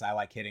with this because I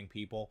like hitting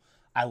people.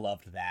 I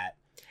loved that.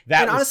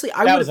 That was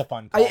a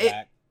fun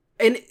callback.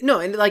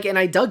 And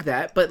I dug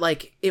that, but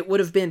like it would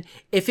have been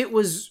if it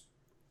was,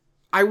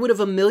 I would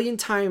have a million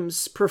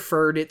times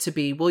preferred it to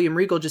be William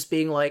Regal just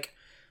being like,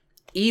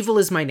 evil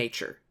is my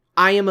nature.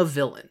 I am a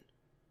villain.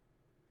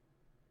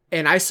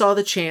 And I saw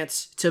the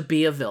chance to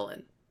be a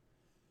villain.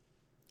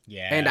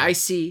 Yeah. And I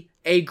see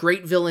a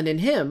great villain in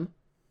him.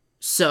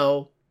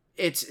 So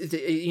it's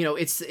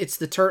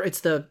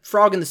the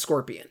frog and the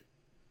scorpion.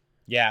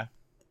 Yeah.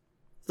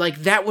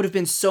 Like, that would have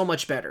been so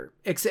much better.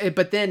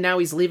 But then now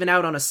he's leaving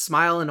out on a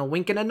smile and a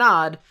wink and a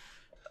nod.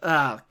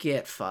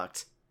 Get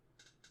fucked.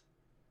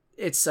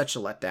 It's such a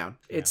letdown.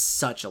 Yeah. It's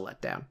such a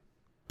letdown.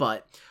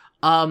 But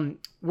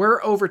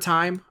we're over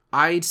time.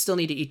 I still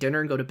need to eat dinner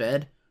and go to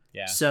bed.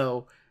 Yeah.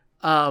 So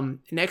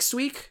next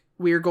week,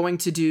 we're going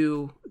to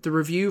do the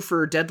review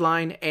for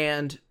Deadline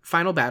and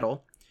Final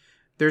Battle.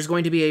 There's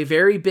going to be a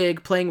very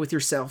big playing with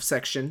yourself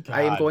section. God.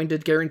 I am going to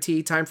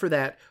guarantee time for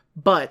that.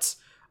 But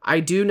I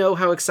do know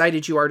how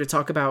excited you are to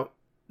talk about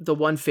the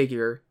one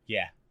figure.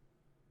 Yeah.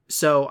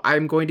 So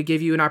I'm going to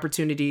give you an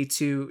opportunity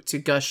to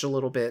gush a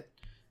little bit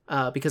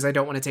because I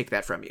don't want to take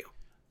that from you.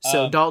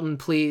 So Dalton,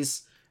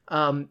 please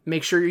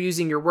make sure you're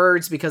using your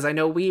words because I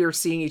know we are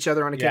seeing each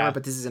other on a camera,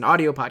 but this is an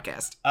audio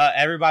podcast.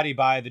 Everybody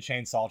buy the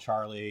Chainsaw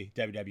Charlie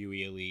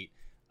WWE Elite.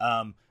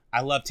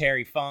 I love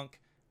Terry Funk.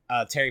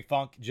 Terry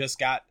Funk just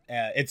got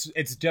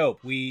it's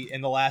dope. We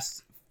in the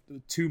last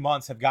 2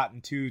 months have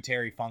gotten 2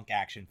 Terry Funk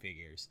action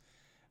figures.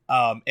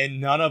 And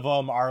none of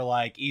them are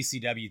like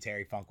ECW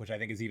Terry Funk, which I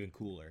think is even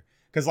cooler.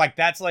 Because like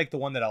that's like the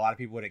one that a lot of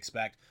people would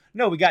expect.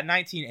 No, we got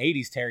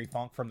 1980s Terry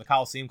Funk from the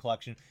Coliseum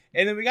collection.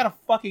 And then we got a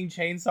fucking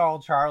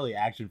Chainsaw Charlie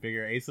action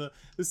figure, Asa.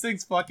 This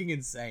thing's fucking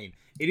insane.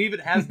 It even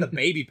has the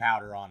baby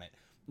powder on it.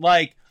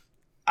 Like,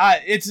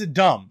 it's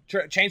dumb.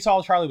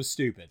 Chainsaw Charlie was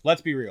stupid.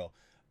 Let's be real.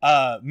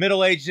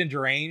 Middle-aged and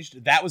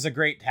deranged. That was a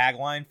great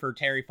tagline for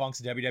Terry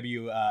Funk's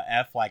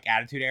WWF like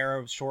Attitude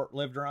Era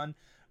short-lived run.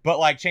 But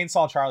like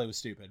Chainsaw Charlie was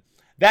stupid.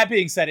 That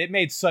being said, it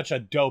made such a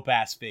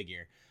dope-ass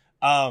figure.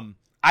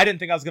 I didn't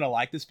think I was going to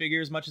like this figure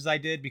as much as I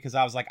did because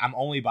I was like, I'm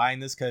only buying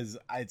this because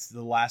it's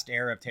the last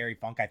era of Terry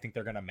Funk I think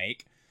they're going to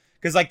make.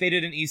 Because like they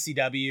did an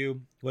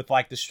ECW with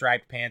like the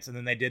striped pants and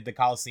then they did the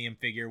Coliseum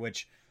figure,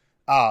 which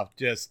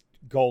just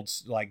gold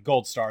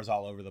stars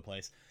all over the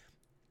place.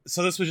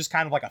 So this was just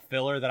kind of like a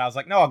filler that I was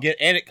like, no, I'll get.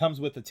 And it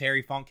comes with the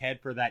Terry Funk head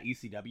for that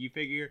ECW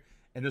figure.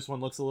 And this one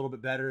looks a little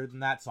bit better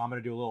than that. So I'm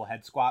going to do a little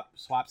head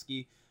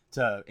swapski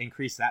to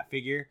increase that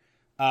figure.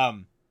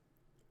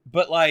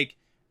 But like,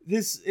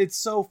 it's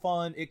so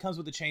fun. It comes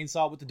with the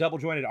chainsaw with the double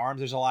jointed arms.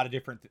 There's a lot of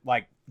different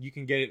like you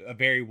can get a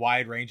very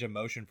wide range of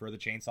motion for the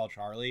Chainsaw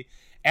Charlie.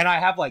 And I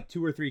have like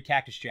 2 or 3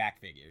 Cactus Jack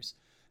figures.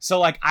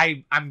 So like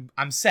I'm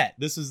set.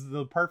 This is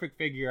the perfect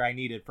figure I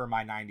needed for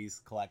my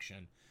 90s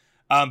collection.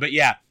 But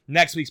yeah,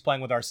 next week's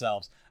Playing With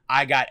Ourselves.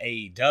 I got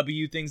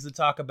AEW things to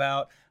talk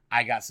about.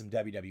 I got some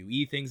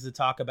WWE things to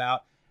talk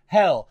about.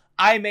 Hell,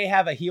 I may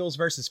have a heels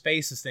versus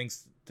faces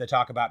things to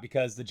talk about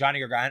because the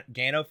Johnny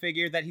Gargano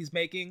figure that he's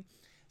making,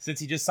 since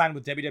he just signed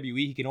with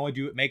WWE, he can only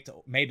do it made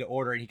to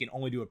order, and he can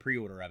only do a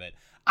pre-order of it.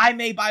 I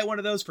may buy one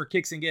of those for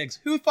kicks and gigs.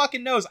 Who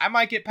fucking knows? I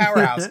might get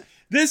Powerhouse.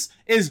 This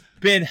has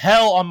been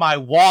hell on my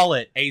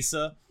wallet,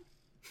 Asa.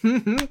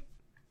 And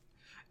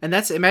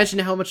imagine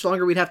how much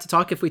longer we'd have to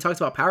talk if we talked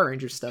about Power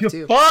Rangers stuff,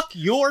 too. Fuck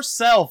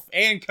yourself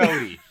and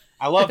Cody.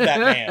 I love that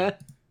man.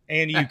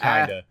 And you,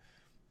 kinda.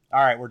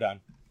 All right, we're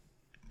done.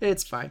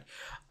 It's fine.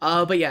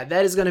 But yeah,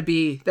 that's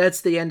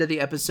the end of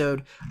the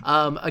episode.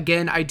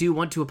 Again, I do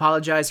want to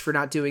apologize for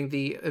not doing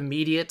the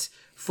immediate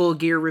full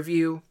gear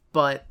review,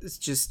 but it's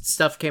just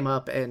stuff came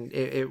up and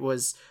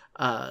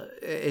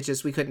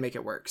we couldn't make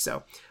it work.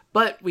 So,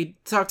 but we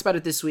talked about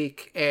it this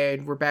week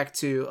and we're back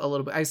to a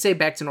little bit, I say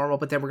back to normal,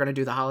 but then we're going to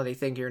do the holiday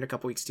thing here in a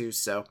couple weeks too.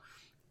 So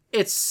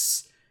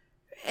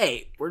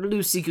we're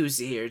loosey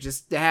goosey here,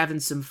 just having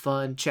some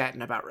fun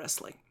chatting about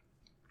wrestling.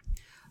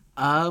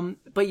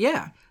 But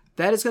yeah.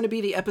 that is going to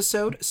be the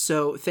episode.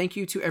 So thank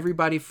you to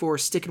everybody for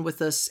sticking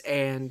with us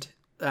and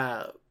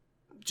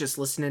just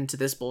listening to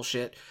this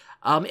bullshit.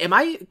 Am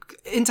I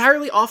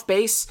entirely off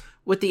base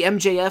with the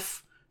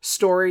MJF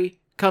story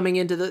coming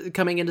into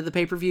the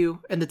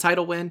pay-per-view and the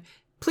title win?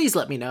 Please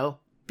let me know,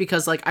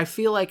 because like I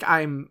feel like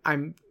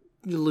I'm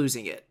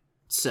losing it.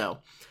 So,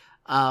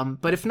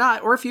 but if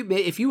not, or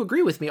if you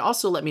agree with me,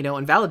 also let me know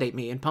and validate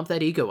me and pump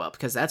that ego up,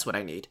 because that's what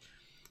I need.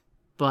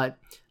 But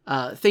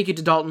thank you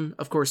to Dalton,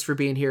 of course, for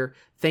being here.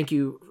 Thank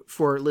you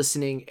for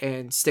listening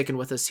and sticking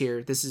with us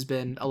here. This has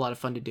been a lot of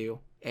fun to do,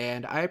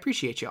 and I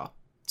appreciate y'all.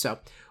 So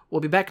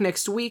we'll be back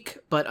next week,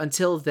 but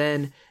until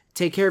then,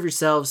 take care of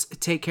yourselves,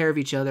 take care of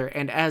each other,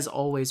 and as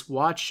always,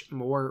 watch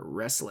more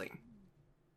wrestling.